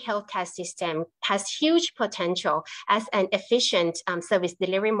primary healthcare system has huge potential as an efficient service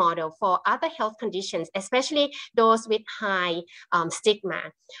delivery model for other health conditions, especially those with high stigma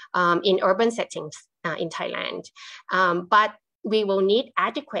in urban settings in Thailand. But we will need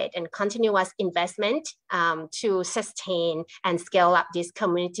adequate and continuous investment to sustain and scale up these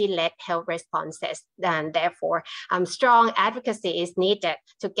community-led health responses. And therefore, strong advocacy is needed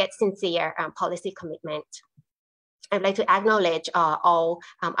to get sincere policy commitment. I'd like to acknowledge all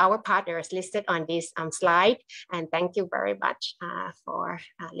our partners listed on this slide, and thank you very much for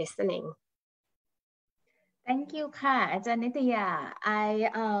listening. Thank you, Ka, Ajahn Nitya.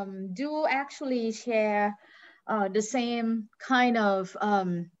 I do actually share the same kind of,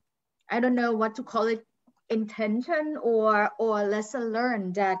 I don't know what to call it, intention or lesson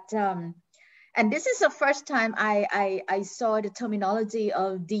learned that, and this is the first time I saw the terminology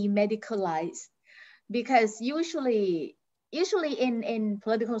of demedicalized, because usually in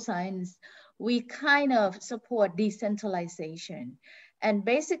political science, we kind of support decentralization. And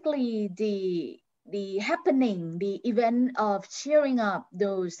basically the happening, the event of cheering up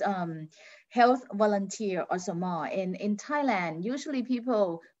those health volunteer or SOMA in Thailand, usually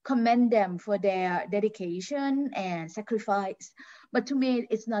people commend them for their dedication and sacrifice. But to me,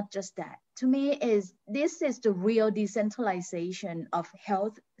 it's not just that. To me, this is the real decentralization of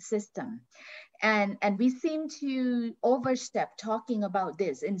health system. And we seem to overstep talking about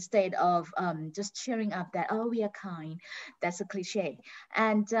this instead of just cheering up that, oh, we are kind. That's a cliche.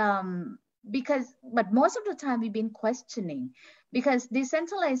 And but most of the time we've been questioning, because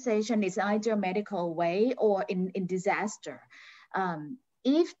decentralization is either a medical way or in disaster.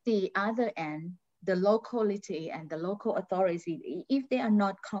 If the other end, the locality and the local authority, if they are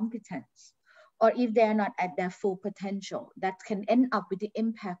not competent, or if they are not at their full potential, that can end up with the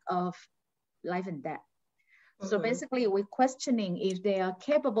impact of life and death. So basically we're questioning if they are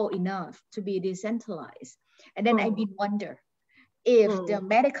capable enough to be decentralized. And then I did wonder if the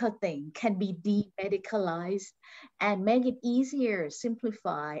medical thing can be demedicalized and make it easier,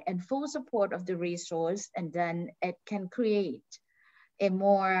 simplify, and full support of the resource, and then it can create a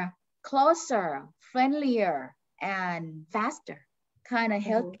more closer, friendlier, and faster kind of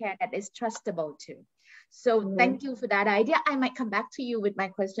healthcare that is trustable too. So thank you for that idea. I might come back to you with my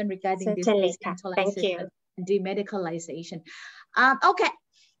question regarding this decentralization and demedicalization. Okay,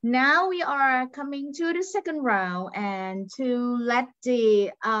 now we are coming to the second round, and to let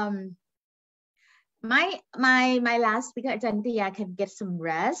the my last speaker, Ajahn Nitya, can get some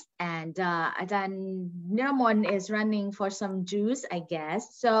rest, and Ajahn Niramon is running for some juice, I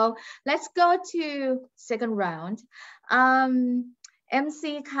guess. So let's go to second round.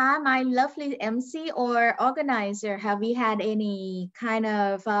 MC Ka, my lovely MC or organizer, have we had any kind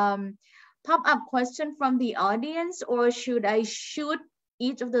of pop-up question from the audience, or should I shoot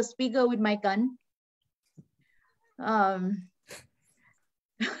each of the speaker with my gun?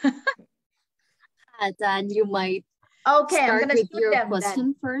 Then you might start with your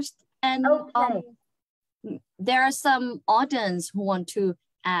question first. And there are some audience who want to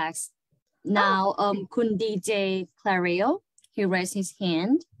ask. Now, Kun DJ Clario, he raised his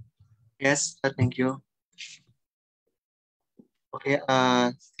hand. Yes, thank you. Okay,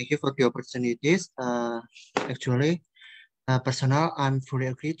 thank you for the opportunities. Actually, personal, I'm fully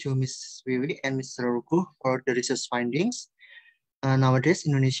agree to Ms. Wiwi and Mr. Ruku for the research findings. Nowadays,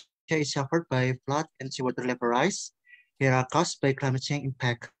 Indonesia is suffered by flood and seawater level rise. Here are caused by climate change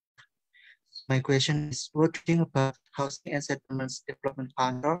impact. My question is, what do you think about housing and settlements development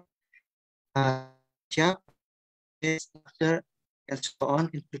control? And so on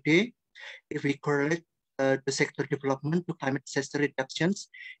in today, if we correlate the sector development to climate disaster reductions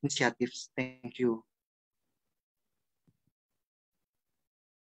initiatives. Thank you.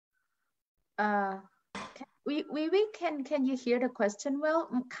 Can you hear the question well?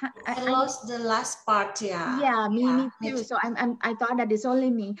 I lost the last part. Yeah, me too. So I thought that it's only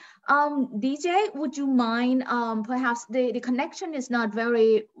me. DJ, would you mind? Perhaps the connection is not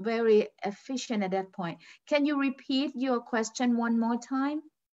very efficient at that point. Can you repeat your question one more time?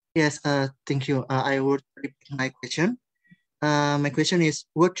 Yes. Thank you. I would repeat my question. My question is,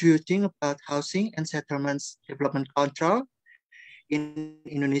 what do you think about housing and settlements development control? in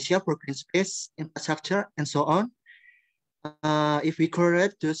Indonesia for green space, infrastructure, and so on. If we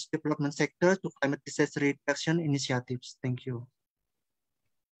correlate those development sector to climate disaster reduction initiatives. Thank you.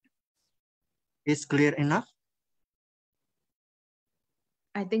 Is clear enough?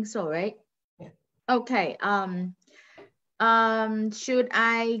 I think so, right? Yeah. Okay. Should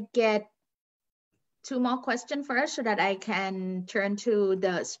I get 2 more questions first so that I can turn to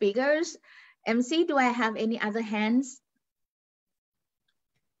the speakers? MC, do I have any other hands?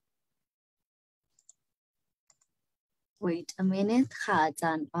 Wait a minute ค่ะอาจ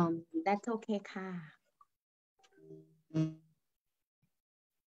ารย์ That's okay ค่ะ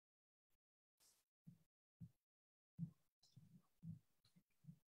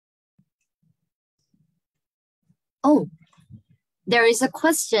Oh, there is a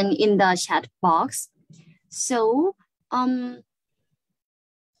question in the chat box. So,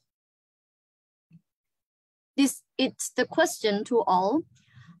 it's the question to all.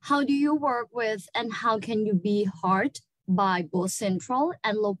 How do you work with and how can you be heard by both central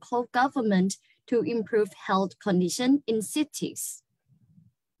and local government to improve health condition in cities?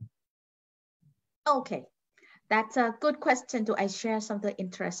 Okay, that's a good question. Do I share some of the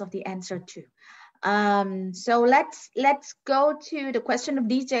interest of the answer too? So let's go to the question of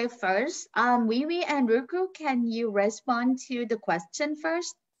DJ first. Vivi and Ruku, can you respond to the question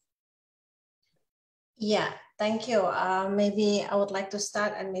first? Yeah, thank you. Maybe I would like to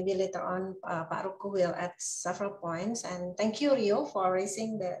start and maybe later on Pak Ruku will add several points. And thank you, Rio, for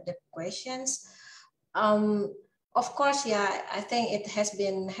raising the questions. Of course, yeah, I think it has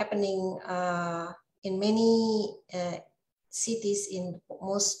been happening in many cities, in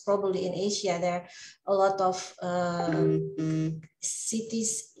most probably in Asia. There are a lot of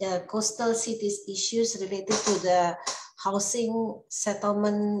cities, coastal cities issues related to the housing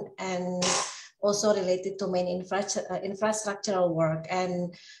settlement and also related to main infrastructural work.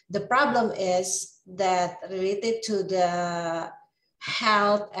 And the problem is that related to the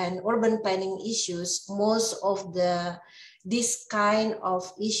health and urban planning issues, most of this kind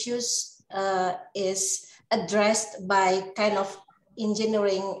of issues is addressed by kind of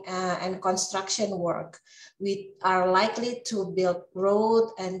engineering and construction work. We are likely to build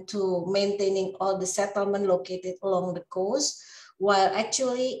road and to maintaining all the settlement located along the coast, while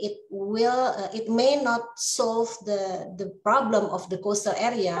actually it may not solve the problem of the coastal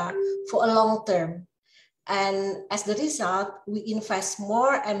area for a long term. And as the result, we invest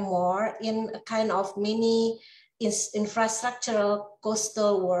more and more in a kind of mini infrastructural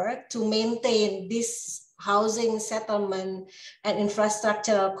coastal work to maintain this housing, settlement, and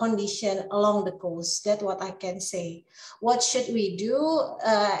infrastructural condition along the coast. That's what I can say. What should we do?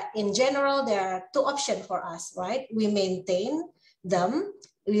 In general, there are 2 options for us, right? We maintain them.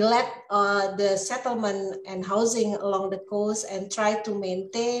 We let the settlement and housing along the coast and try to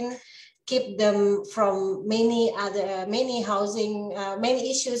maintain, keep them from many housing,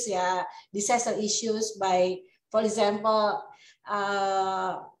 many issues, yeah, disaster issues by, for example,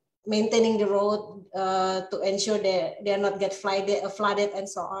 maintaining the road to ensure that they are not get flooded and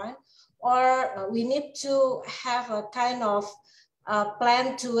so on. Or we need to have a kind of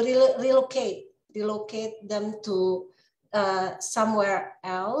plan to relocate them to somewhere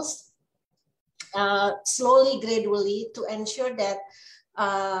else, slowly, gradually, to ensure that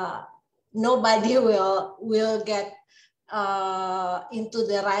nobody will get into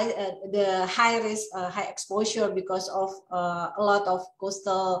the high risk, high exposure because of a lot of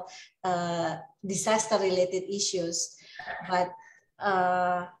coastal disaster related issues. But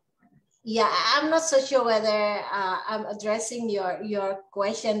yeah, I'm not so sure whether I'm addressing your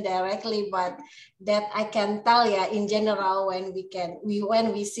question directly, but that I can tell, yeah, in general, when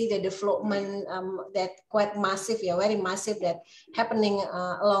we see the development that quite massive, yeah, very massive, that happening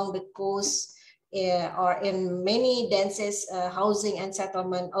along the coast, or in many denses housing and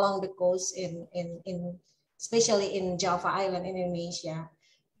settlement along the coast, especially in Java Island in Indonesia.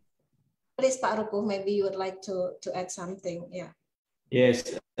 Please, Pak Ruku, maybe you would like to add something, yeah.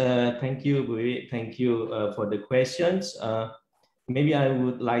 Yes, thank you, Bui. Thank you for the questions. Maybe I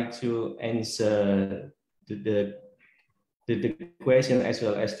would like to answer the question as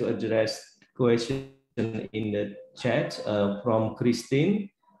well as to address question in the chat from Christine.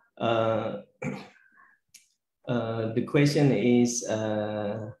 The question is,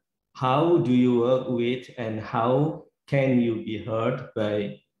 how do you work with and how can you be heard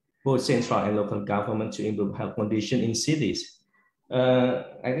by both central and local government to improve health condition in cities?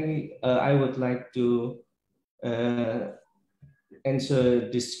 I think I would like to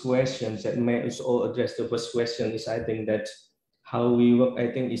answer this question that may also address the first question is, I think that how we work,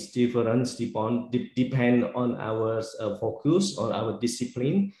 I think, is different, depend on our focus or our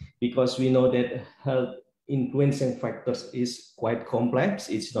discipline, because we know that health influencing factors is quite complex.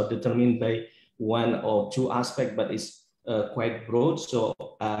 It's not determined by one or two aspects, but it's quite broad. So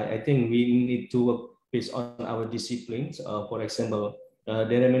I think we need to work based on our disciplines. For example,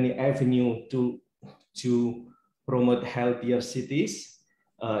 there are many avenues to promote healthier cities.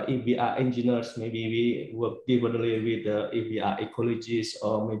 If we are engineers, maybe we work differently with if we are ecologists,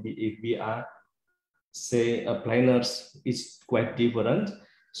 or maybe if we are, say, planners, it's quite different.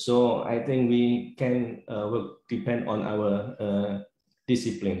 So I think we can work depend on our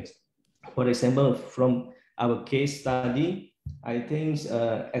disciplines. For example, from our case study, I think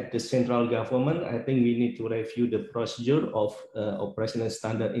at the central government, I think we need to review the procedure of operational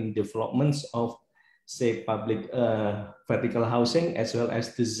standard in developments of, say, public vertical housing, as well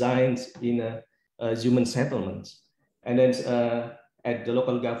as designs in human settlements. And then at the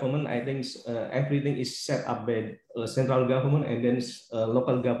local government, I think everything is set up by central government, and then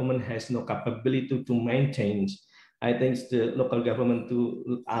local government has no capability to maintain. I think the local government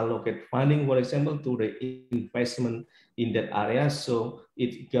to allocate funding, for example, to the investment in that area, so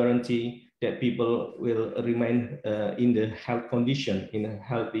it guarantees that people will remain in the health condition, in a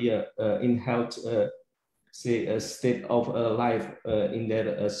healthier, say, a state of life in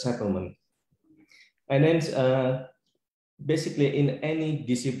their settlement. And then basically in any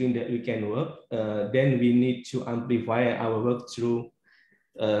discipline that we can work, then we need to amplify our work through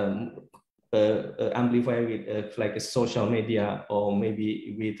amplify with like a social media, or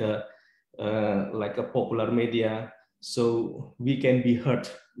maybe with like a popular media, so we can be heard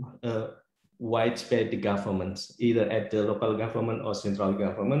widespread the governments, either at the local government or central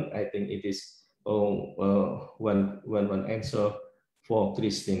government. I think it is one answer for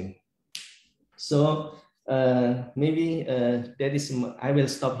Christine. So maybe that is, I will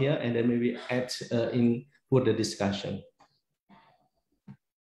stop here and then maybe add in for the discussion.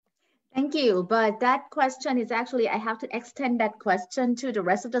 Thank you. But that question is actually, I have to extend that question to the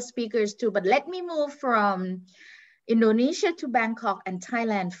rest of the speakers too. But let me move from Indonesia to Bangkok and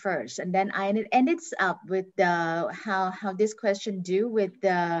Thailand first. And then I ended up with the how this question do with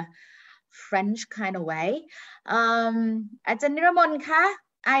the French kind of way. Ajahn Niramon ka,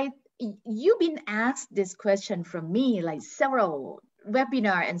 you've been asked this question from me, like several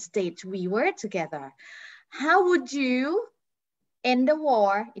webinar and stage we were together. How would you end the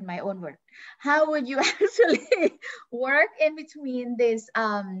war, in my own word? How would you actually work in between this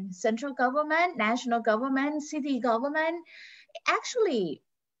central government, national government, city government? Actually,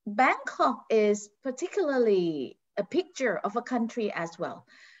 Bangkok is particularly a picture of a country as well.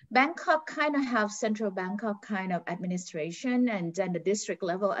 Bangkok kind of have central Bangkok kind of administration, and then the district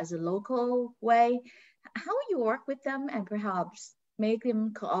level as a local way. How you work with them and perhaps make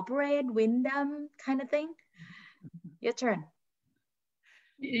them cooperate, win them, kind of thing? Your turn.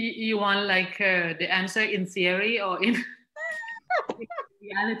 You want like the answer in theory or in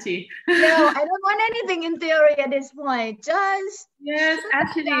reality? No, I don't want anything in theory at this point. Just yes,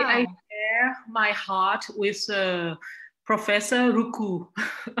 actually, I share my heart with Professor Ruku.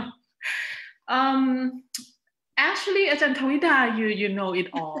 Actually, Ajahn Tawida, you know it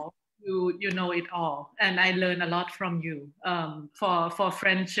all. You know it all, and I learn a lot from you. For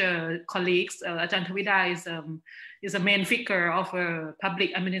French colleagues, Ajahn Tawida is a main figure of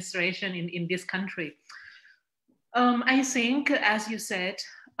public administration in this country. I think, as you said,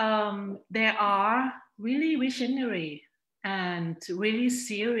 there are really visionary and really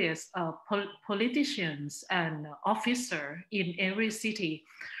serious politicians and officers in every city.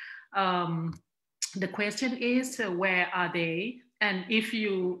 The question is, where are they? And if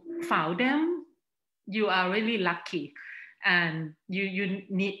you found them, you are really lucky, and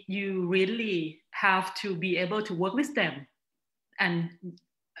you really have to be able to work with them. And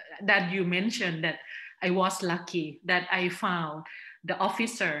that you mentioned that I was lucky that I found the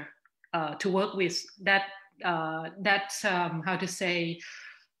officer to work with that how to say,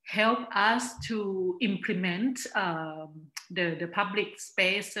 help us to implement the public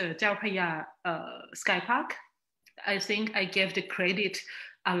space Chao Phraya Sky Park. I think I gave the credit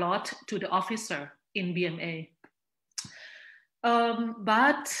a lot to the officer in BMA.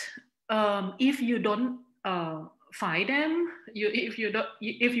 But if you don't find them,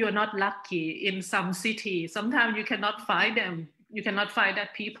 if you're not lucky in some city, sometimes you cannot find them. You cannot find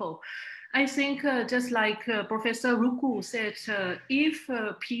that people. I think just like Professor Ruku said, if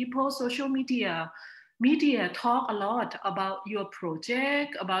people, social media talk a lot about your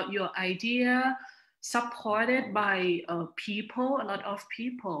project, about your idea, supported by people, a lot of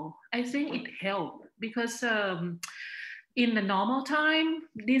people, I think it helped, because in the normal time,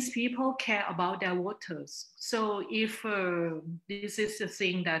 these people care about their voters. So if this is the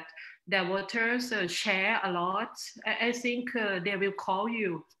thing that their voters share a lot, I think they will call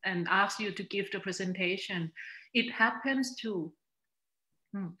you and ask you to give the presentation. It happens too.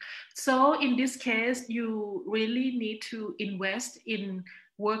 So in this case, you really need to invest in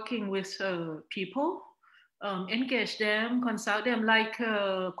working with people, engage them, consult them, like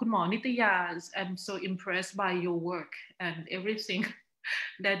Kun Hmor Nitya. I'm so impressed by your work and everything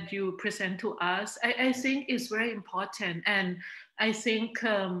that you present to us. I think it's very important. And I think,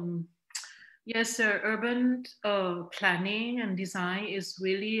 yes, urban planning and design is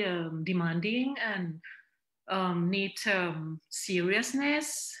really demanding and need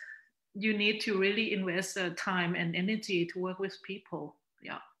seriousness. You need to really invest time and energy to work with people.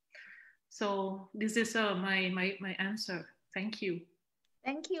 Yeah. So this is my answer. Thank you.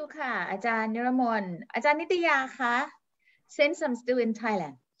 Thank you ค่ะอาจารย์นิรมนอาจารย์นิตยาคะ since I'm still in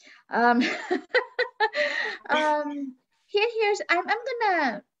Thailand I'm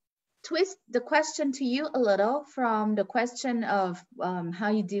gonna twist the question to you a little from the question of how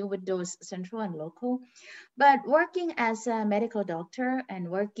you deal with those central and local, but working as a medical doctor and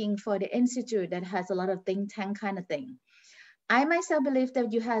working for the institute that has a lot of think tank kind of thing, I myself believe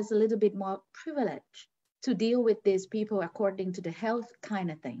that you have a little bit more privilege to deal with these people according to the health kind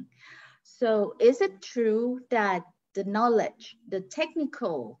of thing. So is it true that the knowledge, the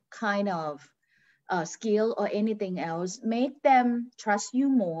technical kind of skill or anything else make them trust you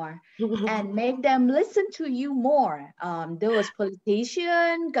more and make them listen to you more, those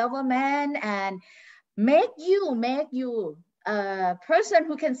politicians, government, and make you a person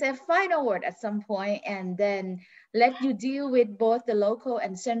who can say final word at some point and then let you deal with both the local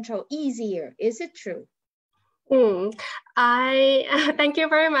and central easier? Is it true? I thank you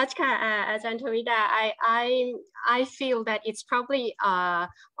very much, Ajahn Tawida. I feel that it's probably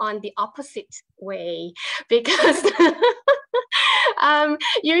on the opposite way because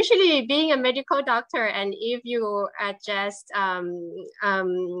usually being a medical doctor, and if you are just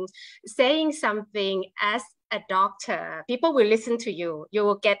saying something as a doctor, people will listen to you. You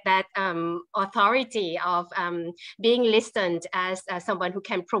will get that authority of being listened as someone who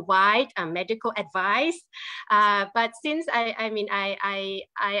can provide medical advice. But since I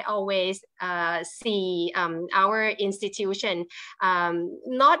always see our institution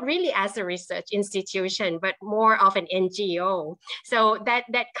not really as a research institution, but more of an NGO. So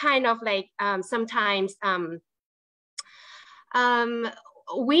that kind of like sometimes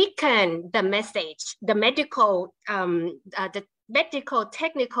weaken the message, the medical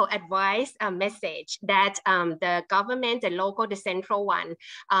technical advice message that the government, the local, the central one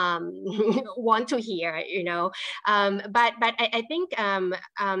want to hear, you know. But I think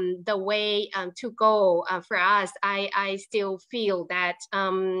the way to go for us, I still feel that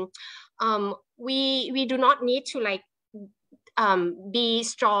we do not need to like be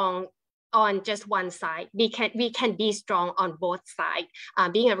strong on just one side. We can be strong on both sides.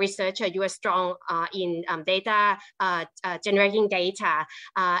 Being a researcher, you are strong in data, generating data,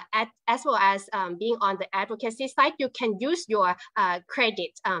 as well as being on the advocacy side. You can use your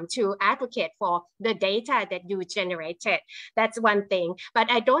credit to advocate for the data that you generated. That's one thing. But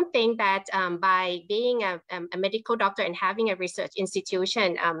I don't think that by being a medical doctor and having a research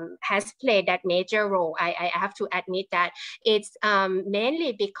institution has played that major role. I have to admit that it's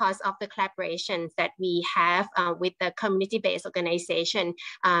mainly because of the collaborations that we have with the community-based organization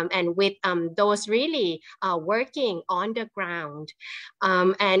and with those really working on the ground.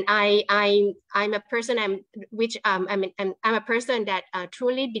 And I'm a person I'm a person that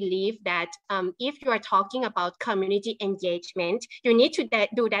truly believe that if you are talking about community engagement, you need to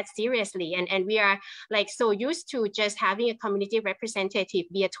do that seriously. And we are like so used to just having a community representative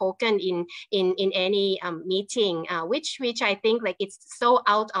be a token in any meeting, which I think like it's so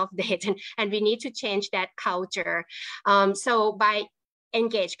out of date, and we need to change that culture. So by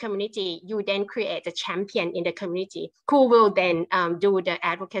engage community, you then create a champion in the community who will then do the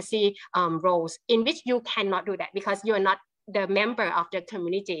advocacy roles, in which you cannot do that because you're not the member of the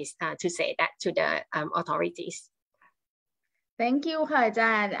communities to say that to the authorities. Thank you,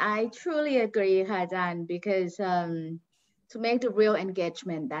 Hajan. I truly agree, Hajan, because to make the real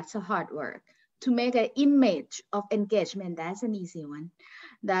engagement, that's a hard work. To make an image of engagement, that's an easy one.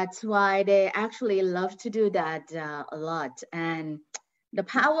 That's why they actually love to do that a lot. And the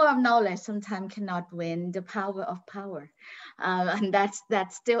power of knowledge sometimes cannot win the power of power. And that's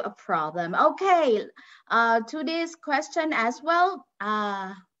still a problem. Okay, to this question as well,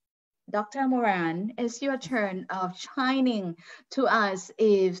 Dr. Moran, it's your turn of shining to us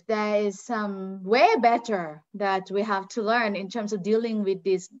if there is some way better that we have to learn in terms of dealing with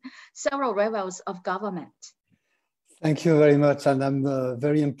these several levels of government. Thank you very much, and I'm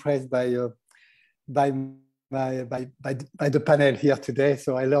very impressed by the panel here today.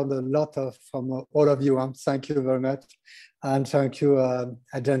 So I learned a lot from all of you. Thank you very much, and thank you,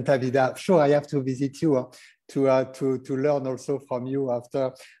 Ajanta Vida. Sure, I have to visit you to learn also from you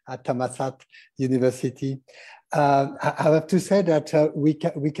after at Thammasat University. I have to say that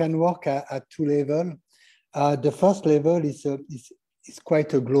we can work at two levels. The first level is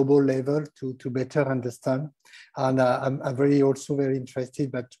quite a global level to better understand. And I'm also very interested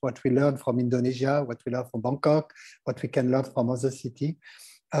about what we learn from Indonesia, what we learn from Bangkok, what we can learn from other cities.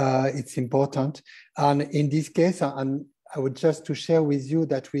 It's important. And in this case, and I would just to share with you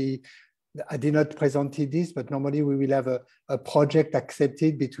that I did not present this, but normally we will have a project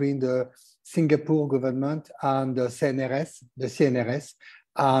accepted between the Singapore government and the CNRS.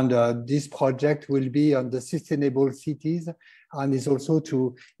 And this project will be on the sustainable cities, and is also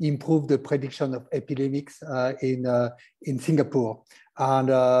to improve the prediction of epidemics in Singapore. And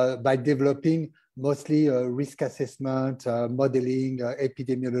by developing mostly risk assessment, modeling,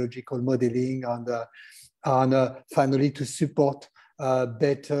 epidemiological modeling, and finally to support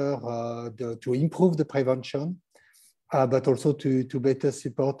better, to improve the prevention, but also to better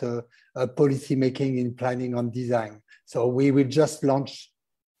support policy making in planning and design. So we will just launch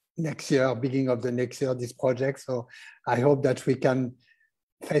next year, beginning of the next year, this project. So I hope that we can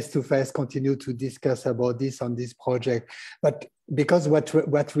face-to-face continue to discuss about this on this project. But because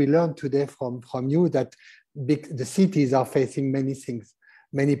what we learned today from you, that the cities are facing many things,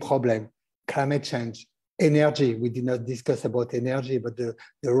 many problems, climate change, energy. We did not discuss about energy, but the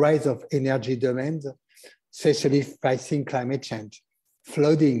rise of energy demands, especially facing climate change.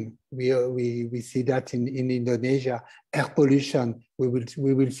 Flooding, we see that in Indonesia. Air pollution, we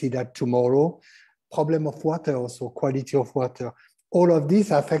will see that tomorrow. Problem of water, also quality of water. All of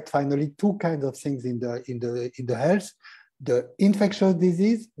these affect finally two kinds of things in the health. The infectious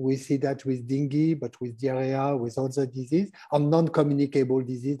disease, we see that with dengue, but with diarrhea, with other disease, and non-communicable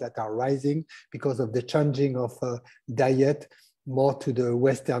disease that are rising because of the changing of diet, more to the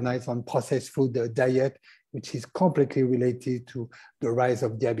westernized and processed food diet, which is completely related to the rise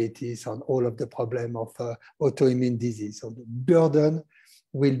of diabetes and all of the problem of autoimmune disease. So the burden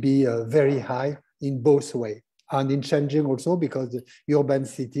will be very high in both ways. And in changing also because the urban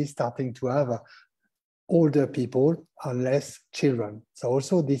cities starting to have older people and less children. So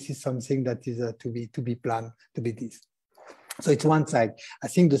also this is something that is to be planned to be this. So it's one side. I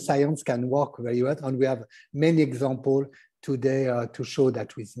think the science can work very well, and we have many examples today to show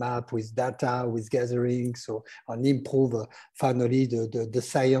that with map, with data, with gathering, so and improve finally the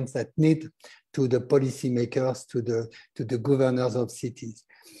science that need to the policymakers, to the governors of cities.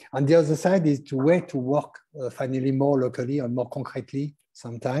 And the other side is the way to work finally more locally and more concretely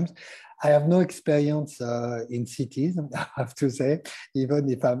sometimes. I have no experience in cities, I have to say, even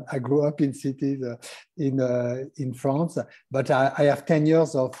if I grew up in cities in France, but I have 10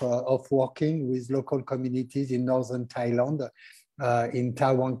 years of working with local communities in northern Thailand, in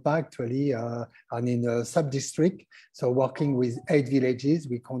Tawangpa actually, and in a sub-district. So working with 8 villages,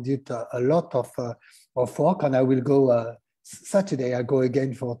 we conduct a lot of work, and I will go Saturday, I go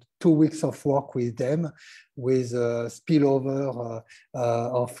again for 2 weeks of work with them, with spillover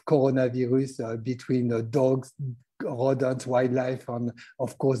of coronavirus between dogs, rodents, wildlife, and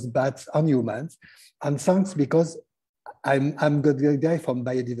of course bats and humans. And thanks because I'm good guy from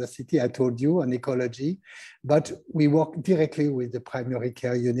biodiversity, I told you, and ecology, but we work directly with the primary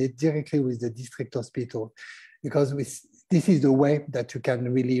care unit, directly with the district hospital, because this is the way that you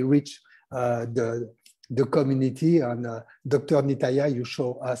can really reach the community. And Dr. Nitaya, you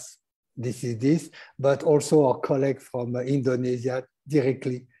show us this, but also our colleague from Indonesia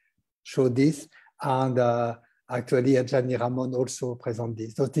directly show this. And actually, Ajani Ramon also present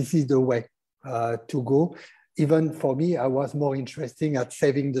this. So this is the way to go. Even for me, I was more interested at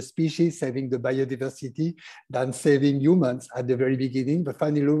saving the species, saving the biodiversity than saving humans at the very beginning. But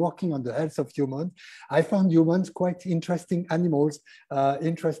finally, working on the health of humans, I found humans quite interesting animals,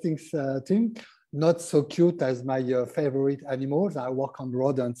 interesting thing. Not so cute as my favorite animals. I work on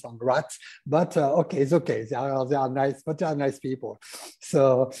rodents, on rats, but okay, it's okay. They are nice, but they are nice people.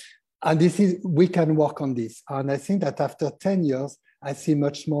 So, and we can work on this. And I think that after 10 years, I see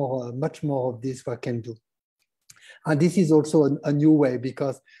much more of this we can do. And this is also a new way,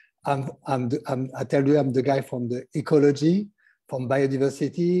 because I tell you, I'm the guy from the ecology, from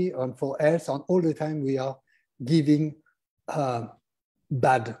biodiversity, and for health, and all the time we are giving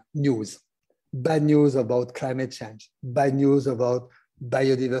bad news. Bad news about climate change, bad news about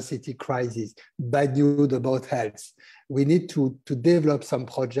biodiversity crisis, bad news about health. We need to develop some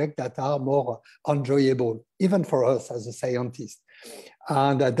projects that are more enjoyable, even for us as a scientist.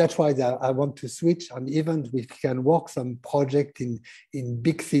 And that's why I want to switch, and even we can work some project in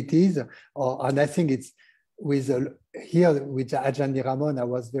big cities. And I think it's here with Ajahn Niraman, I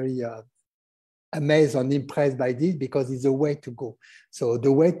was very amazed and impressed by this, because it's a way to go. So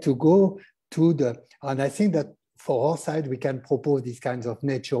the way to go and I think that for our side, we can propose these kinds of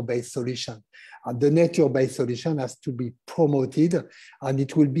nature-based solution. And the nature-based solution has to be promoted, and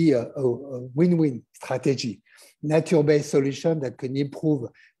it will be a win-win strategy. Nature-based solution that can improve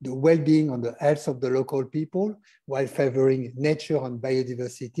the well-being and the health of the local people while favoring nature and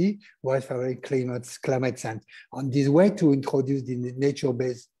biodiversity, while favoring climate change. And this way to introduce the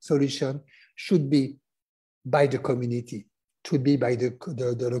nature-based solution should be by the community, to be by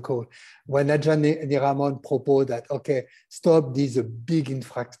the local. When Ajahn Niraman proposed that, okay, stop this big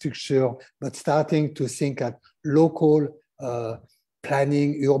infrastructure, but starting to think at local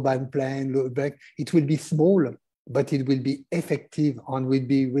planning, urban plan, it will be small, but it will be effective and will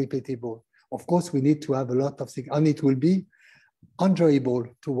be repeatable. Of course, we need to have a lot of things, and it will be enjoyable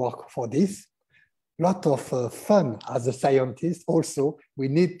to work for this. Lot of fun as a scientist also, we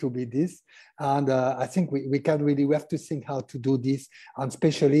need to be this. And I think we have to think how to do this, and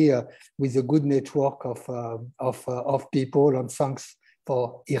especially with a good network of people. And thanks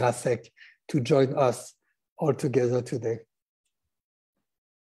for IRASEC to join us all together today.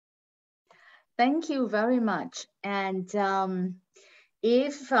 Thank you very much. And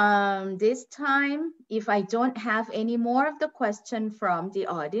if this time, if I don't have any more of the question from the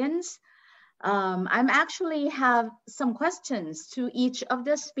audience, I'm actually have some questions to each of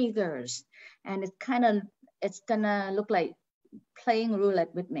the speakers, and it's gonna look like playing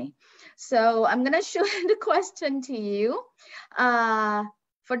roulette with me. So I'm gonna show the question to you.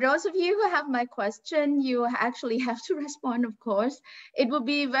 For those of you who have my question, you actually have to respond, of course. It will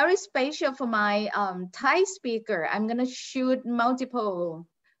be very special for my Thai speaker. I'm gonna shoot multiple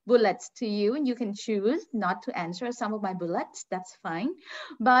bullets to you, and you can choose not to answer some of my bullets, that's fine.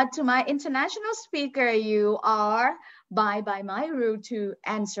 But to my international speaker, you are by my rule to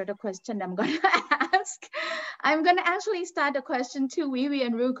answer the question I'm going to ask. I'm going to actually start the question to Vivi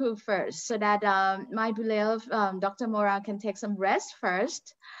and Ruku first, so that my beloved Dr. Mora can take some rest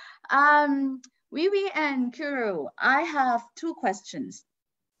first. Vivi and Kuru, I have two questions.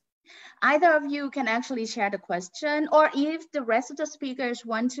 Either of you can actually share the question, or if the rest of the speakers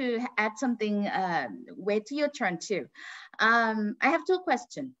want to add something, wait till your turn too. I have two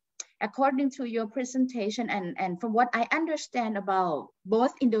questions. According to your presentation and from what I understand about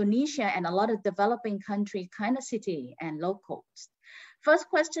both Indonesia and a lot of developing country kind of city and locals. First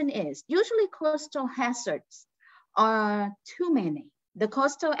question is, usually coastal hazards are too many. The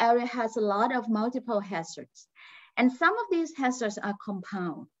coastal area has a lot of multiple hazards. And some of these hazards are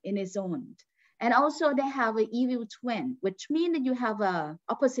compound in its own. And also they have an evil twin, which means that you have a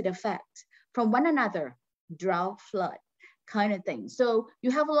opposite effect from one another, drought, flood, kind of thing. So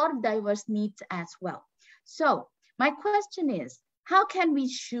you have a lot of diverse needs as well. So my question is, how can we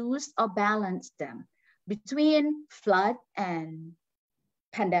choose or balance them between flood and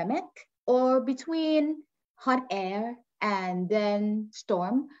pandemic, or between hot air and then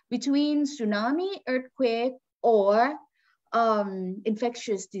storm, between tsunami, earthquake, or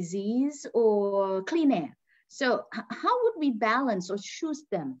infectious disease, or clean air? So how would we balance or choose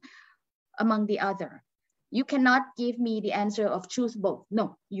them among the other? You cannot give me the answer of choose both.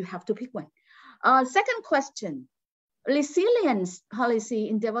 No, you have to pick one. Second question, resilience policy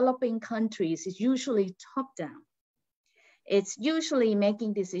in developing countries is usually top down. It's usually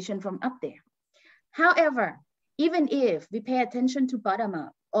making decisions from up there. However, even if we pay attention to bottom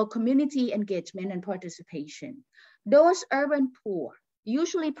up, or community engagement and participation, those urban poor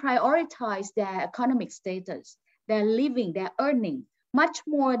usually prioritize their economic status, their living, their earning, much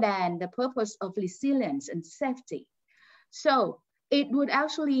more than the purpose of resilience and safety. So it would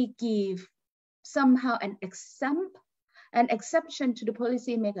actually give somehow an exception to the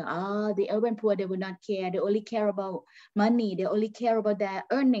policymaker. The urban poor, they will not care. They only care about money. They only care about their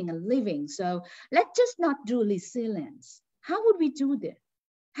earning and living. So let's just not do resilience. How would we do this?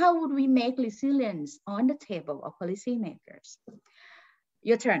 How would we make resilience on the table of policymakers?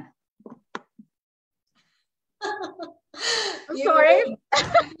 Your turn. I'm sorry.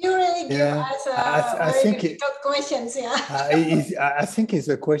 You really give us very difficult questions. Yeah. I think it's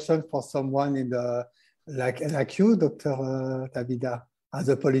a question for someone in the like you, Dr. Tabida, as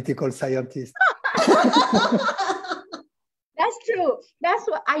a political scientist. That's true. you. That's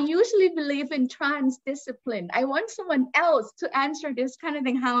what I usually believe in transdiscipline. I want someone else to answer this kind of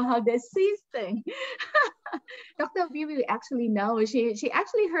thing, how they see things. Dr. Vivi actually knows. She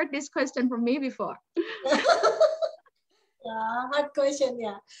actually heard this question from me before. Yeah, hard question.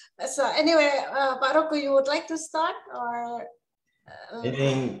 Yeah. So anyway, Pak Roku, you would like to start or?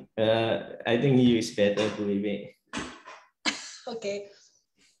 I think you is better, Bu Vivi. Okay.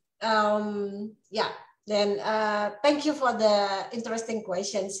 Yeah. Then thank you for the interesting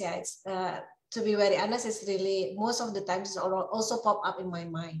questions. Yeah. It's to be very honest, it's really most of the times also pop up in my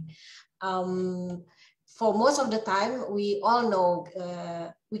mind. For most of the time, we all know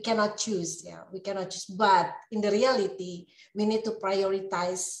we cannot choose. Yeah, we cannot choose. But in the reality, we need to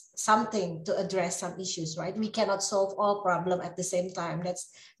prioritize something to address some issues, right? We cannot solve all problems at the same time.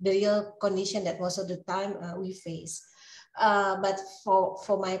 That's the real condition that most of the time we face. But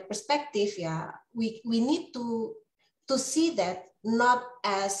for my perspective, yeah, we need to see that not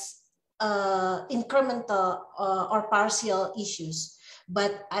as incremental or partial issues,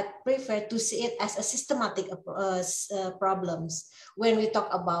 but I prefer to see it as a systematic problems. When we talk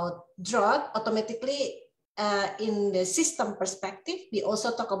about drought, automatically in the system perspective, we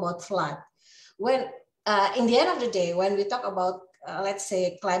also talk about flood. When in the end of the day, when we talk about let's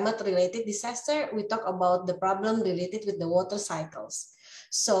say climate-related disaster, we talk about the problem related with the water cycles.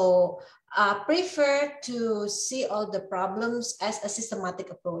 So I prefer to see all the problems as a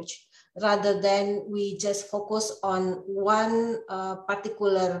systematic approach, rather than we just focus on one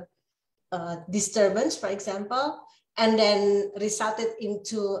particular disturbance, for example, and then resulted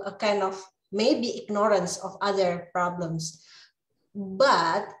into a kind of maybe ignorance of other problems.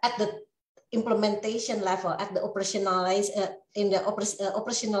 But at the implementation level, at the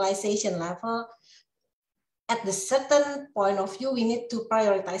operationalization level, at the certain point of view, we need to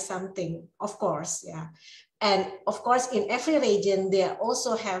prioritize something, of course, yeah. And of course, in every region, they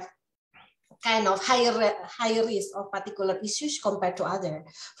also have kind of higher risk of particular issues compared to other.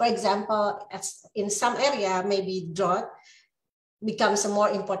 For example, as in some area, maybe drought becomes a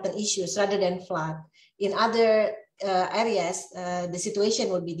more important issue rather than flood. In other areas, the situation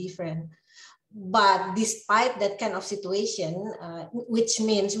will be different. But despite that kind of situation, which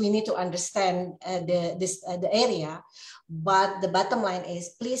means we need to understand the area, but the bottom line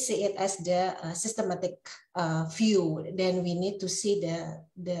is please see it as the systematic view. Then we need to see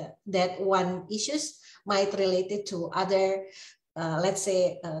that one issues might relate it to other, let's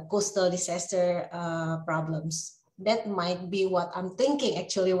say, coastal disaster problems. That might be what I'm thinking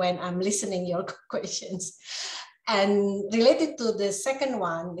actually when I'm listening your questions. And related to the second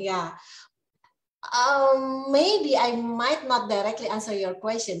one, yeah. Maybe I might not directly answer your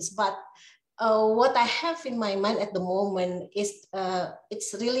questions, but what I have in my mind at the moment is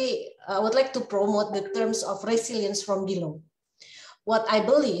it's really, I would like to promote the terms of resilience from below. What I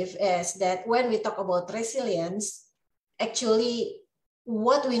believe is that when we talk about resilience, actually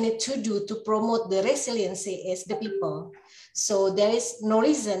what we need to do to promote the resiliency is the people. So there is no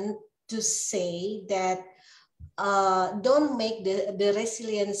reason to say that don't make the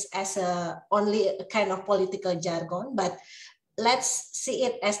resilience as only a kind of political jargon, but let's see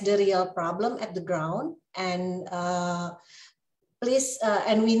it as the real problem at the ground. And please,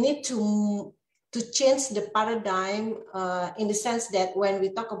 and we need to change the paradigm in the sense that when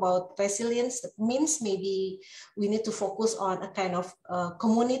we talk about resilience, it means maybe we need to focus on a kind of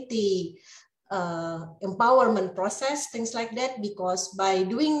community empowerment process, things like that, because by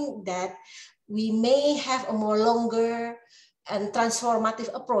doing that, we may have a more longer and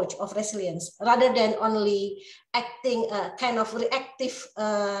transformative approach of resilience rather than only acting a kind of reactive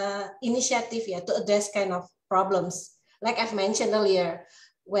initiative, yeah, to address kind of problems. Like I've mentioned earlier,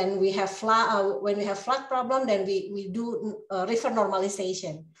 when we have flood problem, then we do river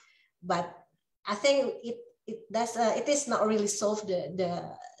normalization. But I think it is not really solve the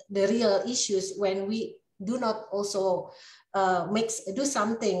real issues when we do not also do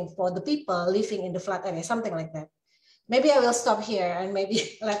something for the people living in the flood area, something like that. Maybe I will stop here and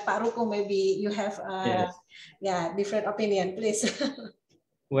maybe like Pak Ruku, maybe you have different opinion, please.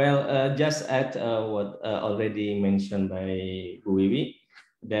 Well, just add what already mentioned by Bu Wiwi,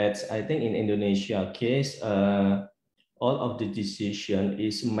 that I think in Indonesia case, all of the decision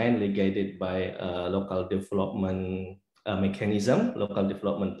is mainly guided by local development mechanism, local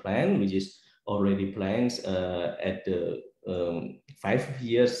development plan, which is already plans at the 5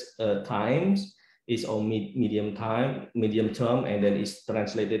 years times, is on medium term, and then is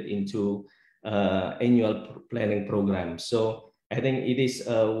translated into annual planning program. So I think it is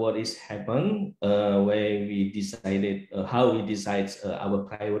what is happened where we decided how we decide our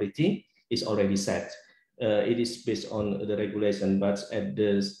priority is already set. it is based on the regulation, but at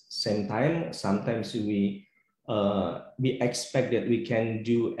the same time, sometimes we expect that we can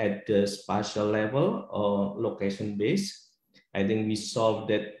do at the spatial level or location based. I think we solved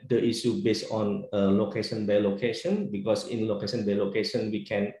that the issue based on location by location, because in location by location we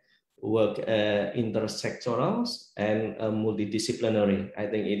can work intersectoral and multidisciplinary. I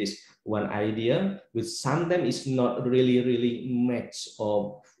think it is one idea, which sometimes is not really match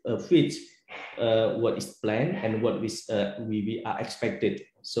or fit what is planned and what we are expected.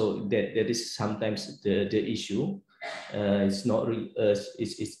 So that is sometimes the issue. It's not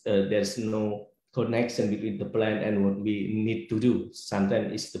there's no connection between the plan and what we need to do.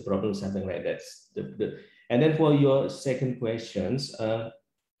 Sometimes it's the problem, something like that. And then for your second questions,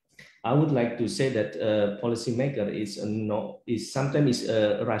 I would like to say that policymaker is sometimes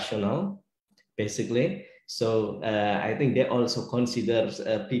rational, basically. So I think they also consider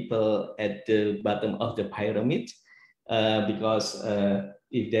people at the bottom of the pyramid, because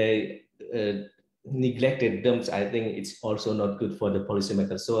if they neglected them, I think it's also not good for the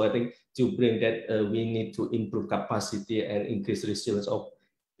policymakers. So I think to bring that, we need to improve capacity and increase resilience of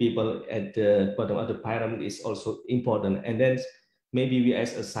people at the bottom of the pyramid is also important. And then maybe we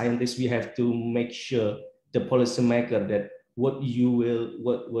as a scientist, we have to make sure the policymaker that what you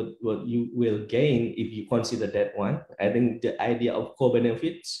will gain if you consider that one. I think the idea of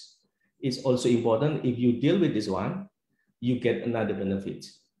co-benefits is also important. If you deal with this one, you get another benefit,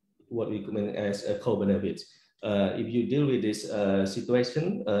 what we mean as a co-benefits. If you deal with this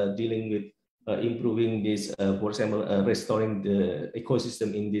situation, dealing with improving this, for example, restoring the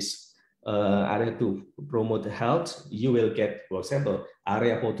ecosystem in this area to promote health, you will get, for example,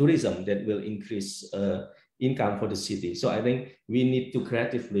 area for tourism that will increase income for the city. So I think we need to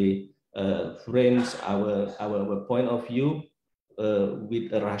creatively frame our point of view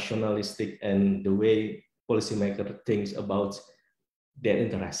with a rationalistic and the way policymaker thinks about their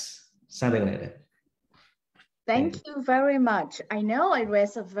interests, something like that. Thank you very much. I know I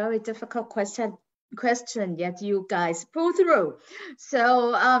raised a very difficult question, yet you guys pull through.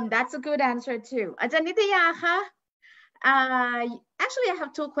 So that's a good answer too. Ajahn Nithya ka? Actually, I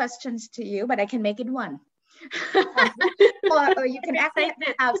have two questions to you, but I can make it one. or you can actually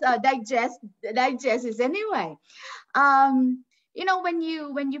digest it anyway. You know, when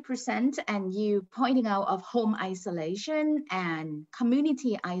you present and you pointing out of home isolation and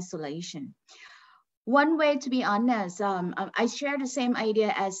community isolation, one way, to be honest, I share the same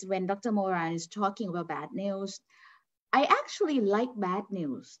idea as when Dr. Moran is talking about bad news. I actually like bad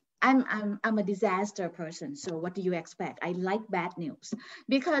news. I'm a disaster person, so what do you expect? I like bad news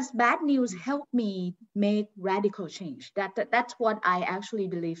because bad news help me make radical change. That's what I actually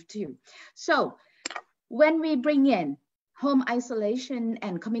believe too. So when we bring in home isolation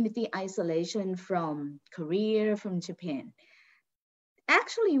and community isolation from Korea, from Japan,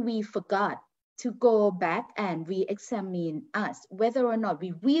 actually we forgot to go back and re-examine us whether or not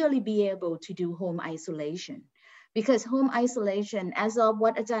we really be able to do home isolation. Because home isolation, as of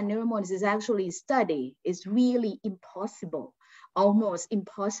what Ajahn Niramon is actually study, is really impossible, almost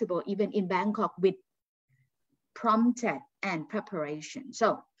impossible, even in Bangkok with prompted and preparation.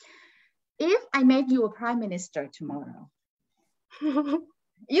 So if I make you a prime minister tomorrow,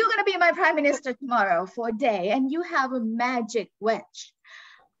 you're gonna be my prime minister tomorrow for a day and you have a magic wedge.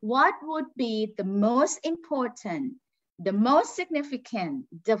 What would be the most important, the most significant,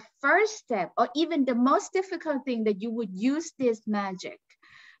 the first step, or even the most difficult thing that you would use this magic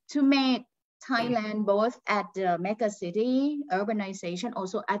to make Thailand, both at the mega city, urbanization,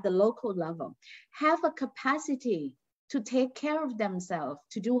 also at the local level, have a capacity to take care of themselves,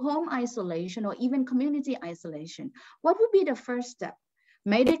 to do home isolation or even community isolation? What would be the first step?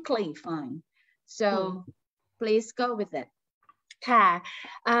 Medically fine. So please go with it. That's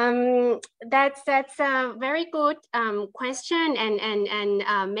a very good question and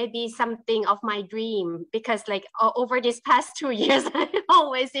maybe something of my dream, because like over these past 2 years I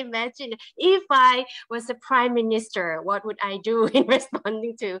always imagine if I was a prime minister, what would I do in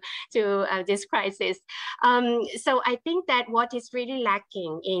responding to this crisis. So I think that what is really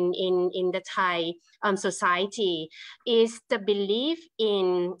lacking in the Thai society is the belief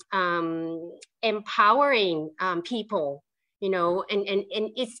in empowering people. You know, and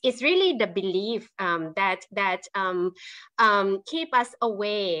it's really the belief that keep us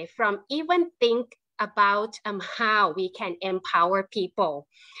away from even think about how we can empower people.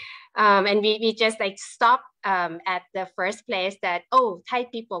 And we just like stop at the first place that, oh, Thai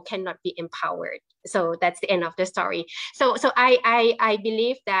people cannot be empowered. So that's the end of the story. So I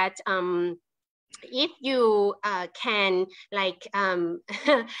believe that if you can like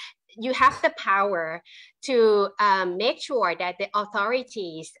you have the power to make sure that the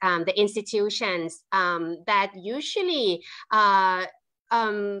authorities, the institutions that usually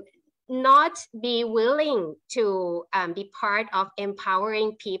not be willing to be part of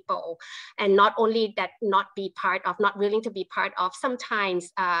empowering people, and not only that, not willing to be part of,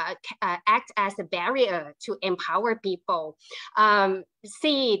 sometimes act as a barrier to empower people.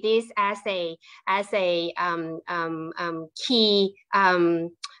 See this as a key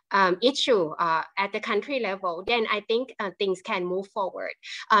issue at the country level, then I think things can move forward,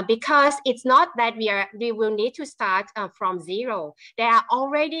 because it's not that we will need to start from zero. There are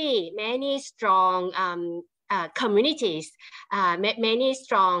already many strong communities, many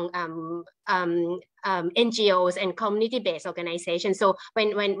strong NGOs and community-based organizations. So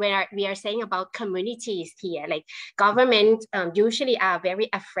when we are saying about communities here, like government usually are very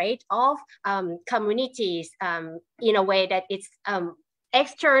afraid of communities in a way that it's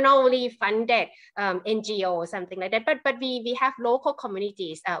externally funded NGO or something like that. But we have local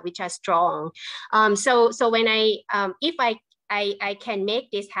communities which are strong. So when if I can make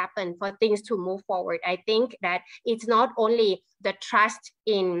this happen for things to move forward, I think that it's not only the trust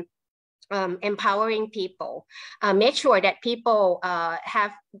in empowering people, make sure that people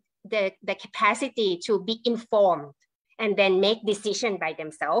have the capacity to be informed and then make decisions by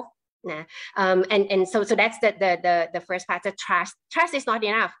themselves. And so that's the first part. The trust is not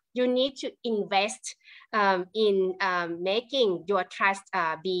enough. You need to invest in making your trust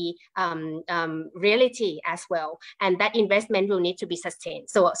be reality as well, and that investment will need to be sustained.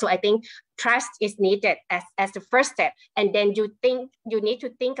 So I think trust is needed as the first step, and then you need to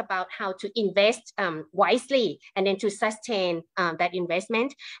think about how to invest wisely, and then to sustain that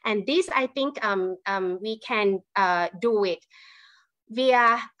investment. And this, I think, we can do it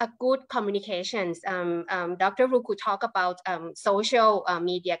via a good communications. Dr. Ruku talked about social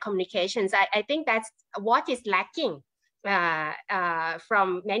media communications. I think that's what is lacking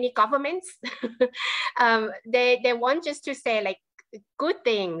from many governments. They want just to say like good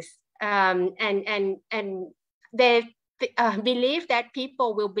things, and they believe that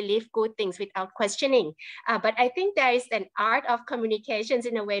people will believe good things without questioning. But I think there is an art of communications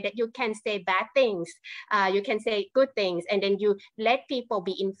in a way that you can say bad things, you can say good things, and then you let people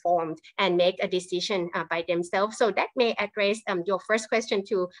be informed and make a decision by themselves. So that may address your first question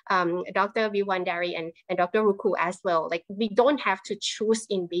to Dr. Viwandari and Dr. Ruku as well. Like, we don't have to choose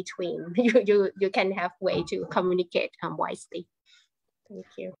in between. You can have way to communicate wisely. Thank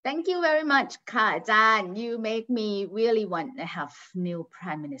you. Thank you very much, Ka Ajan. You make me really want to have new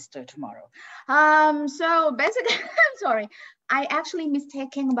Prime Minister tomorrow. So basically, I'm sorry. I actually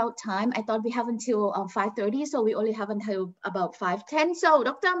mistaken about time. I thought we have until 5:30, so we only have until about 5:10. So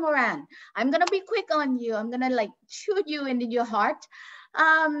Dr. Moran, I'm gonna be quick on you. I'm gonna like shoot you into your heart.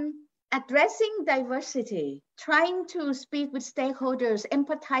 Addressing diversity, trying to speak with stakeholders,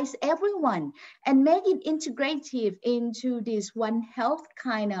 empathize everyone, and make it integrative into this One Health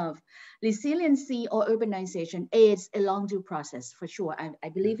kind of resiliency or urbanization is a long due process, for sure. I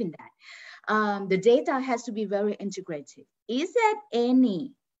believe in that. The data has to be very integrative. Is there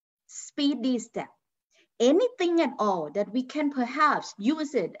any speedy step, anything at all that we can perhaps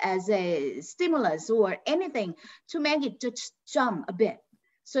use it as a stimulus or anything to make it just jump a bit?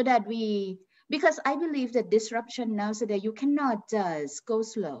 So that because I believe that disruption now, so that you cannot just go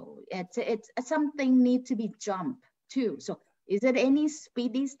slow. It's something need to be jumped too. So is there any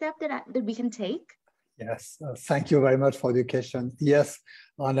speedy step that we can take? Yes, thank you very much for the question. Yes,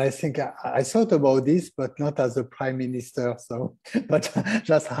 and I think I thought about this, but not as a prime minister. So, but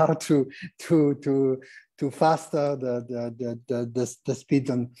just how to faster the speed,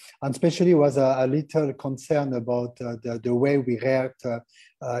 and especially was a little concern about the way we react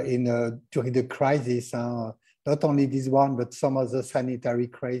during the crisis. Not only this one, but some other sanitary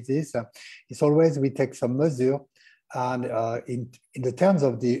crises. It's always we take some measure. And in the terms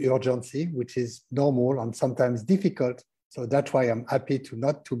of the urgency, which is normal and sometimes difficult, so that's why I'm happy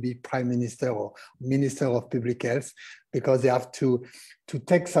not to be Prime Minister or Minister of Public Health, because they have to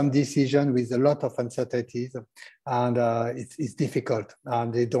take some decision with a lot of uncertainties, and it's difficult,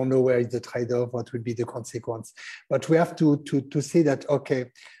 and they don't know where is the trade-off, what will be the consequence. But we have to see that, okay,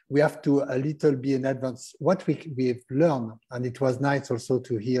 we have to a little be in advance. What we've learned, and it was nice also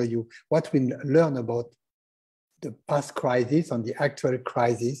to hear you, what we learn about the past crisis and the actual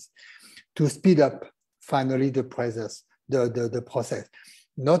crisis, to speed up finally the process,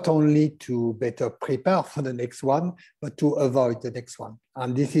 not only to better prepare for the next one, but to avoid the next one.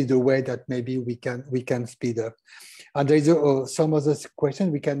 And this is the way that maybe we can speed up. And there is some other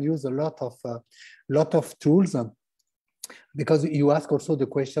question. We can use a lot of tools. because you ask also the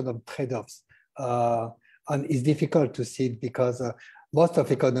question of trade-offs. And it's difficult to see it because most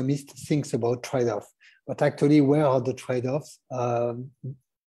of economists think about trade-off, but actually where are the trade-offs?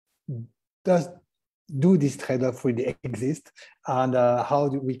 Do this trade-off really exist, and how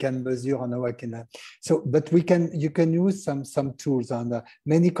we can measure and how I can but you can use some tools, and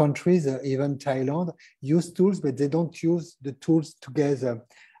many countries, even Thailand, use tools, but they don't use the tools together.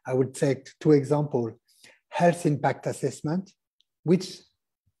 I would take two examples: health impact assessment, which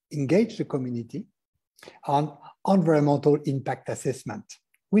engage the community, and environmental impact assessment,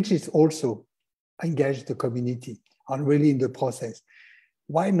 which is also engage the community and really in the process.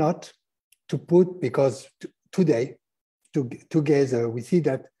 Why not to put, because today, together, we see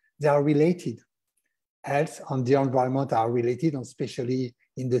that they are related. Health and the environment are related, and especially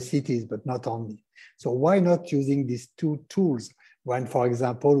in the cities, but not only. So why not using these two tools when, for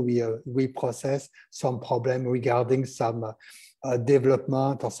example, we process some problem regarding some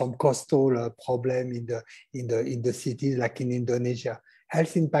development or some coastal problem in the cities, like in Indonesia?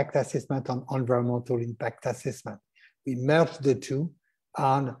 Health impact assessment and environmental impact assessment. We merge the two,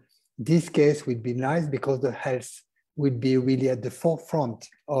 and this case would be nice because the health would be really at the forefront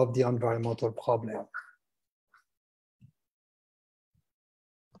of the environmental problem.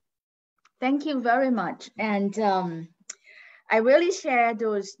 Thank you very much. And I really share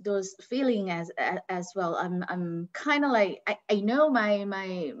those feelings as well. I'm kind of like, I know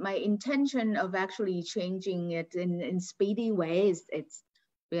my intention of actually changing it in speedy ways. It's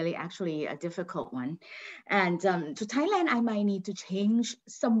really actually a difficult one. And to Thailand, I might need to change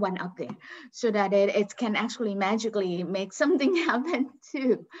someone up there so that it can actually magically make something happen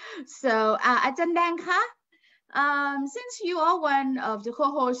too. So Ajahn Dang ka, since you are one of the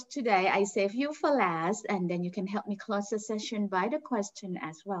co-hosts today, I save you for last, and then you can help me close the session by the question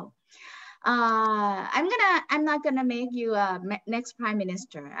as well. I'm not gonna make you a next prime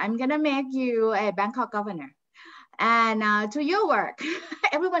minister. I'm gonna make you a Bangkok governor. And to your work,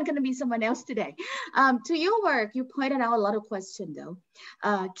 everyone's going to be someone else today. To your work, you pointed out a lot of questions though.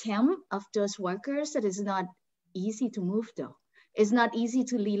 Camp of those workers, that is not easy to move though. It's not easy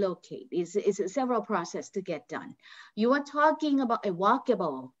to relocate. It's several processes to get done. You are talking about a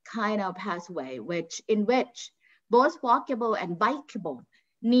walkable kind of pathway, in which both walkable and bikeable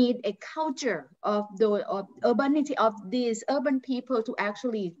need a culture of urbanity of these urban people to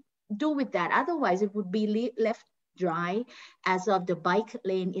actually do with that. Otherwise, it would be left dry as of the bike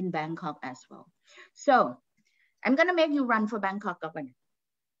lane in Bangkok as well. So I'm gonna make you run for Bangkok governor,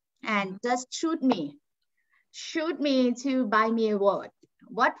 and just shoot me to buy me a vote.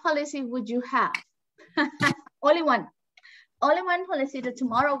 What policy would you have? Only one policy, that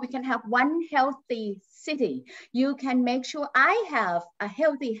tomorrow we can have one healthy city. You can make sure I have a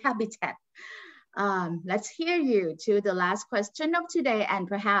healthy habitat. Let's hear you to the last question of today, and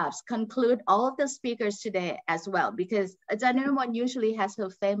perhaps conclude all of the speakers today as well, because Ajahn Niramon usually has her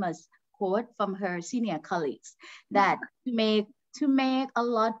famous quote from her senior colleagues that to make a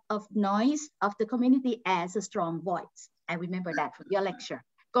lot of noise of the community as a strong voice. I remember that from your lecture.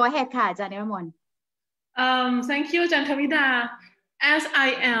 Go ahead, Ka, Ajahn Niramon. Thank you, Ajahn Thamida. As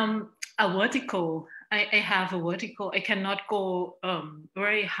I am a vertical, I have a vertical. I cannot go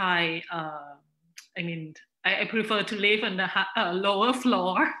very high. I prefer to live on the lower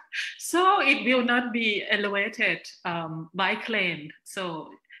floor, so it will not be elevated bike lane, so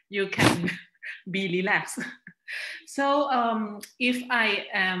you can be relaxed. So if I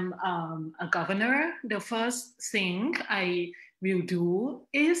am a governor, the first thing I will do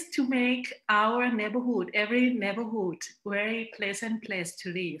is to make our neighborhood, every neighborhood, very pleasant place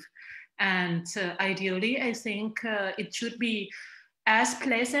to live. And ideally, I think it should be as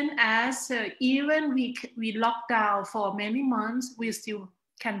pleasant as even we lock down for many months, we still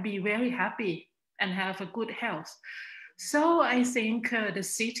can be very happy and have a good health. So I think the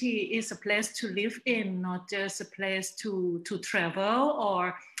city is a place to live in, not just a place to travel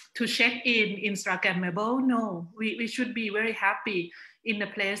or to check in Instagrammable. No, we should be very happy in the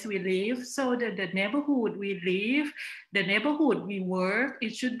place we live. So the neighborhood we live, the neighborhood we work,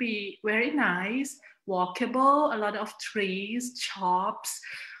 it should be very nice, walkable, a lot of trees, shops,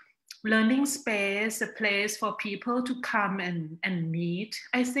 learning space, a place for people to come and meet.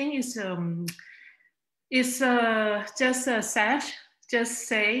 I think it's just a sash, just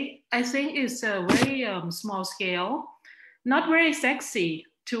say, I think it's a very small scale, not very sexy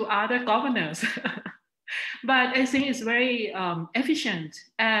to other governors, but I think it's very efficient,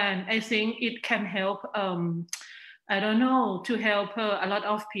 and I think it can help, I don't know, to help a lot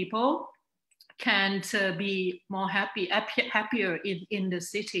of people can be more happier in the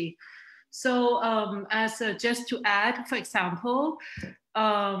city. So just to add, for example,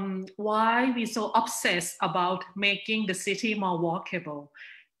 why we so obsessed about making the city more walkable.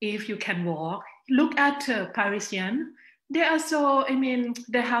 If you can walk, look at Parisian. They are so, I mean,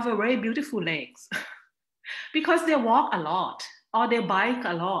 they have a very beautiful legs because they walk a lot or they bike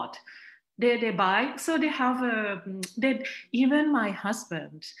a lot. They bike, so they have even my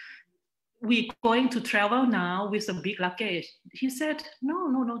husband, we going to travel now with a big luggage. He said,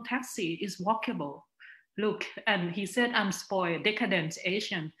 no, taxi is walkable. Look, and he said, I'm spoiled, decadent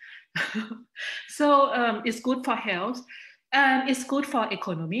Asian. So it's good for health and it's good for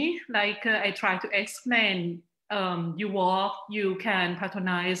economy. Like I try to explain, you walk, you can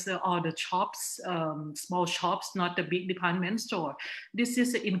patronize all the shops, small shops, not the big department store. This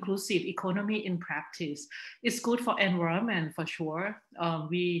is an inclusive economy in practice. It's good for environment for sure.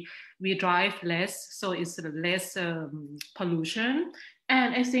 We drive less, so it's less pollution.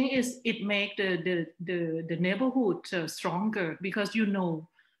 And I think it makes the neighborhood stronger because you know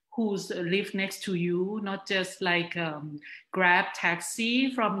who's live next to you, not just like grab taxi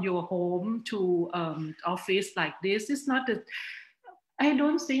from your home to office like this. It's not I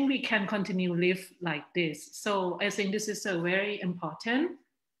don't think we can continue live like this. So I think this is very important.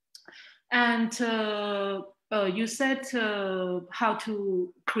 And you said how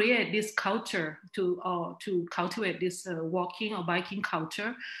to create this culture to cultivate this walking or biking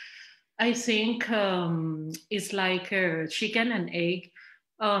culture. I think it's like chicken and egg.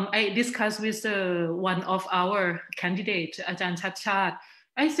 I discussed with one of our candidates, Ajahn Chachat.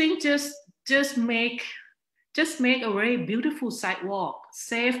 I think just make a very beautiful sidewalk,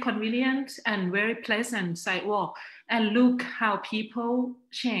 safe, convenient, and very pleasant sidewalk, and look how people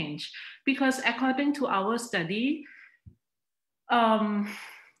change. Because according to our study, from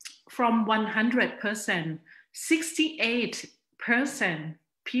 100%, 68%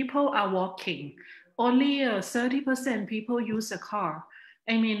 people are walking. Only 30% people use a car.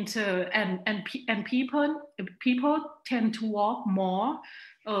 I mean, and people tend to walk more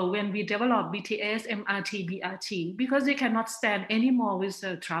when we develop BTS, MRT, BRT, because they cannot stand anymore with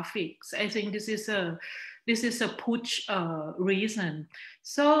traffic. So I think this is a push reason.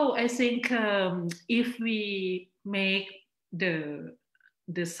 So I think if we make the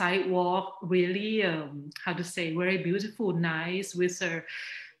sidewalk really, how to say, very beautiful, nice, with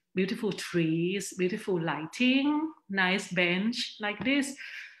beautiful trees, beautiful lighting, nice bench like this,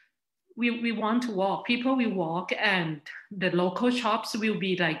 we want to walk. People will walk, and the local shops will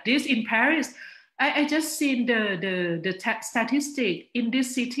be like this. In Paris, I just seen the statistic in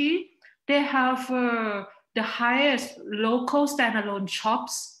this city. They have the highest local standalone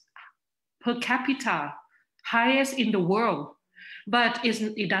shops per capita, highest in the world. But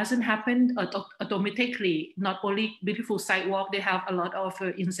it doesn't happen automatically. Not only beautiful sidewalk, they have a lot of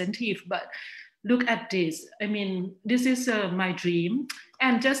incentive. But look at this. I mean, this is my dream.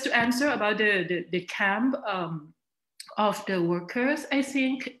 And just to answer about the camp of the workers, I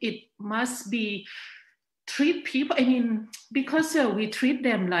think it must be treat people, I mean, because we treat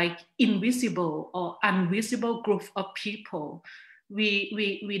them like invisible or invisible group of people.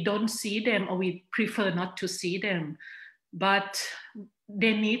 We don't see them, or we prefer not to see them. But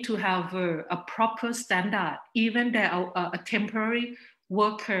they need to have a proper standard, even they are a temporary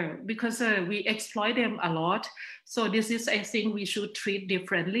worker, because we exploit them a lot. So this is, I think, we should treat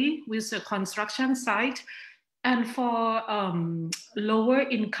differently with the construction site. And for lower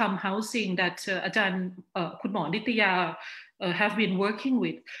income housing that Ajahn Khun Mor Nitya have been working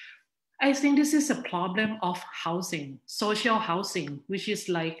with, I think this is a problem of housing, social housing, which is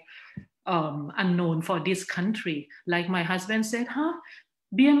like unknown for this country. Like my husband said,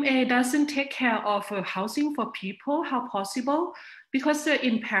 BMA doesn't take care of housing for people. How possible? Because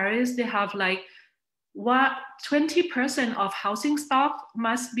in Paris, they have like 20% of housing stock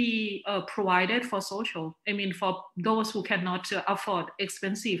must be provided for social. I mean, for those who cannot afford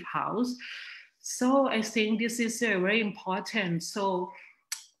expensive house. So I think this is very important. So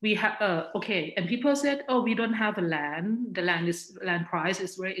we have, okay, and people said, oh, we don't have a land. The land price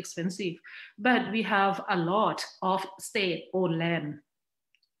is very expensive, but we have a lot of state-owned land.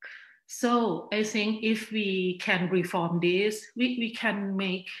 So I think if we can reform this, we can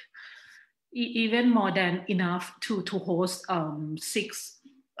make even more than enough to host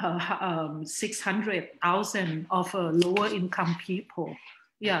 600,000 of lower income people.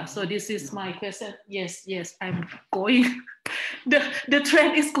 Yeah, so this is my question. Yes, I'm going. The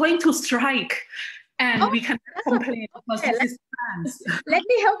trend is going to strike. And we cannot complain because okay. this is France. Let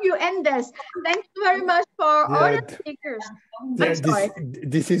me help you end this. Thank you very much for all the speakers.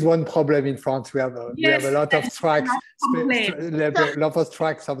 This is one problem in France. We have a lot of strikes, lot of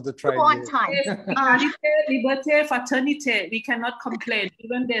strikes of the train. On time. Liberté, fraternité. We cannot complain,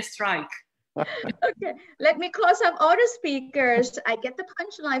 even they strike. Okay, let me close up all the speakers. I get the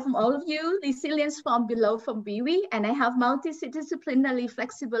punchline from all of you, resilience from below from Biwi, and I have multidisciplinary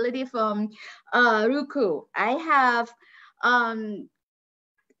flexibility from Ruku. I have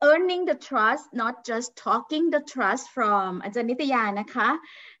earning the trust, not just talking the trust from Ajanitaya Naka.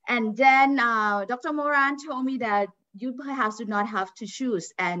 And then Dr. Moran told me that you perhaps do not have to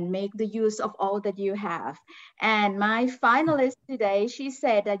choose and make the use of all that you have. And my finalist today, she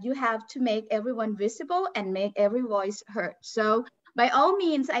said that you have to make everyone visible and make every voice heard. So by all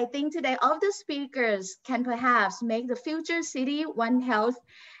means, I think today all the speakers can perhaps make the future city OneHealth,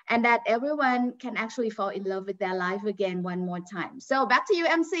 and that everyone can actually fall in love with their life again one more time. So back to you,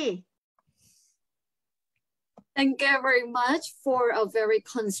 MC. Thank you very much for a very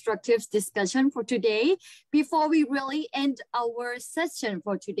constructive discussion for today. Before we really end our session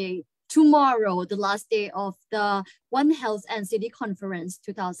for today, tomorrow, the last day of the OneHealth and City Conference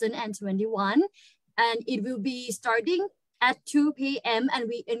 2021, and it will be starting at 2 p.m. and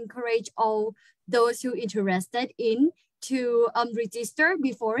we encourage all those who are interested in to register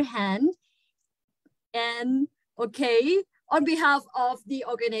beforehand. And okay, on behalf of the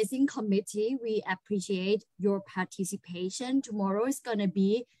organizing committee, we appreciate your participation. Tomorrow is going to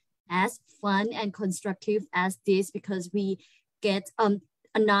be as fun and constructive as this because we get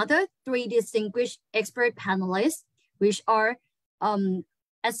another 3 distinguished expert panelists, which are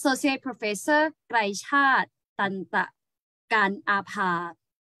Associate Professor Kraichat Tantakan Apha,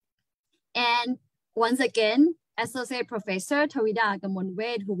 and once again, Associate Professor Tawida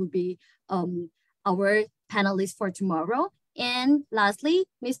Gamonwed, who will be our panelist for tomorrow. And lastly,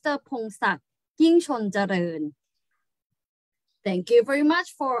 Mr. Pongsak Yingchon Jaren. Thank you very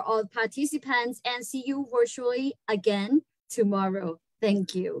much for all participants and see you virtually again tomorrow.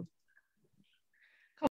 Thank you.